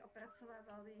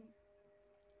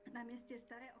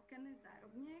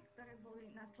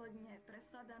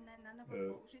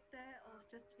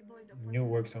new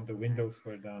works on the windows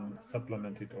were done,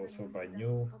 supplemented also by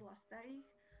new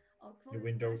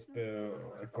windows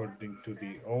according to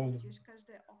the old.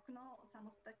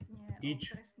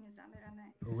 Each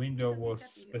window was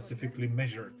specifically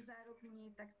measured.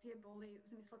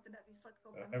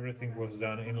 Everything was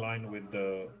done in line with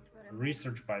the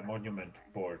research by Monument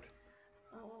Board.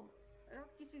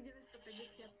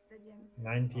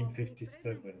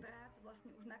 1957.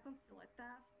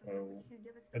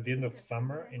 At the end of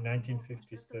summer in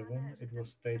 1957, it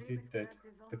was stated that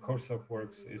the course of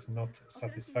works is not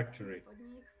satisfactory.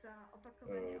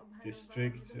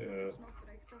 District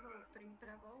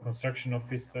construction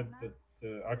office said that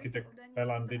architect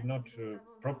Pelan did not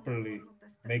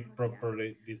make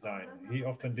properly design. He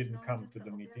often didn't come to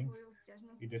the meetings.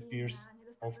 It appears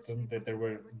often that there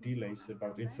were delays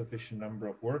about insufficient number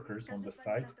of workers on the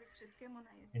site.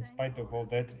 In spite of all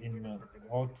that, in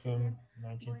autumn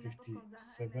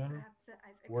 1957,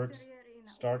 works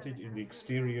started in the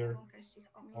exterior,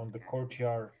 on the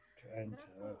courtyard and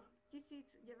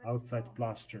outside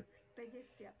plaster.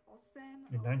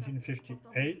 In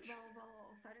 1958,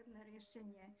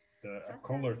 a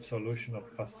colored solution of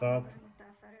facade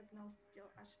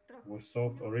was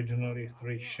solved. Originally,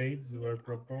 3 shades were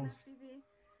proposed,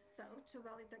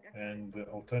 and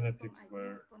alternatives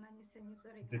were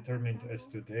determined as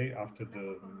today. After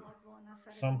the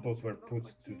samples were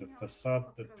put to the facade,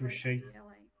 the two shades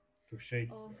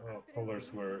of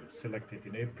colors were selected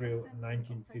in April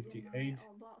 1958.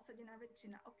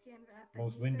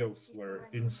 Most windows were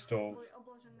installed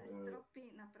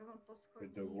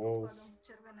with the walls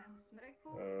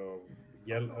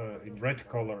in red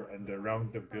color and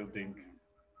around the building.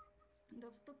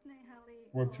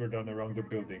 Works were done around the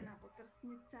building.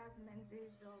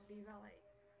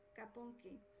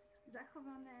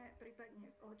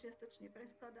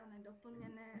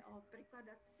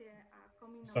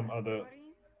 Some other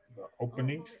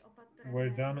openings were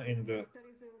done in the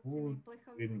wood,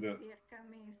 in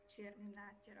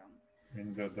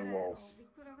the walls.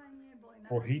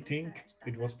 For heating,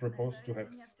 it was proposed to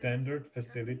have standard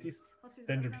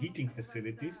heating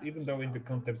facilities, even though in the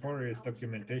contemporaneous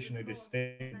documentation it is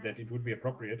stated that it would be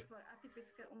appropriate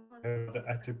to have the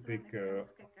atypic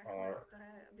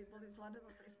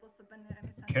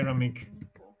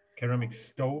ceramic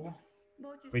stove,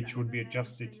 which would be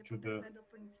adjusted to the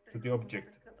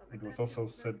object. It was also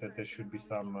said that there should be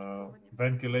some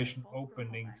ventilation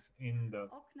openings in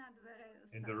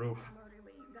the roof.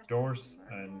 Doors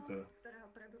and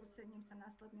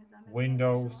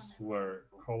windows were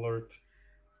colored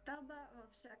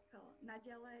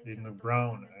in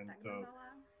brown, and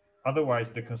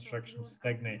otherwise the construction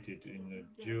stagnated in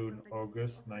June,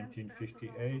 August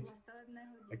 1958.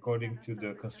 According to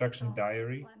the construction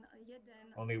diary,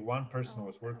 only one person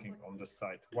was working on the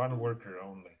site, one worker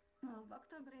only.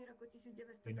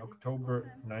 In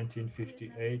October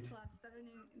 1958,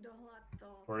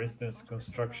 for instance,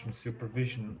 construction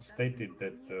supervision stated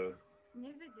that the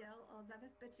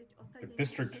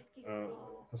district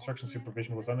construction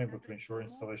supervision was unable to ensure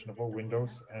installation of all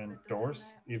windows and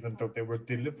doors, even though they were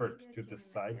delivered to the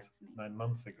site 9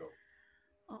 months ago.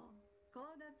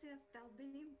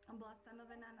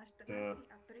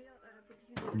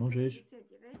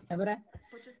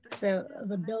 So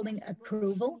the building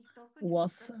approval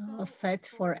was set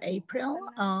for April,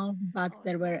 but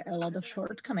there were a lot of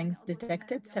shortcomings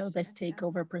detected, so this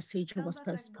takeover procedure was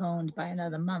postponed by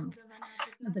another month.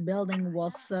 The building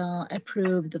was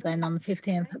approved then on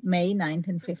 15th May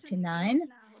 1959,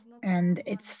 and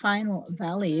its final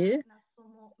value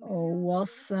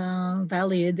was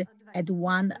valued at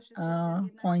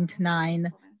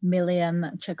 1.9 million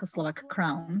Czechoslovak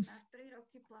crowns.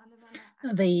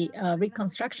 The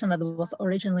reconstruction that was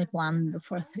originally planned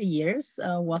for 3 years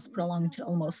was prolonged to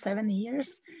almost 7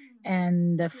 years.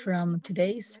 And from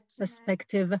today's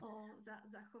perspective,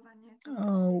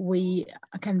 we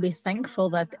can be thankful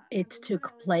that it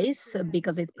took place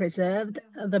because it preserved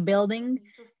the building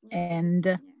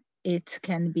and it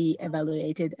can be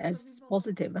evaluated as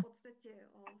positive.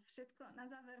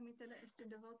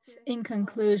 In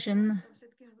conclusion,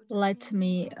 let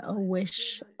me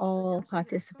wish all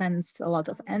participants a lot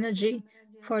of energy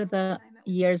for the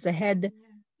years ahead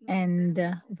and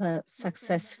the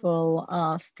successful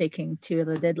sticking to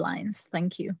the deadlines.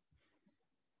 Thank you.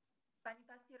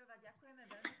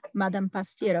 Madam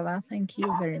Pastierova, thank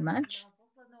you very much.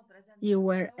 You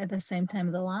were at the same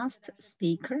time the last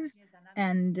speaker,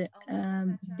 and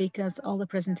because all the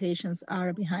presentations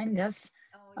are behind us,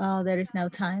 there is now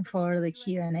time for the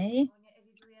Q&A.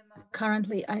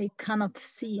 Currently, I cannot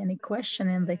see any question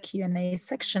in the Q&A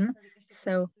section,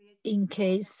 so in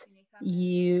case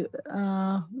you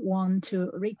want to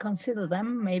reconsider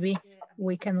them, maybe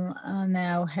we can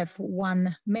now have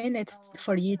 1 minute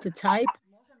for you to type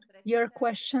your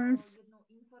questions.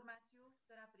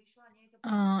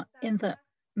 In the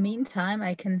meantime,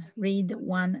 I can read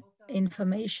one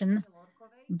information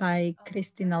by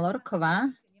Kristina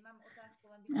Lorková.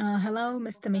 Hello,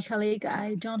 Mr. Michalik.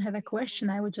 I don't have a question.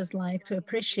 I would just like to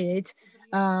appreciate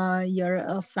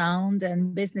your sound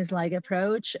and business-like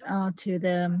approach to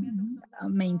the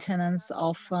maintenance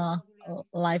of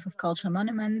life of cultural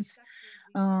monuments.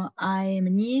 I'm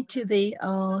new to the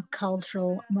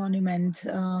cultural monument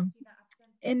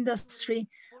industry.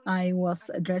 I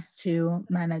was addressed to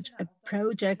manage a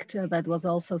project that was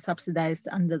also subsidized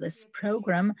under this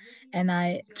program, and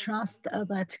I trust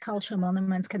that cultural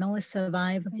monuments can only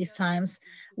survive these times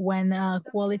when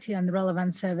quality and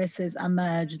relevant services are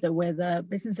merged with a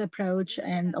business approach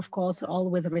and, of course,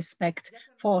 all with respect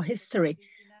for history.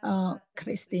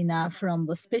 Christina from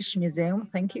the Spiš Museum.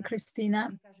 Thank you,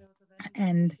 Christina.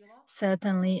 And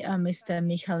certainly, Mr.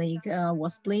 Michalik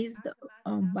was pleased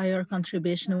by your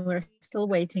contribution. We're still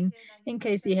waiting. In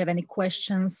case you have any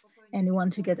questions and you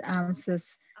want to get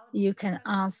answers, you can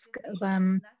ask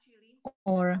them,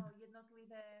 or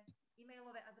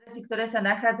ktoré sa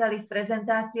nachádzali v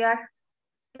prezentáciách,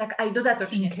 tak aj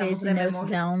dodatočne. In case you note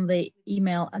down the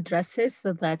email addresses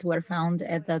that were found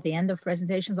at the end of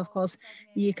presentations, of course,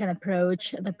 you can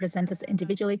approach the presenters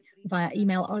individually via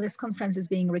email, or this conference is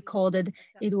being recorded.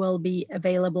 It will be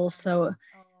available, so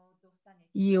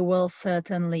you will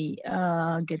certainly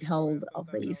get hold of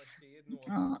these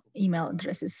email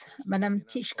addresses. Madam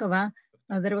Tišková,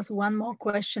 there was one more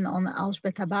question on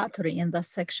Alžbeta Bátory in the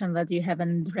section that you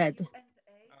haven't read.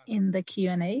 In the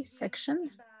Q&A section,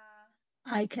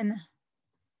 I can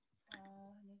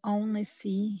only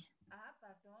see,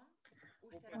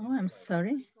 oh, I'm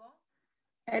sorry,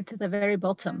 at the very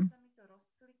bottom.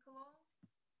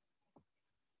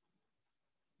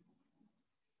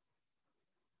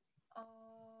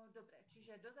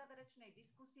 Do záverečnej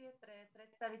diskusie pre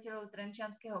predstaviteľov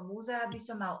Trenčianskeho múzea by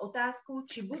som mal otázku,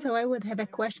 či budú... So I would have a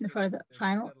question for the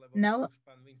final. No,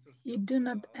 you do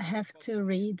not have to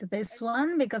read this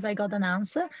one because I got an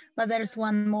answer, but there's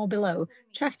one more below.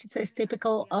 Čachtice is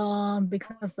typical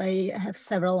because they have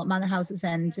several manor houses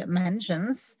and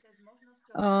mansions.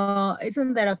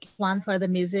 Isn't there a plan for the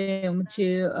museum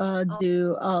to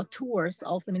do tours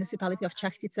of the municipality of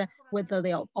Čachtice with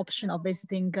the option of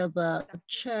visiting the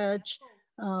church,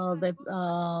 the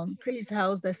priest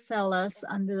house, the cellars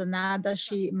under the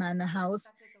Nádaši manor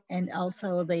house, and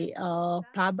also the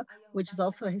pub, which is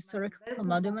also a historical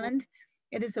monument?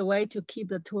 It is a way to keep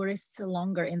the tourists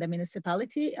longer in the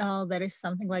municipality. There is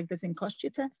something like this in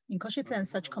Košice. And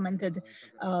such commented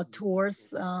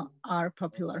tours are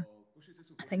popular.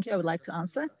 Thank you. I would like to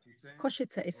answer.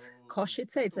 Košice is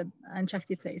Košice, and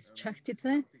Čachtice is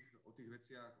Čachtice.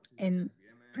 In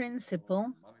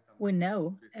principle, we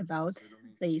know about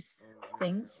these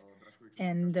things,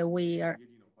 and we are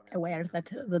aware that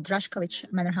the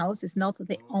Draškovič Manor House is not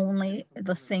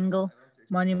the single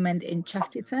monument in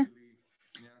Čachtice.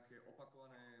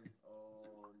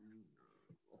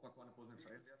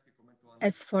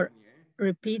 As for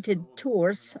repeated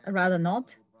tours, rather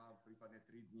not.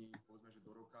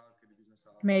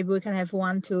 Maybe we can have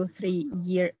 1, 2,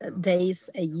 3 days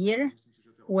a year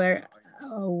where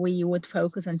we would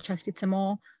focus on Čachtice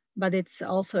more, but it's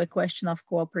also a question of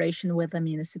cooperation with the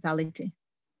municipality.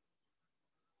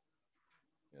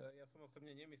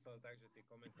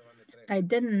 I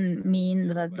didn't mean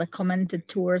that the commented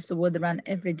tours would run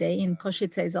every day. In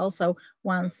Košice is also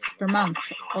once per month,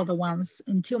 or the once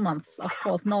in 2 months, of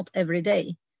course, not every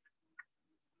day.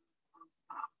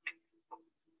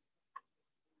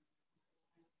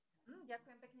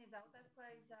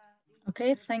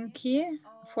 Okay, thank you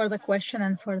for the question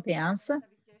and for the answer.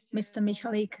 Mr.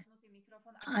 Michalik,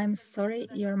 I'm sorry,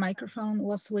 your microphone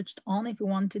was switched on if you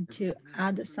wanted to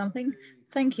add something.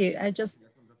 Thank you. I just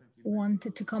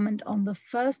wanted to comment on the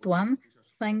first one.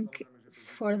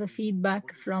 Thanks for the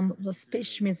feedback from the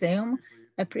Speech Museum.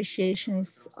 Appreciation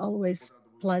is always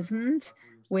pleasant.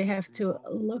 We have to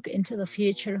look into the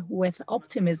future with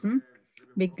optimism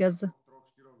because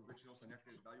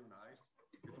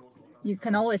you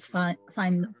can always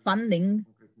find funding.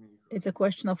 It's a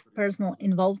question of personal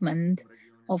involvement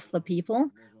of the people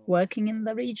working in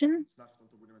the region.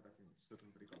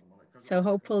 So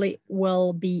hopefully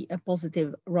we'll be a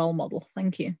positive role model.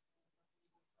 Thank you.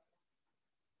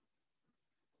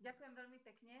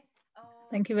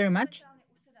 Thank you very much.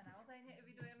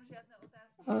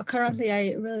 Currently,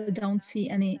 I really don't see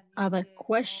any other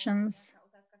questions.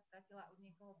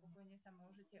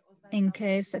 In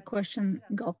case a question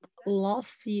got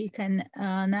lost, you can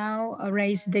now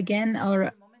raise it again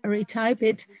or retype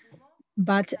it.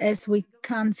 But as we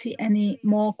can't see any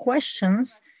more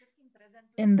questions,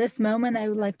 in this moment, I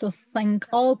would like to thank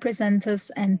all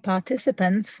presenters and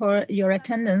participants for your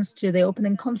attendance to the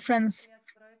opening conference.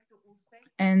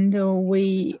 And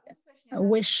we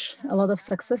wish a lot of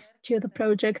success to the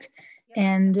project.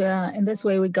 And in this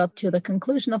way, we got to the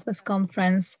conclusion of this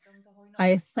conference.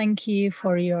 I thank you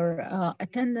for your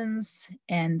attendance,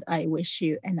 and I wish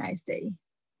you a nice day.